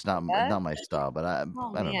know. It's just not my style. But I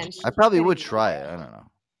Oh, don't know. man, I probably would try it. I don't know.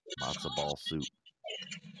 Matzo ball soup.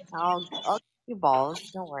 I'll give you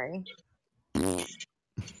balls. Don't worry.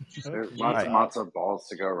 There's lots of matzo balls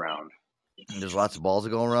to go around. There's lots of balls to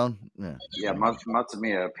go around. Yeah, Matzo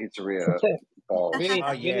Mia Pizzeria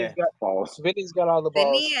balls. Vinny's got all the balls.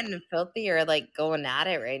 Vinny and Filthy are like going at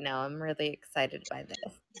it right now. I'm really excited by this.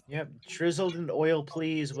 Yep, drizzled in oil,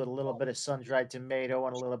 please, with a little bit of sun-dried tomato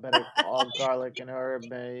and a little bit of all garlic and herb,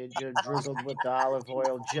 drizzled with the olive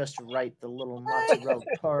oil just right. The little mozzarella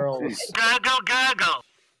pearls. Gurgle.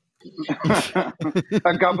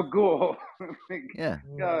 A gabagool. Yeah.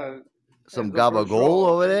 Some the gabagool brajol.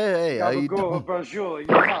 over there. Hey, how you Gabagool, doing? brajol in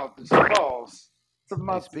your mouth. It's some balls. Some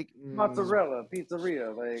Hey, mozzarella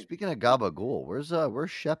pizzeria. Like Speaking of gabagool, where's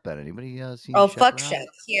Shep at? Anybody seen? Oh, Shep fuck around? Shep.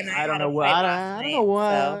 He and I I don't had a know fight what. last I don't night, know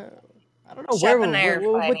what. so I don't know Shep where. and I are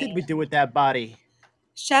What did fighting. we do with that body?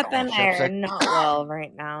 Shep and I Shep's are like- not well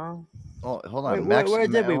right now. Oh, hold Wait, on. Max, where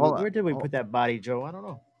did we? hold on. Where did we put that body, Joe? I don't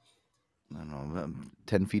know. I don't know.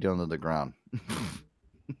 10 feet under the ground.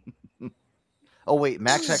 Oh wait,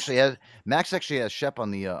 Max actually has Shep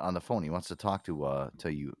on the phone. He wants to talk to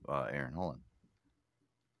you, Aaron. Hold on.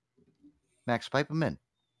 Max, pipe him in.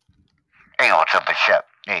 Hey, what's up, it's Shep?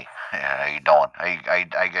 Hey, how you doing? How you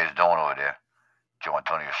guys doing over there? Joe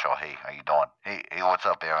Antonio Show. Hey, how you doing? Hey, what's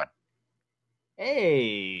up, Aaron?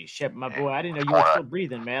 Hey, Shep, my boy. I didn't know you were still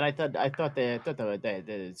breathing, man. I thought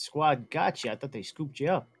the squad got you. I thought they scooped you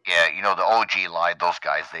up. Yeah, the OG lied. Those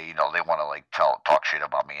guys, they want to like talk shit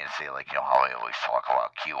about me and say like, how I always talk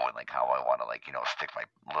about Q and like how I want to like, stick my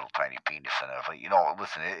little tiny penis in it. But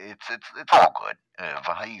listen, it's all good.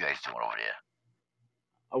 But how you guys doing over there?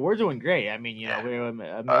 Oh, we're doing great. I mean, we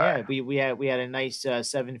had a nice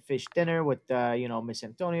 7-fish dinner with Miss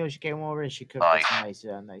Antonio. She came over and she cooked us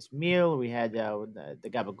a nice meal. We had the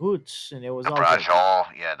gabagoots and it was The all good. brajol,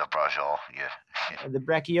 yeah, the brajol, yeah. The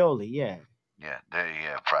bracchioli, yeah. Yeah,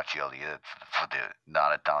 braccioli. That's what the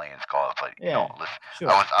non-Italians call it. But Yeah, listen, sure.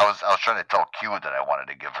 I was trying to tell Q that I wanted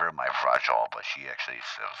to give her my bracciol, but she actually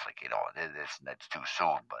was like, that's too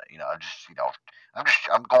soon. But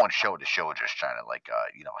I'm going show to show, just trying to like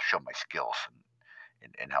show my skills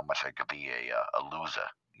and how much I could be a loser.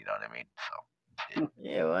 You know what I mean? So.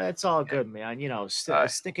 Yeah, well, it's all good, man.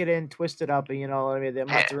 Stick it in, twist it up, and the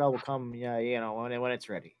mozzarella will come, when it's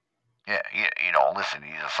ready. Yeah, listen.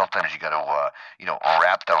 Sometimes you gotta,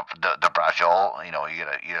 wrap the brajol. You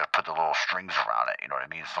gotta put the little strings around it. You know what I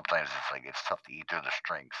mean? Sometimes it's tough to eat through the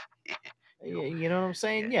strings. You know what I'm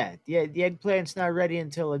saying? Yeah. The eggplant's not ready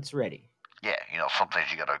until it's ready. Yeah,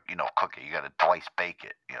 sometimes you gotta, cook it. You gotta twice bake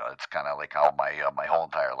it. It's kind of like how my whole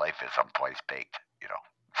entire life is. I'm twice baked.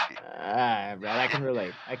 Right. I can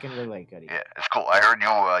relate, Cuddy. Yeah, it's cool. I heard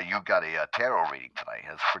you got a tarot reading tonight.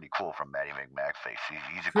 That's pretty cool from Matty McMackface.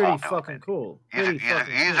 He's a Pretty cool dude, fucking man. cool.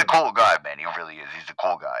 He's a cool guy, man. He really is. He's a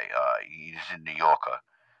cool guy. He's in New York.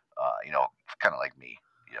 Kind of like me.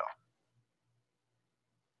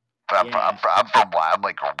 But I'm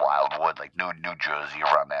like Wildwood, like New Jersey,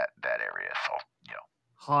 around that area. So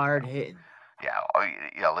Hard hitting.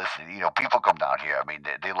 Yeah, listen, people come down here. I mean,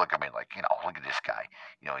 they look at me like, look at this guy.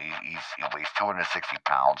 He weighs 260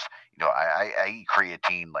 pounds. I eat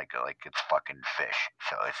creatine like it's fucking fish.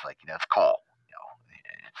 So it's like, it's cool.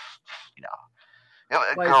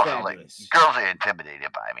 It's girls are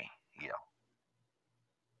intimidated by me.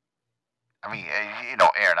 I mean,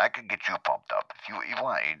 Aaron, I could get you pumped up if you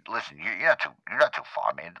want. Listen, you're not too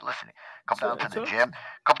far, man. Listen, come down to the gym.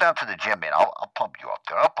 Come down to the gym, man. I'll pump you up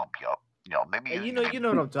there. I'll pump you up. Maybe Hey, you know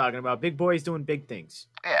what I'm talking about. Big boys doing big things.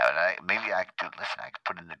 Yeah, and maybe I could I could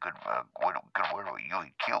put in a good word with you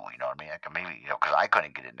and Q. You know what I mean? I could maybe because I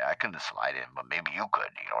couldn't get in there. I couldn't slide in, but maybe you could.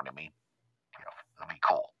 You know what I mean? It'd be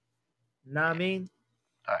cool. Know what I mean?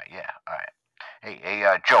 All right, yeah, all right.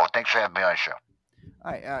 Hey, Joe, thanks for having me on the show.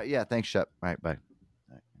 All right, yeah, thanks, Shep. All right, bye. All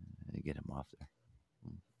right, I need to get him off there.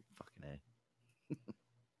 Fucking A.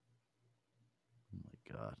 Oh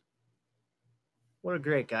my god. What a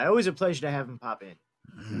great guy. Always a pleasure to have him pop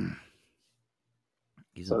in.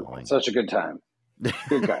 He's annoying. Such a good time.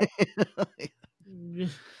 Good guy.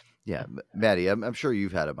 Yeah, Maddie, I'm sure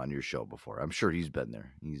you've had him on your show before. I'm sure he's been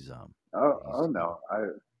there. He's Oh no,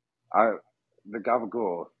 the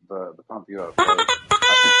gabagool, the pump you up.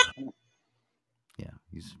 Yeah,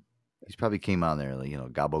 he's probably came on there like, you know,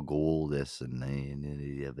 gabagool this and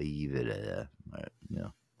leave it.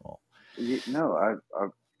 No,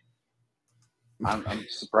 I'm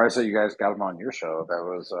surprised that you guys got him on your show. That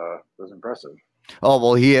was impressive. Oh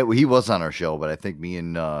well, he was on our show, but I think me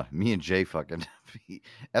and Jay fucking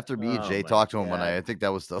after me and Jay talked to him one night, I think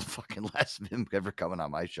that was the fucking last of him ever coming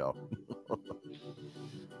on my show.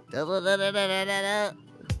 Yeah,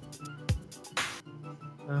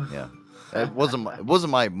 it wasn't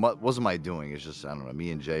my doing. It's just I don't know.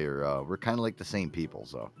 Me and Jay are we're kind of like the same people,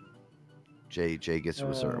 so Jay gets to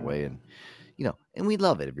a certain way, and you know, and we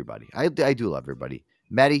love it. Everybody, I do love everybody.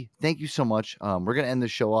 Maddie, thank you so much. We're gonna end the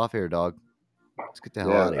show off here, dog. Let's get the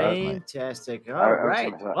hell out of here. Fantastic. All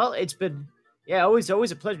right. Well, it's been always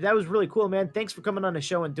a pleasure. That was really cool, man. Thanks for coming on the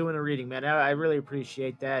show and doing a reading, man. I really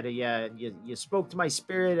appreciate that. You spoke to my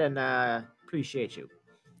spirit, and appreciate you.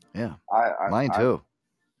 Yeah, mine too.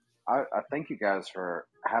 I thank you guys for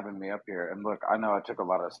having me up here. And look, I know I took a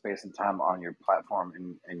lot of space and time on your platform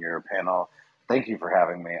in your panel. Thank you for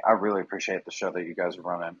having me. I really appreciate the show that you guys are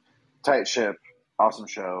running. Tight ship, awesome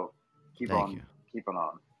show. Keep on.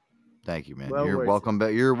 Thank you, man. Well You're worth welcome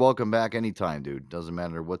back. You're welcome back anytime, dude. Doesn't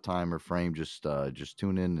matter what time or frame. Just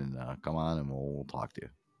tune in and come on, and we'll talk to you.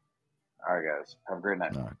 All right, guys. Have a great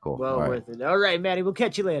night. All right, cool. Well All right. worth it. All right, Maddie. We'll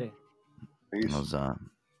catch you later. Peace. It was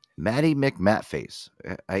Maddie McMatface.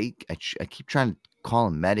 I keep trying to call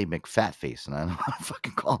him Maddie McFatface, and I don't want to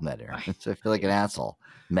fucking call him that here. So I feel like an asshole.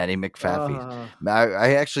 Maddie McFatface.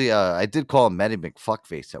 I actually I did call him Maddie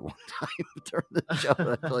McFuckface at one time during the show.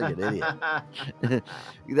 I feel like an idiot.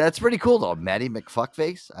 That's pretty cool though, Maddie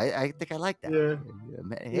McFuckface. I think I like that. Yeah.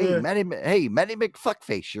 Hey, Maddie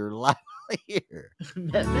McFuckface, you're live here.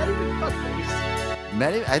 Maddie McFuckface.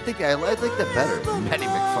 Maddie, I like that better. Maddie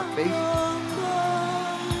McFuckface.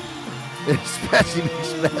 Especially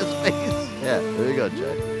McSpaceface. Yeah, there you go,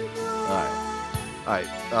 Jay. All right.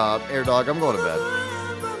 Air Dog, I'm going to bed.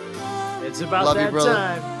 It's about Love that you, brother.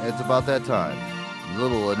 time. It's about that time.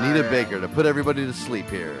 Little Anita Baker to put everybody to sleep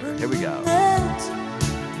here. Here we go. I'm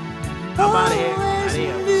out of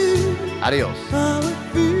here. Adios.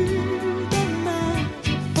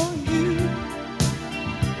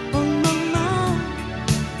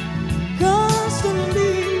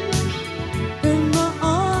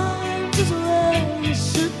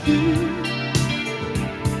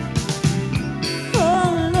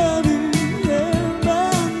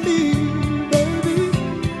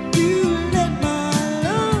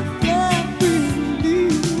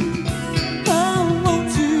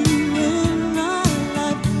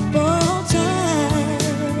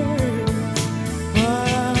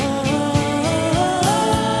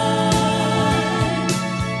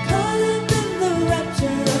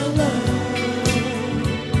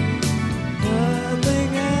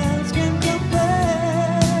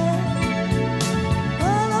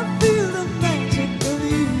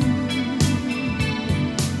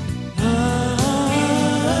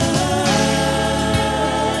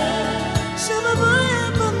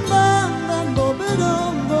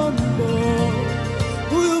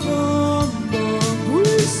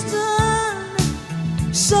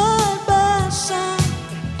 Side by side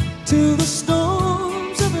to the storm.